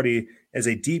Democratic Party as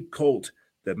a deep cult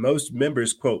that most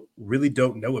members, quote, really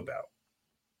don't know about.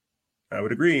 I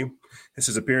would agree. This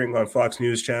is appearing on Fox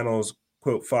News channels,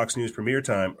 quote, Fox News Prime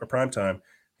Time.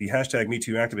 The hashtag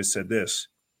MeToo activist said this.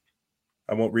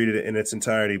 I won't read it in its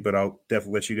entirety, but I'll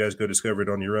definitely let you guys go discover it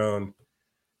on your own.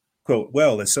 Quote,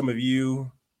 well, as some of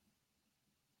you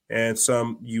and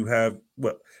some you have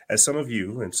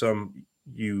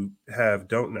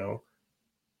don't know,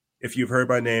 if you've heard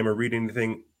my name or read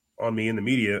anything on me in the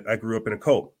media, I grew up in a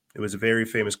cult. It was a very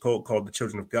famous cult called the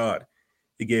Children of God.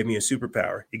 It gave me a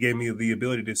superpower. It gave me the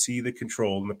ability to see the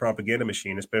control and the propaganda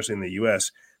machine, especially in the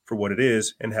U.S., for what it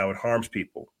is and how it harms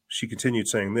people. She continued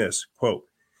saying this, quote,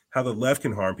 how the left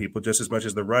can harm people just as much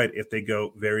as the right if they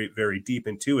go very, very deep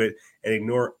into it and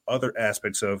ignore other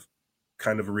aspects of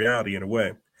kind of reality in a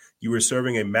way. You are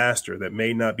serving a master that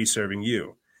may not be serving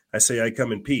you. I say I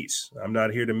come in peace. I'm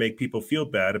not here to make people feel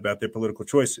bad about their political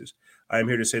choices. I am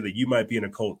here to say that you might be in a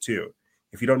cult too.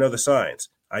 If you don't know the signs,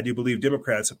 I do believe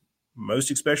Democrats,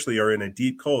 most especially, are in a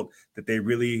deep cult that they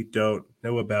really don't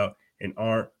know about and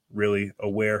aren't really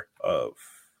aware of.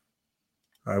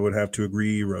 I would have to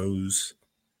agree, Rose.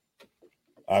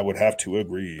 I would have to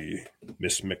agree,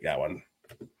 Miss McGowan.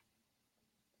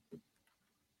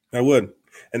 I would.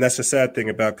 And that's the sad thing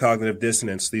about cognitive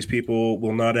dissonance. These people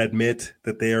will not admit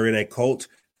that they are in a cult.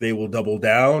 They will double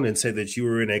down and say that you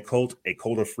are in a cult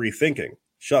of free thinking.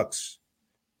 Shucks.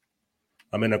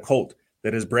 I'm in a cult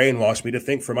that has brainwashed me to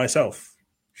think for myself.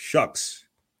 Shucks.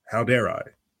 How dare I?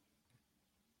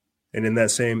 And in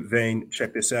that same vein,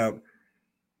 check this out.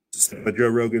 The Joe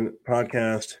Rogan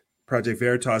podcast, Project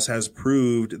Veritas, has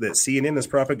proved that CNN is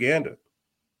propaganda.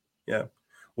 Yeah.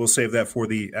 We'll save that for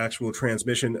the actual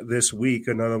transmission this week.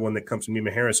 Another one that comes from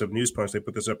Nima Harris of News Punch. They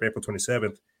put this up April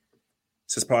 27th.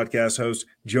 Says podcast host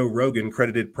Joe Rogan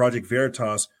credited Project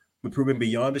Veritas with proving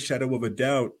beyond a shadow of a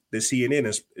doubt that CNN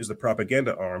is the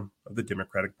propaganda arm of the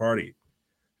Democratic Party.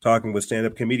 Talking with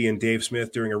stand-up comedian Dave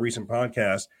Smith during a recent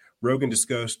podcast, Rogan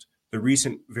discussed the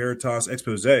recent Veritas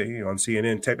expose on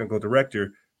CNN technical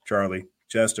director Charlie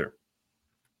Chester.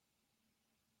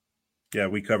 Yeah,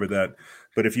 we covered that.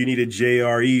 But if you need a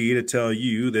JRE to tell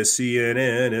you that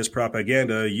CNN is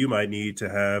propaganda, you might need to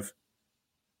have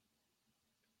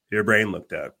your brain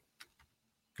looked at.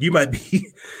 You might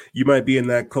be in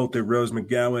that cult that Rose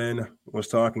McGowan was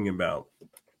talking about.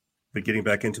 But getting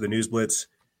back into the News Blitz,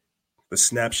 the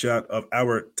snapshot of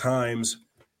our times.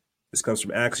 This comes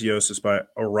from Axios. It's by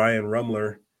Orion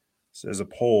Rumler. It says a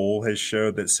poll has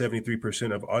showed that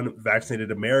 73% of unvaccinated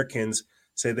Americans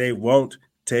say they won't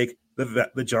take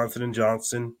the Johnson &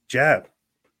 Johnson jab.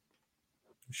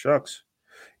 Shucks.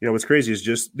 You know, what's crazy is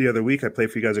just the other week I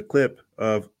played for you guys a clip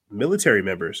of military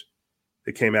members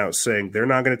that came out saying they're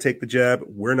not going to take the jab.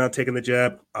 We're not taking the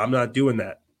jab. I'm not doing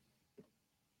that.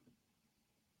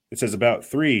 It says about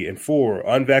 3 in 4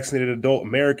 unvaccinated adult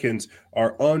Americans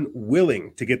are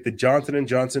unwilling to get the Johnson &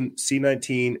 Johnson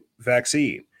C-19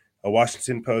 vaccine. A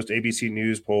Washington Post ABC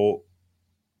News poll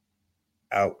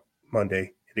out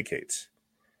Monday indicates.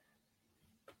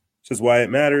 Says why it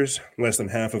matters. Less than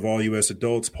half of all U.S.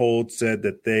 adults polled said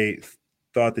that they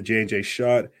thought the J&J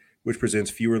shot, which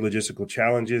presents fewer logistical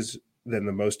challenges than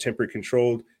the most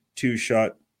temperature-controlled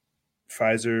 2-shot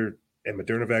Pfizer and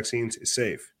Moderna vaccines, is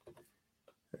safe.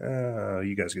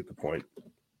 You guys get the point.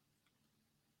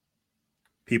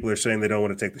 People are saying they don't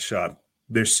want to take the shot.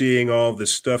 They're seeing all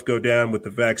this stuff go down with the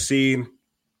vaccine,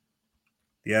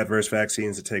 the adverse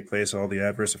vaccines that take place, all the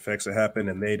adverse effects that happen,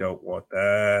 and they don't want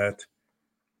that.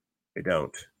 They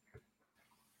don't.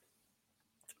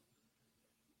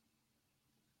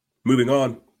 Moving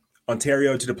on.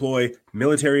 Ontario to deploy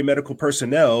military medical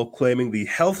personnel, claiming the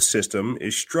health system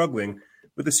is struggling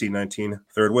with the C-19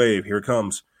 third wave. Here it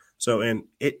comes. So in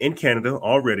Canada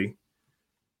already,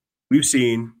 we've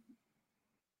seen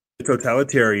the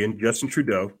totalitarian Justin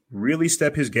Trudeau really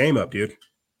step his game up, dude.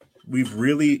 We've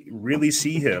really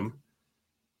see him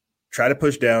try to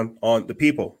push down on the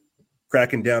people,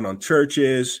 cracking down on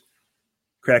churches,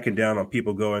 cracking down on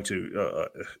people going to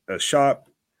a shop.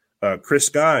 Chris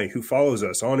Sky, who follows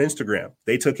us on Instagram,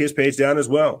 they took his page down as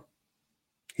well.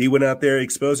 He went out there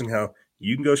exposing how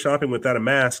you can go shopping without a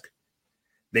mask.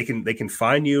 They can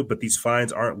fine you, but these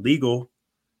fines aren't legal.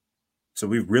 So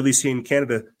we've really seen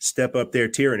Canada step up their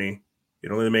tyranny.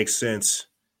 It only makes sense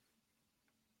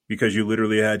because you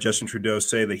literally had Justin Trudeau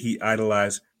say that he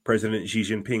idolized President Xi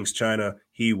Jinping's China.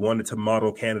 He wanted to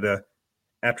model Canada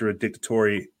after a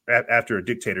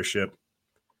dictatorship.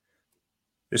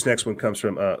 This next one comes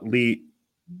from Lee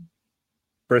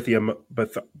Berthium.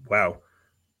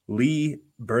 Lee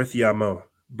Berthium.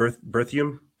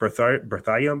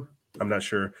 I'm not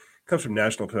sure. It comes from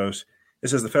National Post. It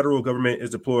says the federal government is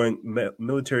deploying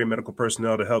military medical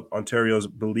personnel to help Ontario's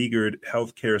beleaguered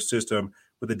healthcare system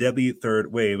with a deadly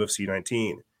third wave of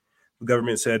C-19. The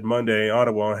government said Monday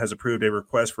Ottawa has approved a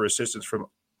request for assistance from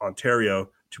Ontario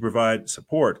to provide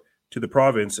support to the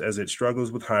province as it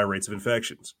struggles with high rates of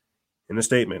infections. In a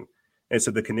statement, it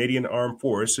said the Canadian Armed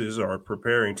Forces are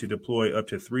preparing to deploy up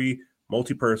to 3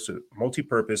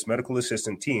 multi-purpose medical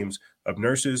assistant teams of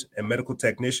nurses and medical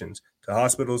technicians to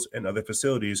hospitals and other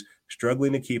facilities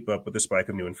struggling to keep up with the spike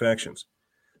of new infections.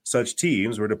 Such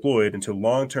teams were deployed into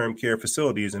long-term care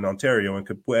facilities in Ontario and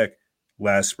Quebec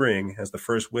last spring as the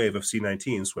first wave of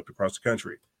C-19 swept across the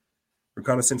country.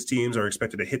 Reconnaissance teams are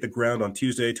expected to hit the ground on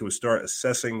Tuesday to start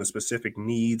assessing the specific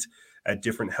needs at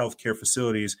different healthcare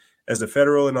facilities as the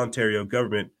federal and Ontario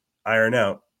government iron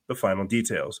out the final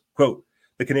details. Quote,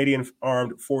 the Canadian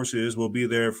Armed Forces will be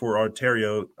there for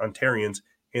Ontarians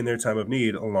in their time of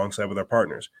need alongside with our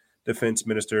partners, Defense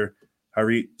Minister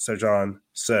Harit Sajan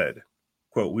said.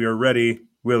 Quote, we are ready,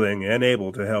 willing, and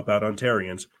able to help out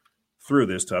Ontarians through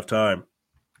this tough time.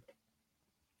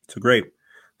 So great.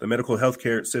 The medical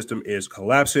healthcare system is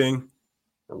collapsing.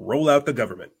 Roll out the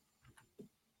government.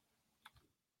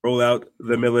 Roll out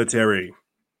the military.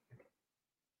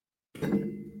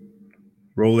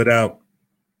 Roll it out.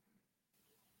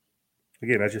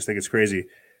 Again, I just think it's crazy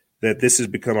that this has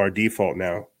become our default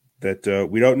now, that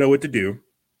we don't know what to do.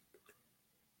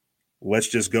 Let's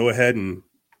just go ahead and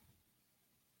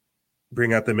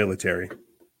bring out the military.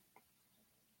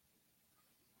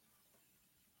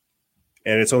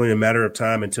 And it's only a matter of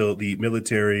time until the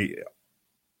military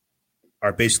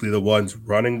are basically the ones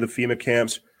running the FEMA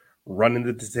camps, running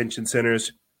the detention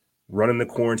centers, running the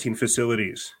quarantine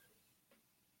facilities.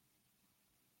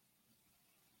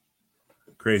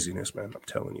 Craziness, man, I'm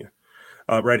telling you.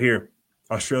 Right here.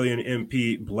 Australian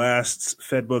MP blasts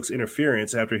Fedbook's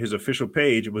interference after his official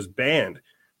page was banned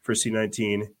for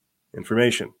C19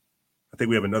 information. I think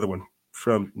we have another one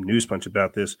from News Punch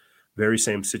about this very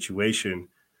same situation.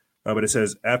 But it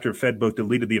says, after Fedbook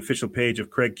deleted the official page of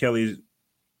Craig Kelly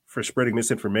for spreading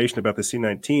misinformation about the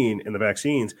C19 and the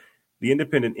vaccines, the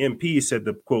independent MP said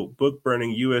the, quote,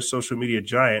 book-burning U.S. social media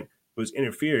giant was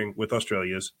interfering with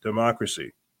Australia's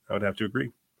democracy. I would have to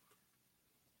agree.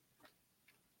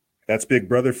 That's Big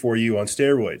Brother for you on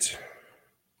steroids.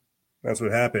 That's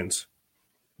what happens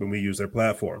when we use their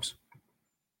platforms.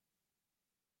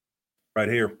 Right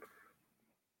here.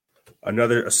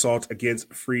 Another assault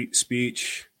against free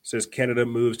speech. Says Canada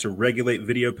moves to regulate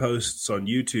video posts on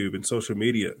YouTube and social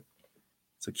media.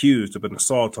 It's accused of an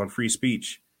assault on free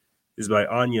speech. This is by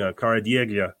Anya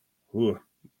Karadieglia. Ooh,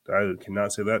 I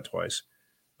cannot say that twice.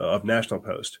 Of National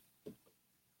Post.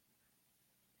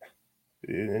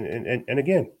 And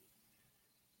again,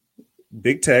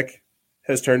 big tech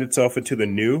has turned itself into the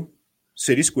new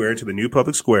city square, into the new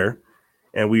public square,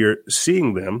 and we are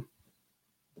seeing them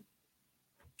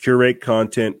curate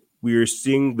content. We are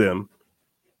seeing them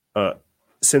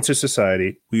censor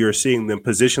society. We are seeing them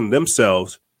position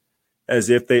themselves as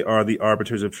if they are the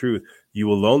arbiters of truth. You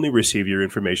will only receive your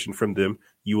information from them.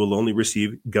 You will only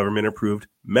receive government-approved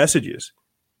messages.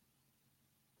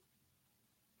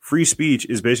 Free speech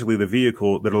is basically the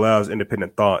vehicle that allows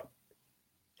independent thought.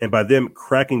 And by them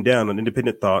cracking down on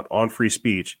independent thought, on free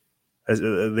speech,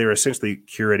 they're essentially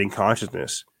curating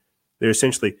consciousness. They're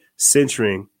essentially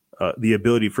censoring the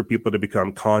ability for people to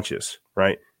become conscious,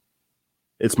 right?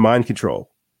 It's mind control,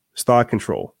 it's thought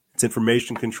control, it's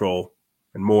information control,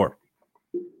 and more.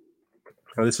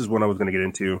 Now, this is one I was going to get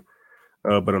into,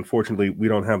 but unfortunately, we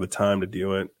don't have the time to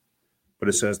do it. But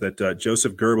it says that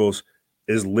Joseph Goebbels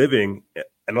is living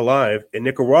and alive in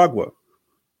Nicaragua.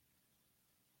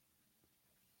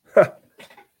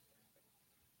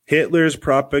 Hitler's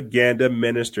propaganda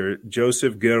minister,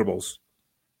 Joseph Goebbels,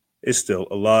 is still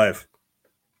alive.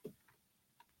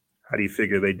 How do you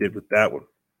figure they did with that one?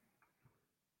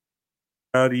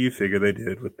 How do you figure they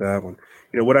did with that one?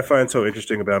 You know, what I find so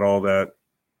interesting about all that,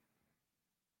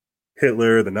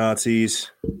 Hitler, the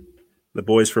Nazis, the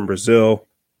boys from Brazil,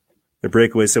 the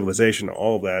breakaway civilization,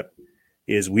 all of that,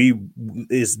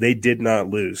 is they did not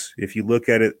lose. If you look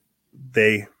at it,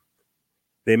 they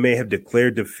may have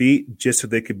declared defeat just so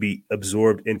they could be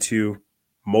absorbed into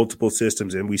multiple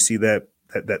systems. And we see that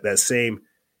same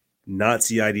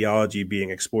Nazi ideology being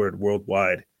exported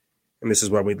worldwide. And this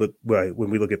is why when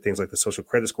we look at things like the social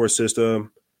credit score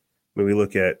system, when we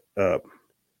look at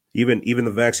even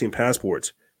the vaccine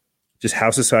passports, just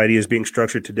how society is being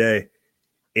structured today,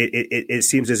 it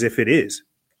seems as if it is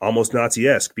almost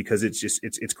Nazi-esque, because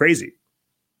it's crazy.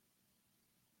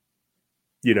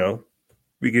 You know,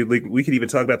 we could even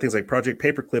talk about things like Project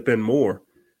Paperclip and more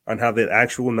on how the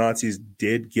actual Nazis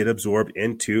did get absorbed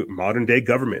into modern day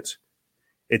governments.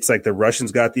 It's like the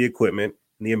Russians got the equipment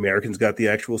and the Americans got the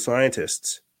actual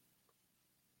scientists.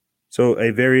 So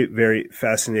a very, very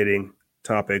fascinating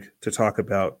topic to talk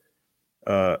about.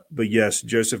 But yes,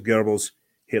 Joseph Goebbels,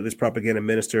 Hitler's propaganda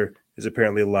minister, is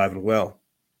apparently alive and well.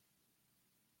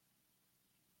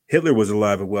 Hitler was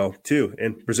alive and well too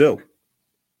in Brazil.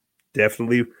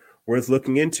 Definitely worth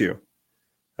looking into.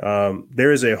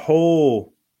 There is a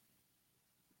whole,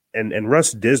 and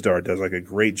Russ Dizdar does like a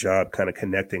great job kind of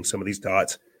connecting some of these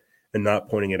dots and not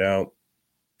pointing it out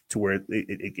to where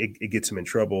it gets him in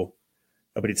trouble.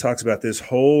 But he talks about this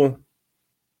whole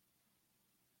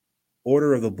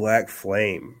Order of the Black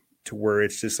Flame, to where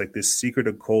it's just like this secret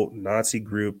occult Nazi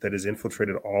group that has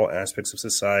infiltrated all aspects of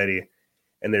society,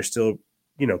 and they're still,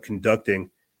 conducting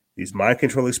these mind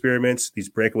control experiments, these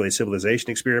breakaway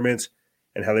civilization experiments,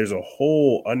 and how there's a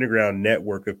whole underground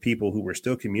network of people who were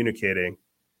still communicating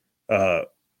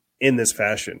in this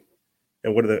fashion.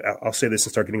 And I'll say this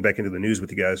and start getting back into the news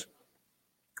with you guys.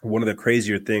 One of the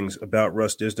crazier things about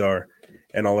Russ Dizdar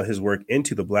and all of his work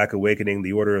into the Black Awakening,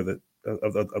 the Order of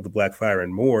the Black Fire,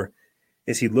 and more,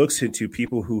 is he looks into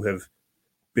people who have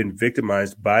been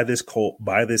victimized by this cult,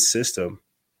 by this system.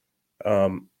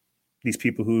 These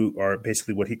people who are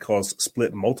basically what he calls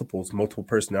split multiples, multiple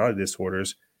personality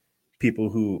disorders, people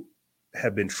who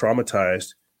have been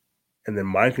traumatized and then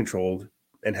mind controlled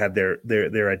and had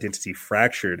their identity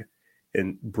fractured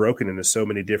and broken into so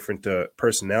many different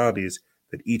personalities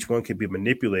that each one can be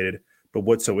manipulated. But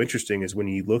what's so interesting is when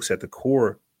he looks at the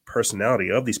core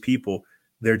personality of these people,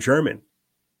 they're German.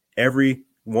 Every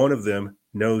one of them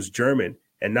knows German,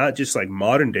 and not just like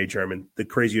modern day German. The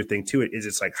crazier thing to it is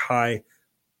it's like high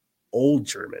old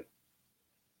German.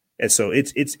 And so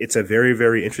it's a very,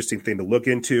 very interesting thing to look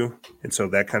into. And so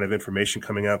that kind of information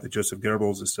coming out that Joseph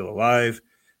Goebbels is still alive,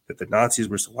 that the Nazis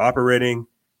were still operating,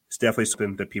 is definitely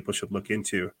something that people should look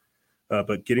into.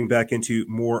 But getting back into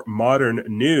more modern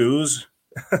news,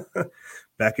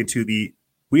 back into the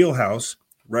wheelhouse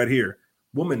right here.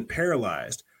 Woman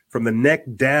paralyzed from the neck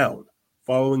down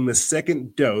following the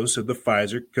second dose of the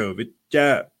Pfizer COVID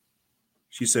jab.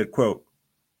 She said, quote,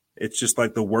 "It's just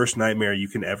like the worst nightmare you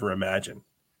can ever imagine."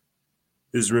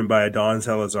 This is written by Adon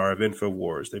Salazar of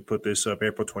InfoWars. They put this up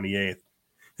April 28th.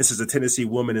 This is a Tennessee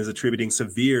woman is attributing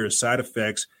severe side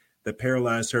effects that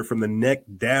paralyzed her from the neck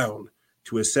down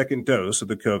to a second dose of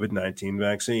the COVID-19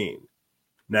 vaccine.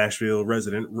 Nashville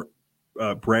resident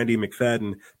Brandy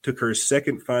McFadden took her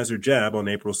second Pfizer jab on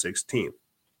April 16th.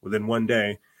 Within one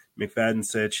day, McFadden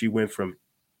said she went from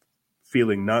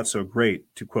feeling not so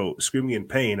great to, quote, "screaming in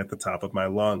pain at the top of my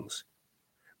lungs."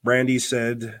 Brandy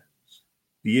said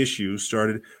the issue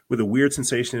started with a weird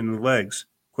sensation in the legs,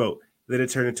 quote, "then it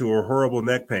turned into a horrible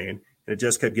neck pain, and it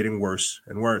just kept getting worse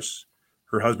and worse."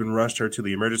 Her husband rushed her to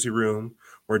the emergency room,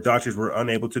 where doctors were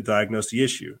unable to diagnose the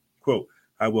issue. Quote,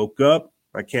 "I woke up,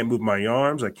 I can't move my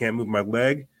arms, I can't move my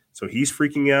leg, so he's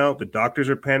freaking out, the doctors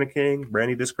are panicking,"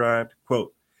 Brandy described.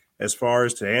 Quote, "As far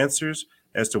as to answers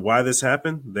as to why this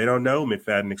happened, they don't know,"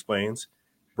 McFadden explains.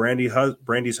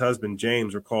 Brandy's husband,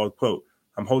 James, recalled, quote,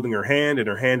 "I'm holding her hand, and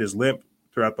her hand is limp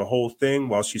throughout the whole thing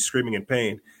while she's screaming in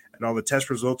pain, and all the test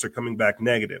results are coming back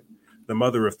negative." The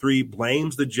mother of three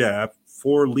blames the jab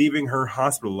for leaving her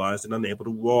hospitalized and unable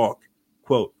to walk.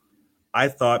 Quote, "I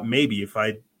thought maybe if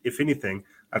anything,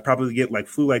 I'd probably get like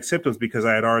flu-like symptoms because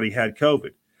I had already had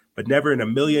COVID, but never in a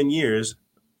million years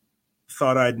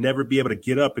thought I'd never be able to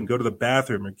get up and go to the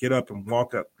bathroom or get up and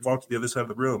walk to the other side of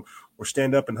the room or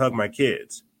stand up and hug my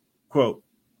kids." Quote,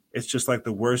 "It's just like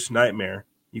the worst nightmare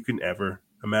you can ever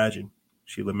imagine,"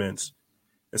 she laments.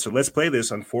 And so let's play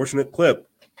this unfortunate clip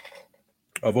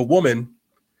of a woman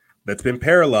that's been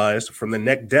paralyzed from the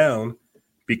neck down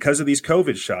because of these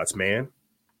COVID shots, man.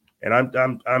 And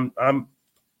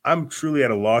I'm truly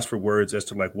at a loss for words as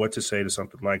to like what to say to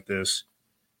something like this,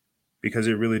 because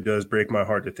it really does break my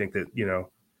heart to think that, you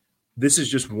know, this is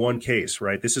just one case,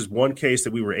 right? This is one case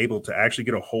that we were able to actually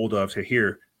get a hold of to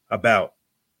hear about.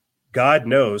 God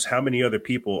knows how many other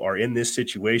people are in this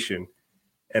situation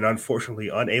and unfortunately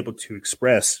unable to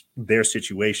express their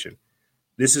situation.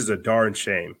 This is a darn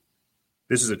shame.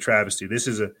 This is a travesty. This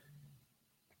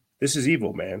is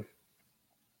evil, man.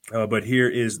 But here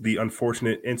is the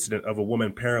unfortunate incident of a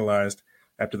woman paralyzed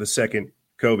after the second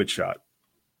COVID shot.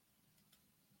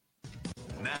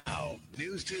 Now,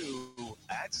 News 2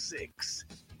 at 6.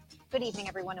 Good evening,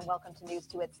 everyone, and welcome to News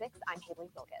 2 at 6. I'm Haley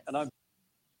Vilgas. And I'm...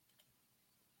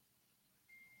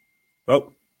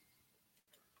 Oh,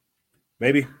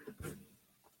 maybe.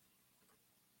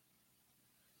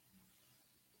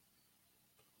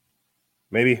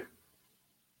 Maybe.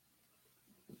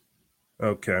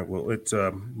 Okay, well, it's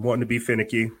wanting to be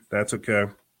finicky. That's okay.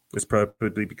 It's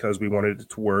probably because we wanted it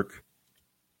to work.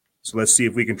 So let's see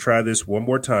if we can try this one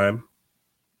more time.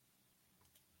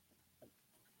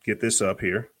 Get this up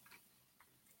here,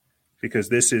 because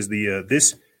this is the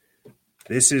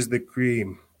this is the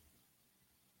cream.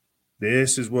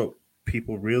 This is what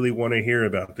people really want to hear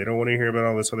about. They don't want to hear about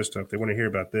all this other stuff. They want to hear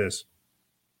about this.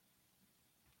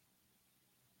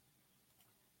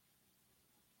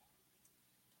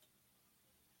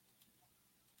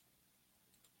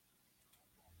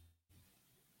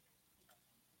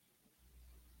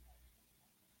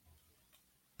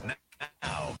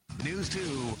 Now, News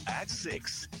 2 at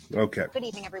 6. Okay. Good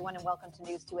evening, everyone, and welcome to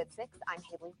News 2 at 6. I'm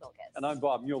Haley Vilgas. And I'm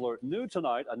Bob Mueller. New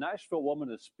tonight, a Nashville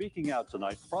woman is speaking out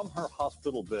tonight from her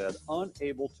hospital bed,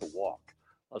 unable to walk.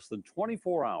 Less than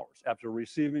 24 hours after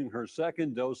receiving her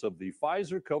second dose of the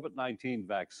Pfizer COVID-19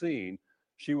 vaccine,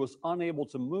 she was unable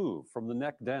to move from the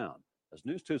neck down. As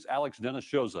News 2's Alex Dennis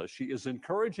shows us, she is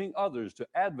encouraging others to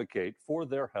advocate for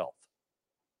their health.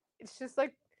 It's just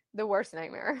like the worst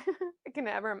nightmare I can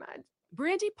ever imagine.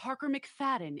 Brandy Parker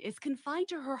McFadden is confined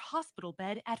to her hospital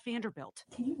bed at Vanderbilt.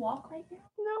 Can you walk right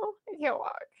now? No, I can't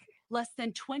walk. Less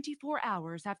than 24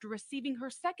 hours after receiving her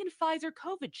second Pfizer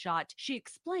COVID shot, she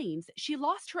explains she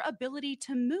lost her ability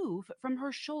to move from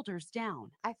her shoulders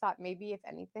down. I thought maybe, if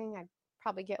anything, I'd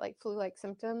probably get like flu-like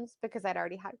symptoms because I'd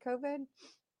already had COVID,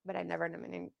 but I never in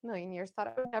a million years thought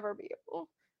I would never be able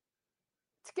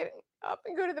to get up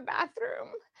and go to the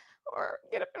bathroom or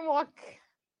get up and walk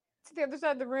to the other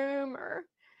side of the room or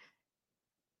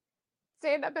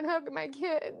stand up and hug my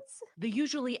kids. The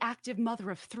usually active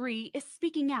mother of 3 is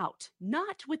speaking out,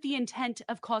 not with the intent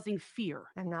of causing fear.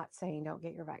 I'm not saying don't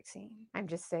get your vaccine. I'm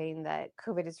just saying that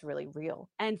COVID is really real.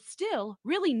 And still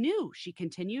really new, she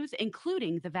continues,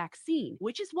 including the vaccine,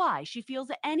 which is why she feels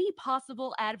any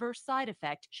possible adverse side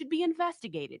effect should be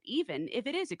investigated, even if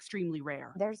it is extremely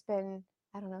rare. There's been,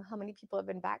 I don't know how many people have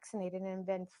been vaccinated and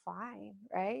been fine,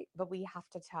 right? But we have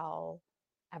to tell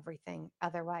everything.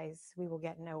 Otherwise, we will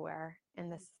get nowhere in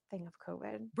this thing of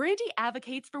COVID. Brandy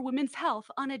advocates for women's health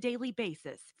on a daily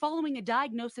basis. Following a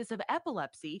diagnosis of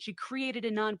epilepsy, she created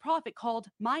a nonprofit called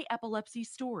My Epilepsy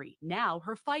Story. Now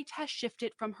her fight has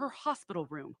shifted from her hospital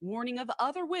room, warning of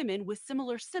other women with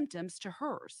similar symptoms to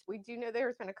hers. We do know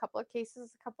there's been a couple of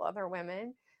cases, a couple other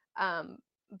women,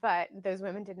 but those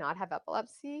women did not have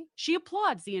epilepsy. She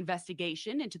applauds the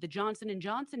investigation into the Johnson &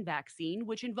 Johnson vaccine,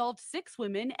 which involved 6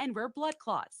 women and rare blood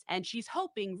clots, and she's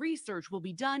hoping research will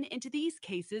be done into these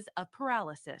cases of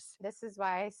paralysis. This is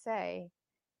why I say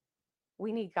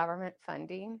we need government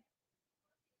funding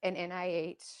and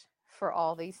NIH for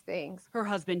all these things. Her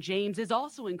husband James is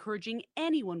also encouraging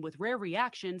anyone with rare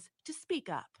reactions to speak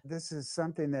up. This is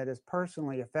something that is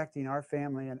personally affecting our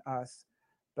family and us,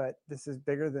 but this is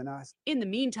bigger than us. In the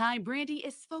meantime, Brandy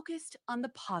is focused on the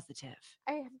positive.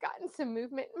 I have gotten some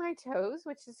movement in my toes,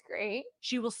 which is great.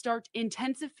 She will start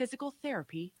intensive physical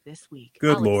therapy this week.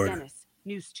 Good Alex Lord. Dennis,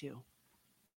 News 2.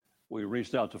 We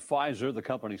reached out to Pfizer. The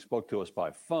company spoke to us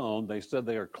by phone. They said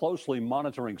they are closely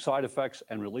monitoring side effects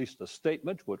and released a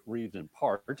statement, which reads in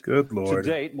part, Good Lord. To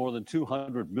date, more than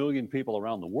 200 million people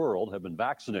around the world have been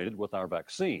vaccinated with our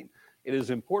vaccine. It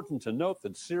is important to note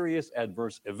that serious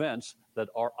adverse events that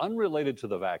are unrelated to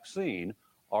the vaccine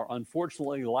are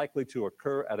unfortunately likely to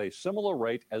occur at a similar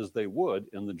rate as they would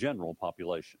in the general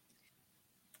population.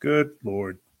 Good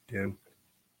Lord, dude.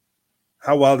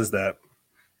 How wild is that?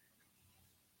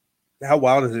 How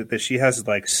wild is it that she has to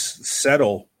like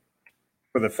settle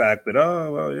for the fact that,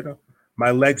 oh, well, you know,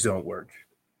 my legs don't work.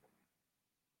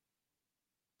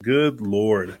 Good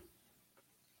Lord.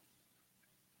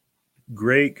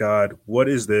 Great God. What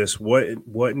is this? What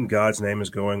in God's name is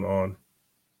going on?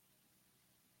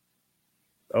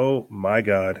 Oh my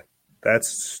God.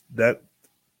 That's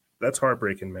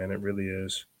heartbreaking, man. It really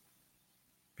is.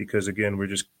 Because again, we're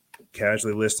just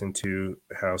casually listening to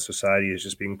how society is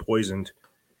just being poisoned.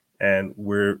 And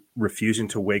we're refusing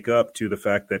to wake up to the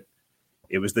fact that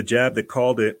it was the jab that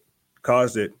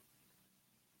caused it.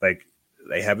 Like,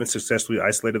 they haven't successfully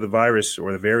isolated the virus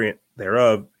or the variant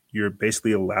thereof. You're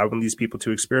basically allowing these people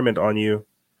to experiment on you.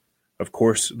 Of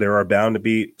course, there are bound to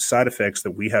be side effects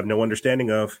that we have no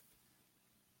understanding of.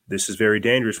 This is very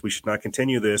dangerous. We should not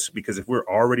continue this, because if we're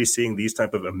already seeing these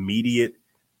type of immediate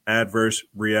adverse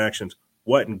reactions,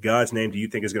 what in God's name do you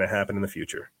think is going to happen in the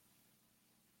future?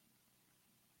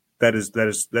 That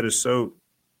is so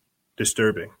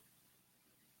disturbing.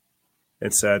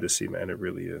 It's sad to see, man. It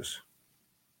really is.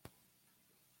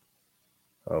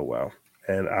 Oh, wow.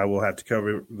 And I will have to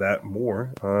cover that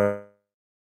more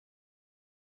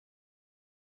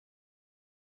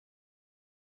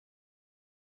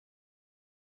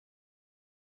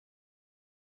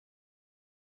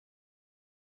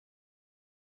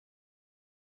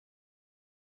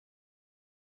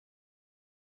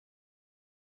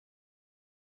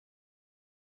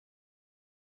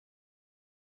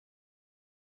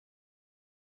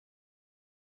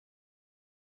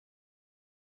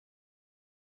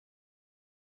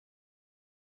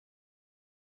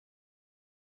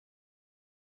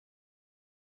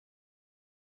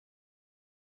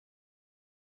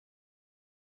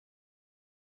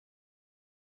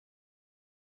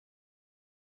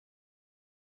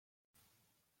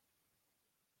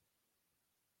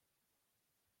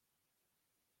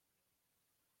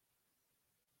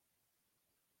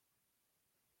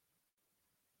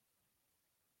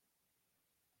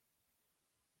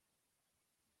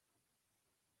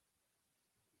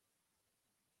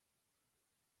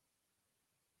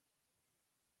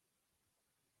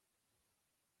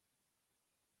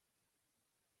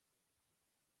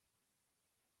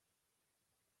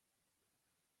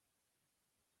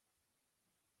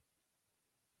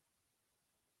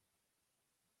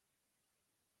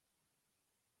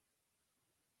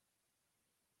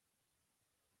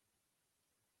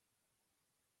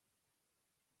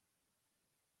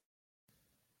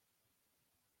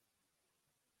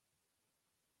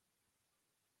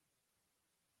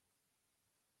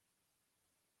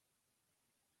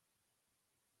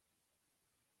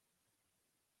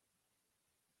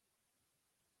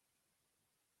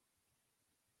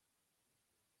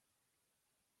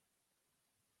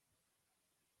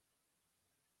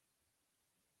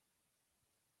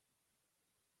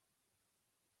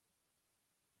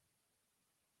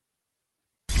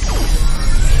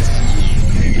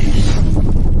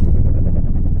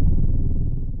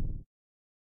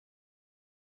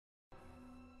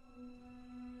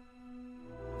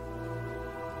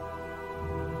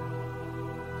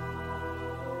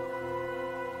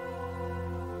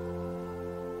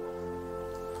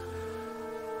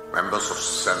members of the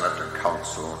Senate and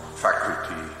Council,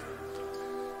 faculty,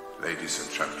 ladies and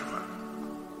gentlemen.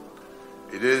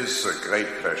 It is a great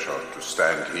pleasure to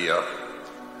stand here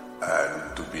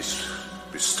and to be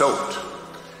bestowed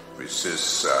with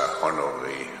this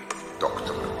honorary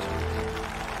doctorate.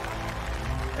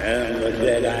 And the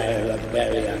dead eye of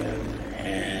Barian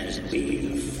has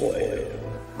been foiled.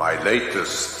 My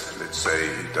latest, let's say,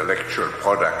 intellectual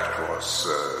product was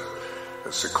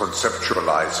the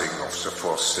conceptualizing of the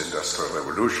Fourth Industrial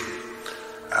Revolution.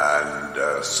 And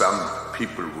some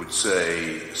people would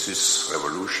say this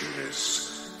revolution is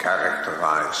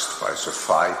characterized by the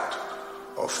fight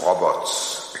of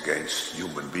robots against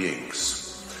human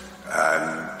beings.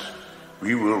 And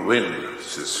we will win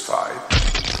this fight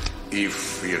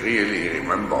if we really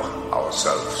remember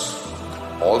ourselves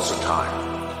all the time.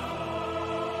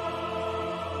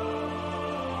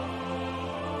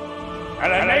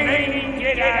 And the remaining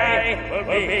Jedi will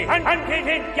be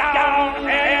hunted down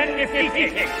and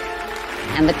defeated.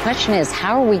 And the question is,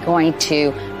 how are we going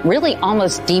to really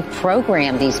almost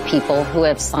deprogram these people who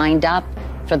have signed up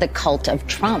for the cult of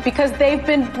Trump? Because they've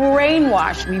been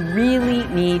brainwashed. We really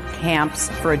need camps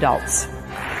for adults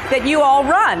that you all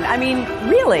run. I mean,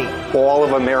 really. All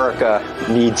of America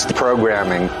needs the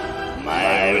programming.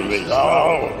 My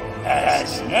resolve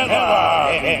has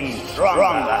never been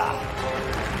stronger.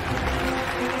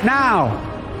 Now,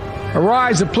 a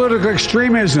rise of political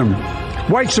extremism,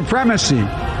 white supremacy,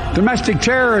 domestic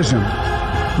terrorism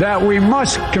that we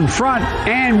must confront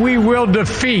and we will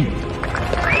defeat.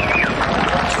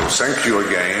 So thank you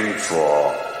again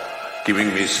for giving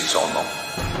me this honor.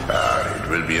 It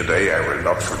will be a day I will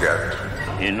not forget.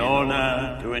 In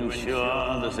order to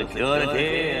ensure the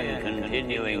security and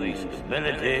continuing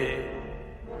stability,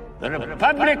 the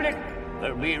Republic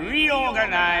will be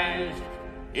reorganized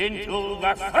into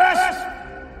the first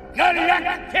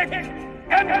galactic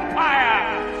empire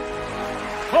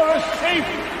for a safe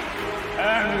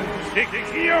and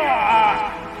secure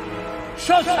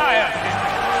society.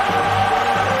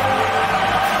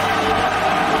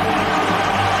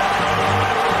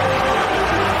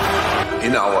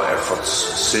 In our efforts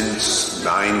since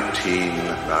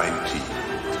 1990,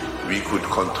 we could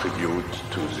contribute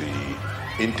to the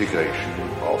integration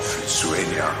of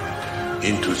Lithuania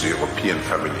into the European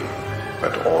family,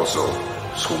 but also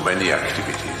through many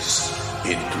activities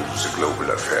into the global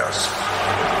affairs.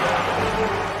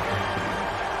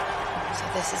 So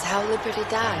this is how liberty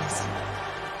dies,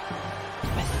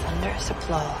 with thunderous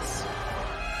applause.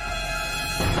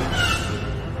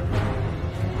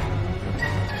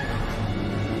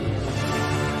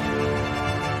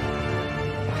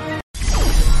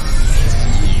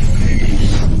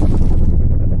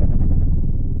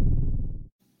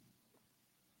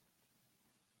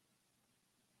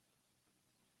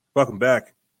 Welcome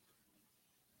back.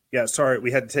 Yeah, sorry,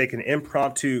 we had to take an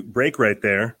impromptu break right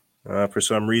there. For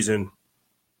some reason,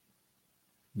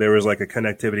 there was like a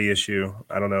connectivity issue.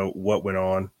 I don't know what went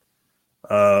on.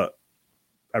 I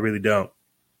really don't.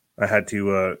 I had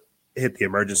to hit the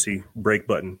emergency brake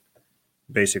button,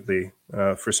 basically.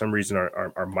 For some reason,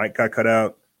 our mic got cut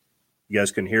out. You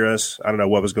guys couldn't hear us. I don't know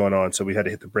what was going on, so we had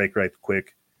to hit the brake right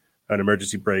quick. An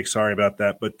emergency break. Sorry about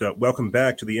that. But welcome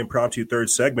back to the impromptu third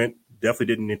segment. Definitely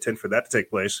didn't intend for that to take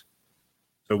place.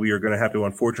 So we are going to have to,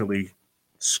 unfortunately,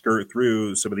 skirt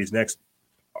through some of these next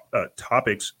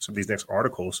topics, some of these next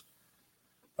articles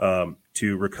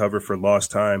to recover for lost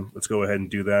time. Let's go ahead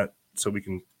and do that so we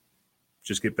can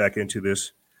just get back into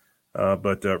this.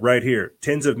 But right here,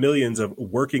 tens of millions of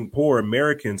working poor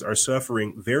Americans are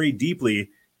suffering very deeply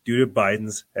due to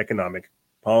Biden's economic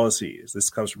policies.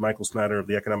 This comes from Michael Snyder of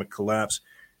the Economic Collapse.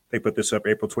 They put this up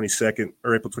April 22nd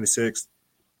or April 26th.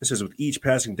 This is with each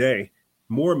passing day,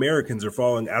 more Americans are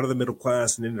falling out of the middle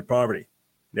class and into poverty.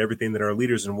 And everything that our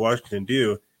leaders in Washington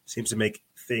do seems to make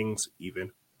things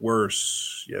even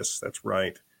worse. Yes, that's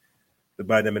right. The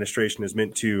Biden administration is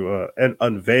meant to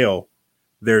unveil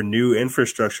their new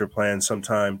infrastructure plan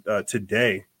sometime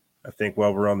today. I think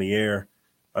while we're on the air,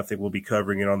 I think we'll be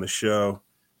covering it on the show.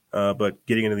 But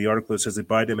getting into the article, it says the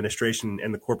Biden administration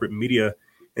and the corporate media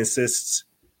insists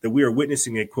that we are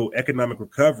witnessing a, quote, economic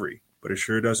recovery, but it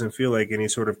sure doesn't feel like any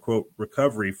sort of, quote,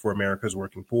 recovery for America's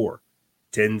working poor.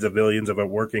 Tens of millions of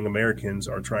working Americans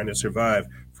are trying to survive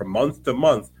from month to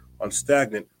month on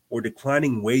stagnant or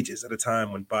declining wages at a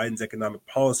time when Biden's economic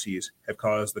policies have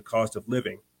caused the cost of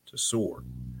living to soar.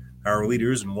 Our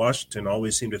leaders in Washington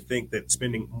always seem to think that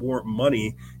spending more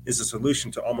money is a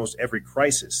solution to almost every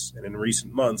crisis. And in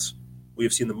recent months, we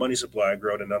have seen the money supply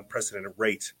grow at an unprecedented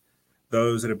rate.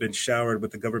 Those that have been showered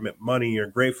with the government money are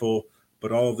grateful,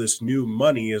 but all of this new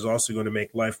money is also going to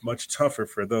make life much tougher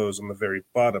for those on the very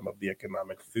bottom of the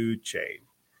economic food chain.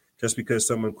 Just because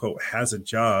someone, quote, has a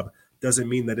job doesn't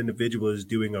mean that individual is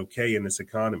doing okay in this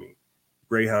economy.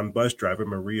 Greyhound bus driver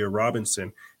Maria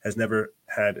Robinson has never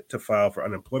had to file for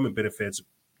unemployment benefits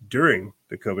during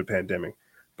the COVID pandemic,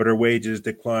 but her wages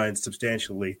declined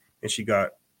substantially and she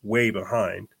got way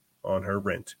behind on her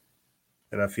rent.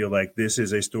 And I feel like this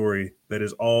is a story that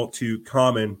is all too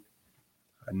common,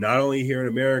 not only here in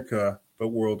America, but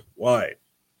worldwide.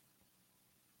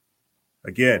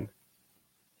 Again,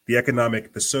 the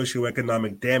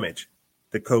socioeconomic damage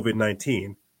that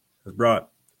COVID-19 has brought.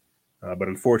 But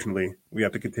unfortunately, we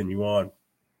have to continue on.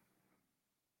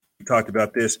 We talked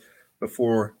about this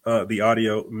before the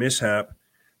audio mishap.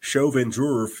 Chauvin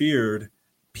juror feared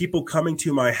people coming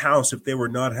to my house if they were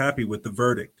not happy with the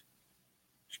verdict.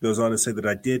 She goes on to say that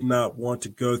I did not want to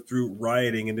go through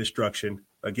rioting and destruction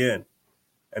again.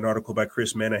 An article by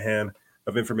Chris Manahan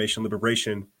of Information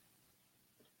Liberation.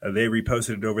 They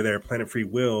reposted it over there at Planet Free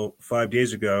Will 5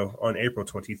 days ago on April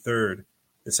 23rd.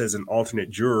 It says an alternate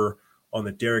juror on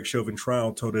the Derek Chauvin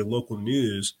trial told a local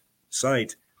news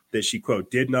site that she, quote,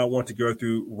 did not want to go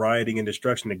through rioting and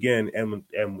destruction again and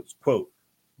was, quote,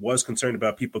 was concerned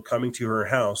about people coming to her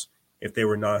house if they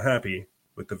were not happy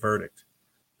with the verdict.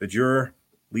 The juror,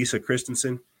 Lisa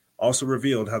Christensen, also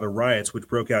revealed how the riots which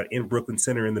broke out in Brooklyn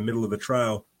Center in the middle of the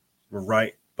trial were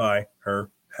right by her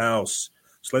house.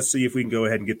 So let's see if we can go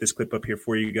ahead and get this clip up here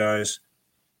for you guys.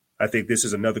 I think this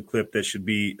is another clip that should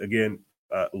be, again,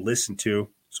 listened to.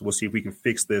 So we'll see if we can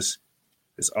fix this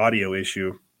audio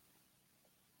issue.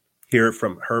 Hear it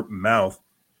from her mouth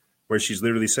where she's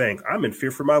literally saying, I'm in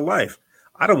fear for my life.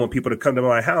 I don't want people to come to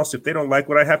my house if they don't like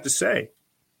what I have to say.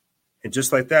 And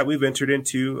just like that, we've entered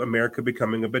into America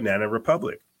becoming a banana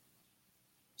republic.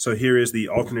 So here is the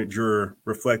alternate juror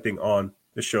reflecting on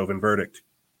the Chauvin verdict.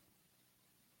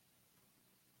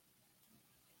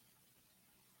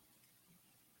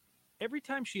 Every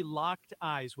time she locked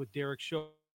eyes with Derek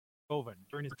Chauvin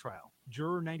during his trial,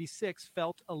 Juror 96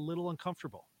 felt a little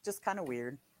uncomfortable. Just kind of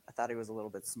weird. I thought he was a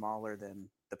little bit smaller than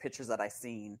the pictures that I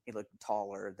seen. He looked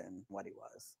taller than what he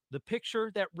was. The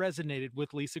picture that resonated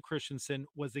with Lisa Christensen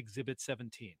was Exhibit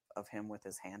 17. Of him with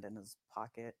his hand in his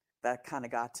pocket. That kind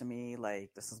of got to me,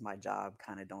 like, this is my job,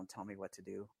 kind of don't tell me what to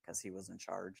do, because he was in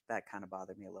charge. That kind of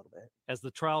bothered me a little bit. As the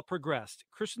trial progressed,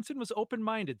 Christensen was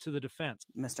open-minded to the defense.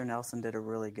 Mr. Nelson did a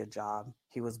really good job.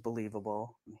 He was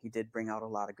believable. He did bring out a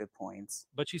lot of good points.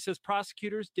 But she says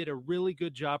prosecutors did a really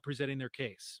good job presenting their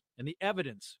case, and the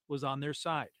evidence was on their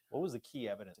side. What was the key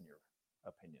evidence in your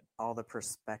opinion? All the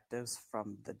perspectives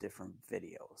from the different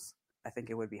videos. I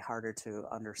think it would be harder to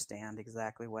understand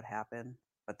exactly what happened,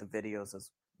 but the videos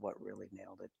is what really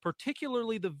nailed it.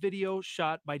 Particularly the video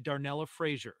shot by Darnella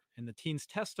Frazier and the teen's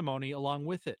testimony along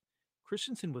with it.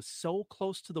 Christensen was so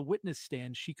close to the witness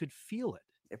stand she could feel it.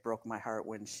 It broke my heart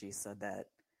when she said that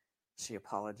she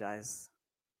apologized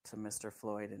to Mr.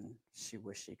 Floyd and she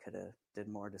wished she could have did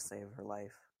more to save her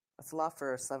life. That's a lot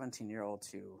for a 17-year-old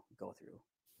to go through.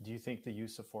 Do you think the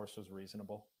use of force was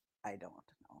reasonable? I don't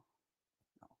know.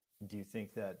 No. Do you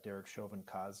think that Derek Chauvin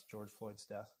caused George Floyd's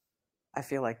death? I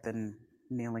feel like the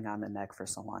kneeling on the neck for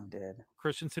someone did.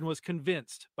 Christensen was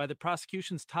convinced by the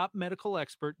prosecution's top medical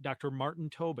expert, Dr. Martin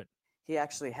Tobin. He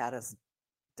actually had us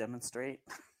demonstrate.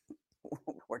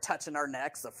 We're touching our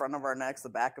necks, the front of our necks, the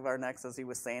back of our necks, as he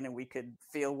was saying, and we could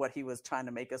feel what he was trying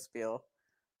to make us feel.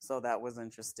 So that was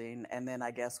interesting. And then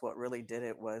I guess what really did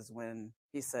it was when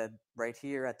he said, right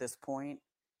here at this point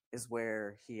is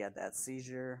where he had that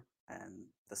seizure, and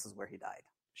this is where he died.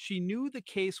 She knew the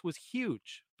case was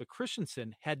huge, but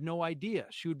Christensen had no idea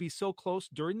she would be so close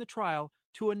during the trial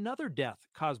to another death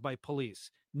caused by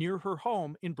police near her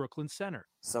home in Brooklyn Center.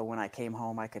 So when I came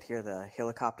home, I could hear the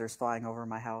helicopters flying over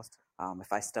my house.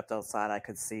 If I stepped outside, I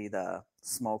could see the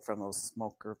smoke from those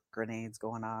smoke grenades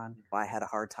going on. I had a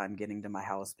hard time getting to my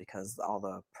house because all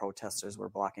the protesters were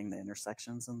blocking the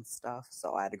intersections and stuff.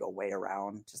 So I had to go way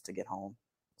around just to get home.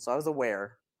 So I was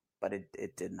aware, but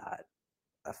it did not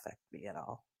affect me at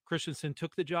all. Christensen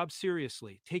took the job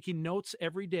seriously, taking notes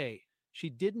every day. She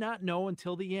did not know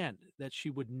until the end that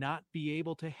she would not be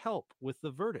able to help with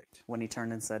the verdict. When he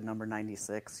turned and said, number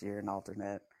 96, you're an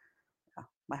alternate,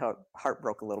 my heart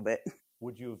broke a little bit.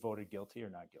 Would you have voted guilty or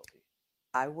not guilty?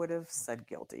 I would have said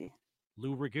guilty.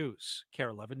 Lou Raguse, KARE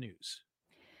 11 News.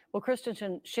 Well,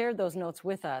 Christensen shared those notes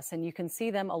with us, and you can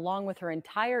see them along with her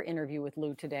entire interview with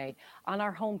Lou today on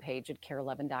our homepage at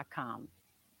KARE11.com.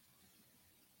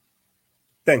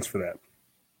 Thanks for that.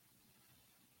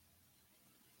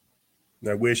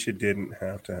 I wish it didn't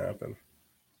have to happen.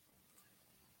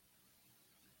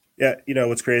 Yeah, you know,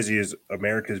 what's crazy is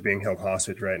America is being held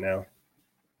hostage right now.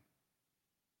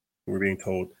 We're being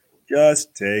told,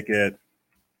 just take it.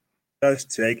 Just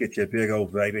take it, you big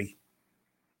old baby.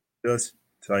 Just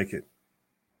take it.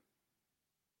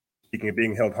 Speaking of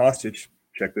being held hostage,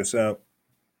 check this out.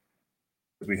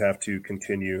 We have to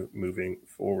continue moving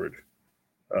forward.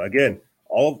 Again,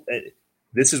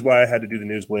 this is why I had to do the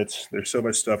News Blitz. There's so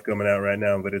much stuff coming out right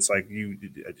now, but it's like you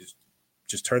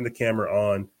just turn the camera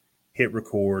on, hit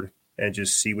record, and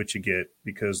just see what you get.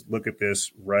 Because look at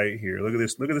this right here. Look at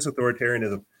this. Look at this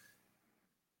authoritarianism.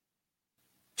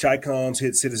 Chi-coms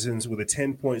hit citizens with a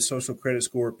 10-point social credit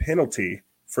score penalty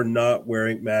for not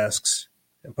wearing masks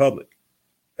in public.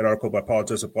 An article by Paul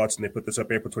Joseph Watson. They put this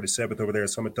up April 27th over there at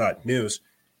Summit.News.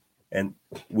 And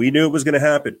we knew it was going to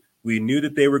happen. We knew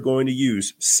that they were going to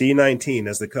use C-19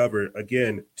 as the cover,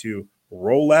 again, to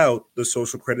roll out the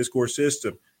social credit score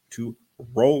system, to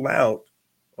roll out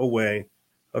a way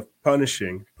of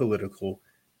punishing political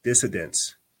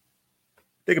dissidents.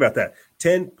 Think about that.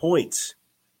 10 points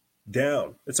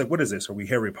down. It's like, what is this? Are we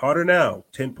Harry Potter now?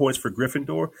 10 points for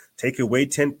Gryffindor? Take away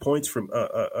 10 points from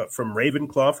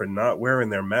Ravenclaw for not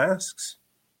wearing their masks?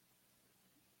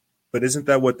 But isn't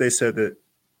that what they said that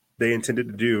they intended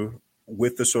to do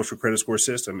with the social credit score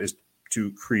system, is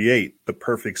to create the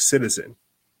perfect citizen?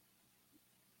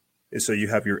 And so you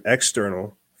have your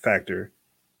external factor,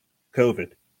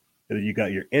 COVID, and then you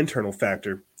got your internal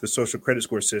factor, the social credit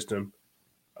score system,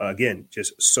 again,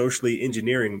 just socially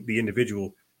engineering the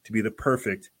individual to be the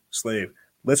perfect slave.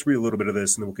 Let's read a little bit of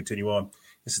this and then we'll continue on.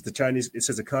 It says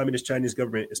the communist Chinese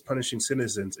government is punishing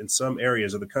citizens in some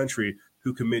areas of the country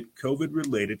who commit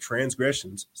COVID-related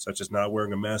transgressions, such as not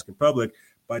wearing a mask in public,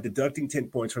 by deducting 10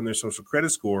 points from their social credit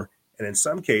score, and in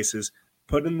some cases,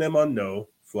 putting them on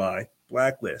no-fly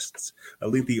blacklists. A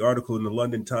lengthy article in the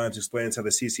London Times explains how the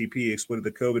CCP exploited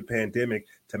the COVID pandemic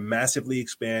to massively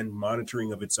expand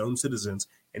monitoring of its own citizens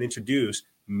and introduce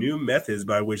new methods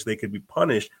by which they could be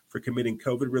punished for committing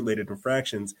COVID-related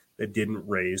infractions that didn't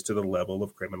raise to the level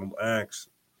of criminal acts.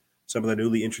 Some of the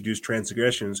newly introduced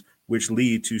transgressions, which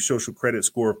lead to social credit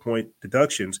score point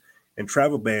deductions and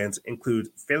travel bans, include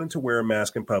failing to wear a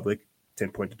mask in public,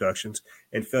 10-point deductions,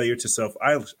 and failure to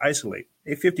self-isolate,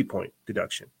 a 50-point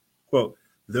deduction. Quote,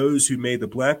 those who made the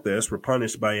blacklist were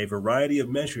punished by a variety of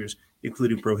measures,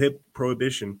 including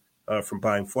prohibition from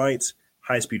buying flights,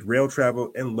 high-speed rail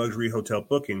travel, and luxury hotel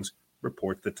bookings,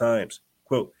 reports the Times.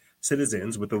 Quote,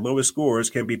 citizens with the lowest scores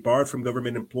can be barred from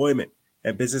government employment,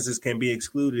 and businesses can be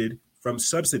excluded from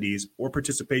subsidies or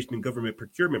participation in government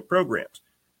procurement programs.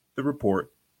 The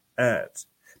report adds,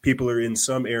 people are in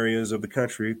some areas of the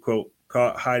country, quote,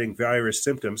 caught hiding virus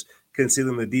symptoms,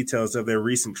 concealing the details of their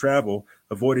recent travel,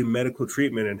 avoiding medical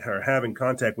treatment, and are having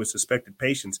contact with suspected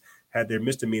patients, had their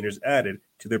misdemeanors added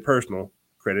to their personal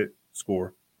credit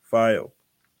score file.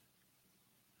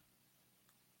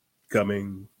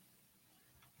 Coming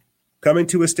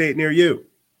to a state near you.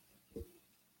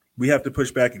 We have to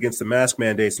push back against the mask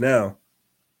mandates now.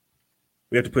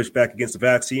 We have to push back against the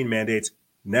vaccine mandates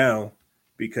now,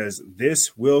 because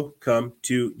this will come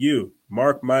to you.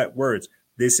 Mark my words.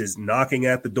 This is knocking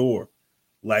at the door.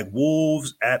 Like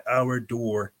wolves at our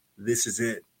door. This is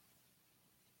it.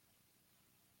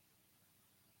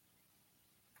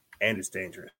 And it's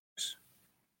dangerous.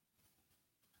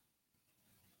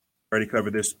 Already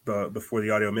covered this before the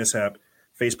audio mishap.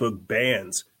 Facebook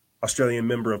bans Australian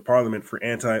Member of Parliament for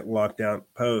anti-lockdown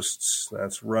posts.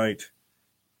 That's right.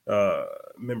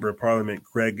 Member of Parliament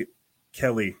Greg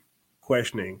Kelly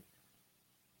questioning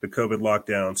the COVID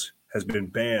lockdowns has been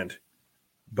banned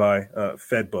by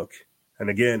Fedbook. And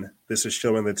again, this is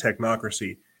showing the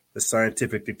technocracy, the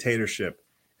scientific dictatorship,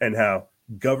 and how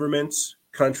governments,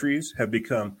 countries have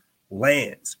become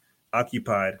lands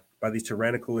occupied by these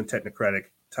tyrannical and technocratic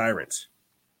tyrants.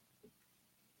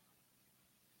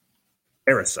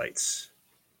 Parasites.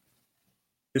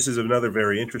 This is another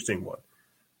very interesting one.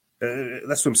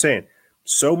 That's what I'm saying.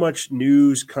 So much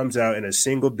news comes out in a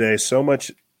single day. So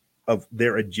much of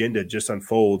their agenda just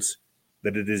unfolds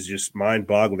that it is just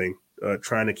mind-boggling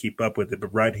trying to keep up with it.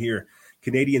 But right here,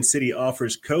 Canadian city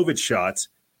offers COVID shots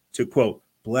to, quote,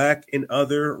 Black and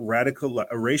other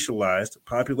racialized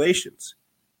populations.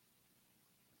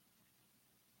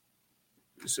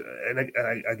 So, and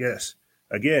I guess,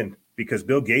 again, because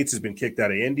Bill Gates has been kicked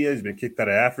out of India, he's been kicked out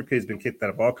of Africa, he's been kicked out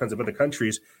of all kinds of other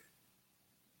countries,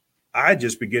 I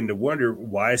just begin to wonder,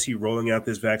 why is he rolling out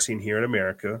this vaccine here in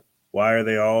America? Why are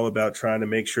they all about trying to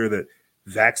make sure that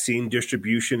vaccine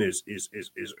distribution is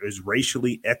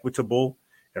racially equitable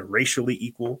and racially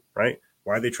equal, right?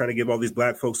 Why are they trying to give all these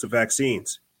Black folks the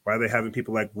vaccines? Why are they having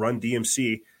people like Run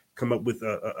DMC come up with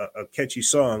a catchy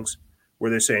songs where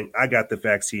they're saying, I got the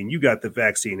vaccine, you got the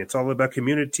vaccine. It's all about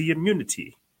community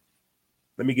immunity.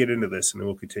 Let me get into this and then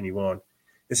we'll continue on.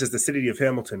 It says the city of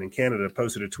Hamilton in Canada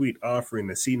posted a tweet offering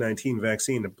the C-19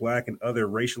 vaccine to Black and other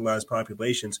racialized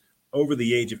populations over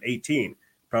the age of 18,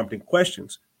 prompting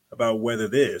questions about whether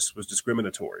this was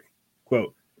discriminatory.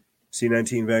 Quote,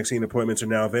 C-19 vaccine appointments are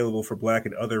now available for Black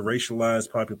and other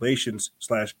racialized populations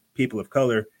 / people of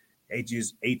color,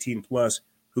 ages 18 plus,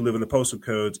 who live in the postal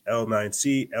codes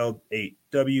L9C,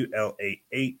 L8W,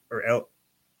 L88, or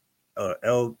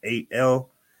L8L,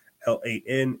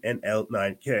 L8N, and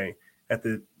L9K at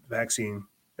the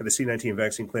C-19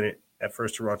 vaccine clinic at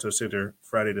First Toronto Centre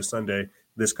Friday to Sunday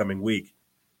this coming week.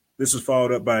 This was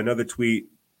followed up by another tweet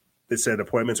that said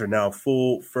appointments are now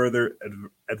full, further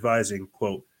advising,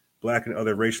 quote, Black and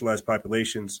other racialized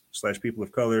populations / people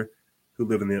of color who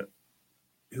live in the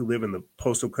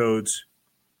postal codes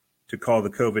to call the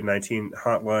COVID-19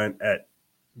 hotline at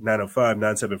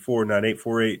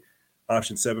 905-974-9848,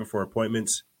 option 7 for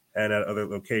appointments, and at other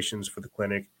locations for the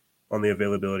clinic on the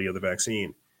availability of the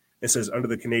vaccine. It says under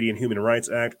the Canadian Human Rights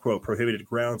Act, quote, prohibited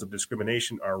grounds of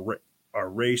discrimination are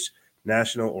race,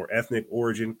 national or ethnic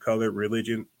origin, color,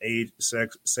 religion, age,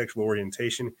 sex, sexual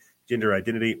orientation, gender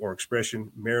identity or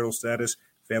expression, marital status,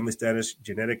 family status,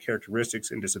 genetic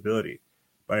characteristics, and disability.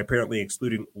 By apparently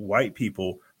excluding white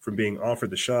people from being offered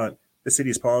the shot, the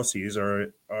city's policies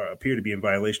appear to be in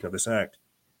violation of this act.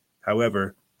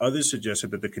 However, others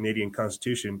suggested that the Canadian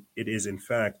Constitution, it is in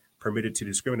fact permitted to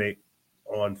discriminate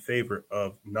on favor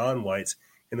of non-whites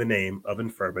in the name of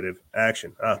affirmative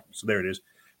action. So there it is.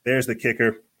 There's the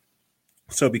kicker.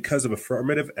 So because of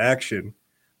affirmative action,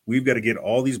 we've got to get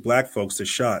all these Black folks the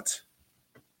shots.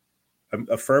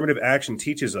 Affirmative action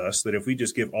teaches us that if we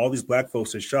just give all these Black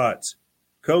folks the shots,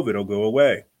 COVID will go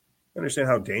away. Understand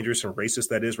how dangerous and racist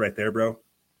that is right there, bro?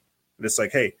 And it's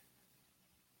like, hey,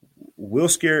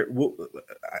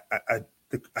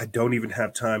 I don't even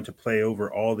have time to play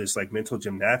over all this like mental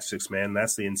gymnastics, man.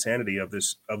 That's the insanity of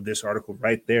this article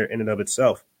right there in and of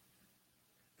itself.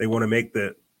 They want to make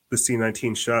the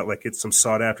C-19 shot like it's some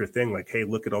sought after thing. Like, hey,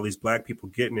 look at all these Black people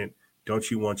getting it. Don't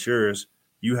you want yours?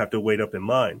 You have to wait up in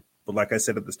line. But like I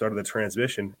said at the start of the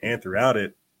transmission and throughout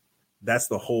it, that's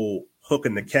the whole hook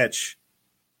and the catch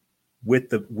with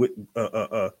the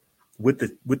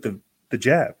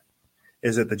jab,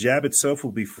 is that the jab itself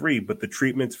will be free, but the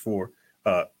treatments for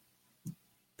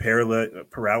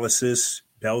paralysis,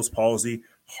 Bell's palsy,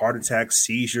 heart attacks,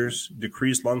 seizures,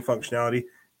 decreased lung functionality,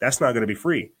 that's not going to be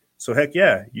free. So heck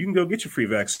yeah, you can go get your free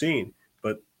vaccine,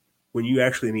 but when you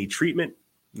actually need treatment,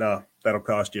 no, that'll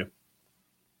cost you.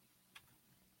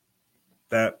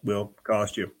 That will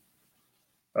cost you.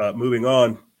 Moving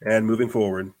on and moving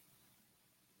forward.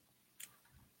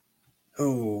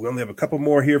 Oh, we only have a couple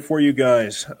more here for you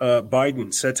guys.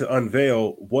 Biden set to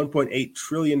unveil $1.8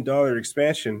 trillion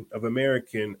expansion of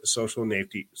American social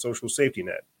safety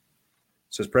net.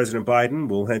 Says President Biden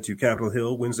will head to Capitol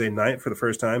Hill Wednesday night for the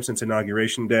first time since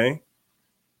Inauguration Day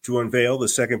to unveil the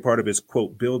second part of his,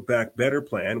 quote, Build Back Better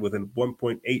plan with a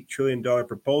 $1.8 trillion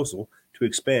proposal to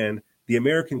expand the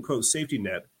American, quote, safety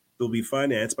net that will be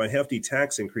financed by hefty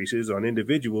tax increases on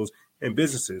individuals and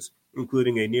businesses,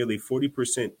 including a nearly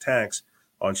 40% tax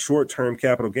on short-term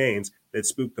capital gains that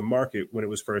spooked the market when it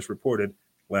was first reported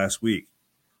last week.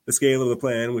 The scale of the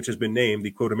plan, which has been named the,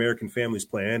 quote, American Families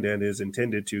Plan and is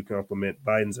intended to complement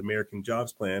Biden's American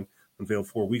Jobs Plan unveiled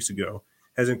 4 weeks ago,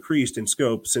 has increased in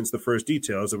scope since the first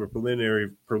details of a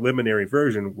preliminary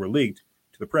version were leaked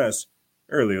to the press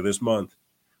earlier this month.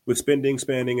 With spending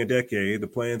spanning a decade, the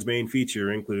plan's main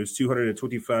feature includes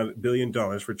 $225 billion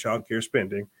for child care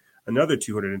spending, another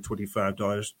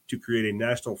 $225 to create a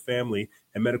national family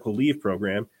and medical leave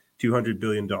program, $200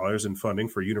 billion in funding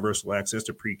for universal access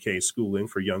to pre-K schooling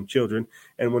for young children,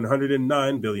 and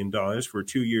 $109 billion for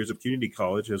 2 years of community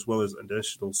college, as well as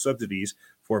additional subsidies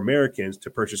for Americans to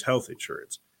purchase health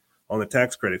insurance. On the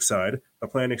tax credit side, the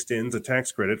plan extends a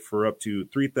tax credit for up to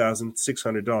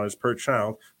 $3,600 per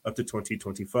child up to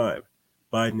 2025.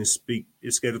 Biden is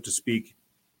scheduled to speak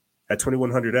at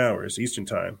 2100 hours Eastern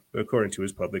Time, according to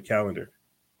his public calendar.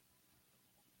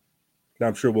 Now,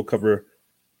 I'm sure we'll cover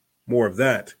more of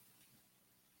that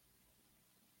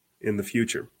in the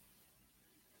future.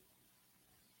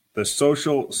 The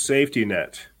social safety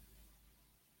net.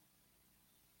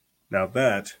 Now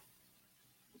that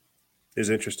is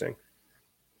interesting.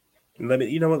 And let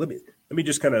me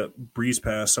just kind of breeze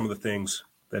past some of the things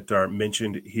that are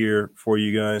mentioned here for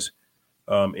you guys.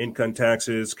 Income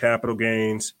taxes, capital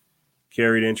gains,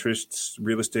 carried interests,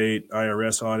 real estate,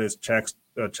 IRS audits,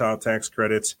 child tax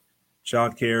credits,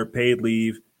 child care, paid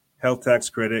leave, health tax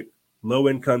credit,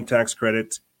 low-income tax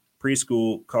credits,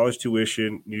 preschool, college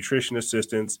tuition, nutrition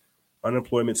assistance,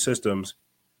 unemployment systems,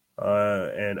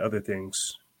 and other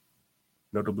things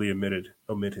notably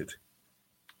omitted.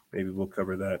 Maybe we'll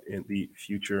cover that in the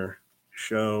future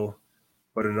show.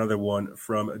 But another one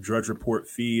from Drudge Report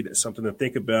feed, something to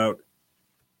think about.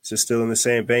 This is still in the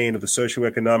same vein of the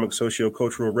socioeconomic,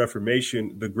 sociocultural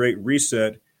reformation, the Great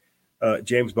Reset.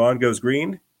 James Bond goes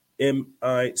green.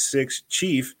 MI6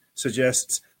 chief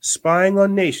suggests spying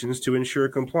on nations to ensure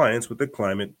compliance with the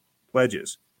climate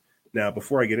pledges. Now,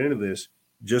 before I get into this,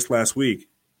 just last week,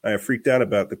 I have freaked out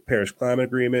about the Paris Climate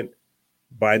Agreement,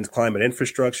 Biden's climate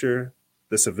infrastructure,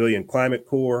 the Civilian Climate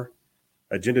Corps,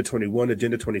 Agenda 21,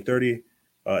 Agenda 2030,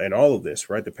 and all of this,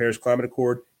 right? The Paris Climate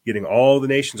Accord, getting all the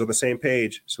nations on the same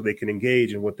page so they can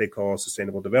engage in what they call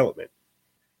sustainable development.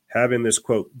 Having this,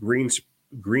 quote,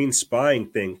 green spying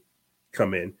thing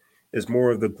come in is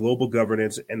more of the global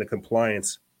governance and the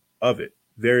compliance of it.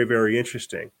 Very, very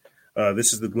interesting.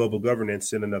 This is the global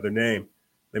governance in another name.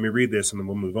 Let me read this and then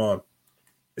we'll move on.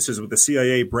 It says, with the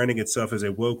CIA branding itself as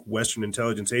a woke Western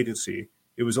intelligence agency,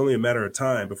 it was only a matter of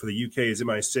time before the UK's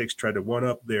MI6 tried to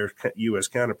one-up their U.S.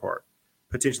 counterpart,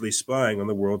 potentially spying on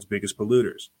the world's biggest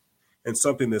polluters. And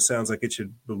something that sounds like it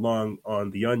should belong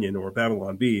on The Onion or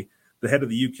Babylon Bee, the head of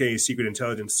the UK's Secret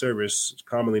Intelligence Service,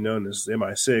 commonly known as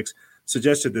MI6,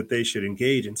 suggested that they should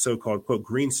engage in so-called, quote,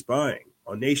 green spying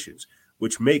on nations,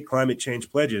 which make climate change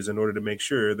pledges in order to make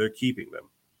sure they're keeping them.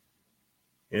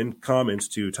 In comments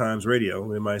to Times Radio,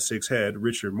 MI6 head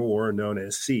Richard Moore, known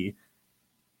as C,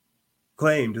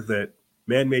 claimed that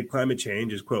man-made climate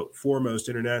change is, quote, foremost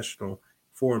international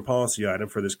foreign policy item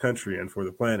for this country and for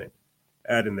the planet,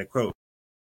 adding that, quote,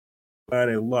 shine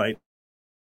a light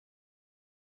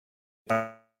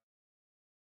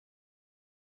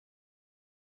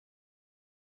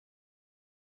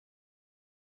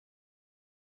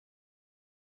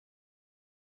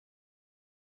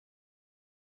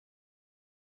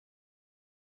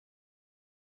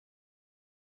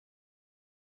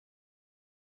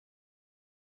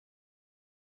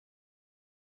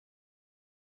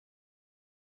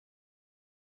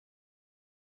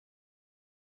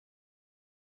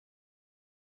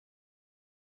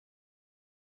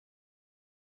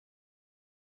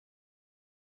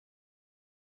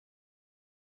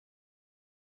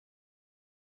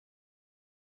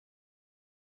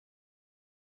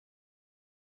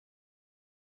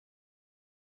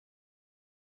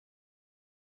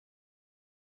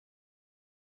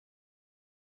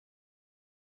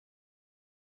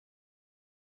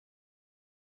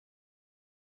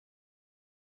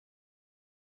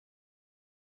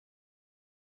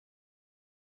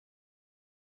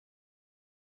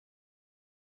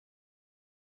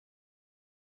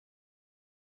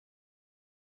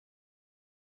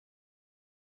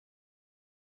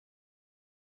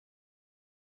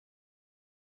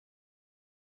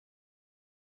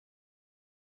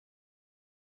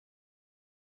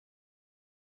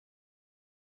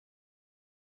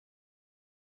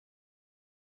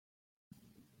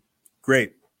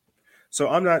Great. So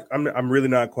I'm really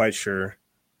not quite sure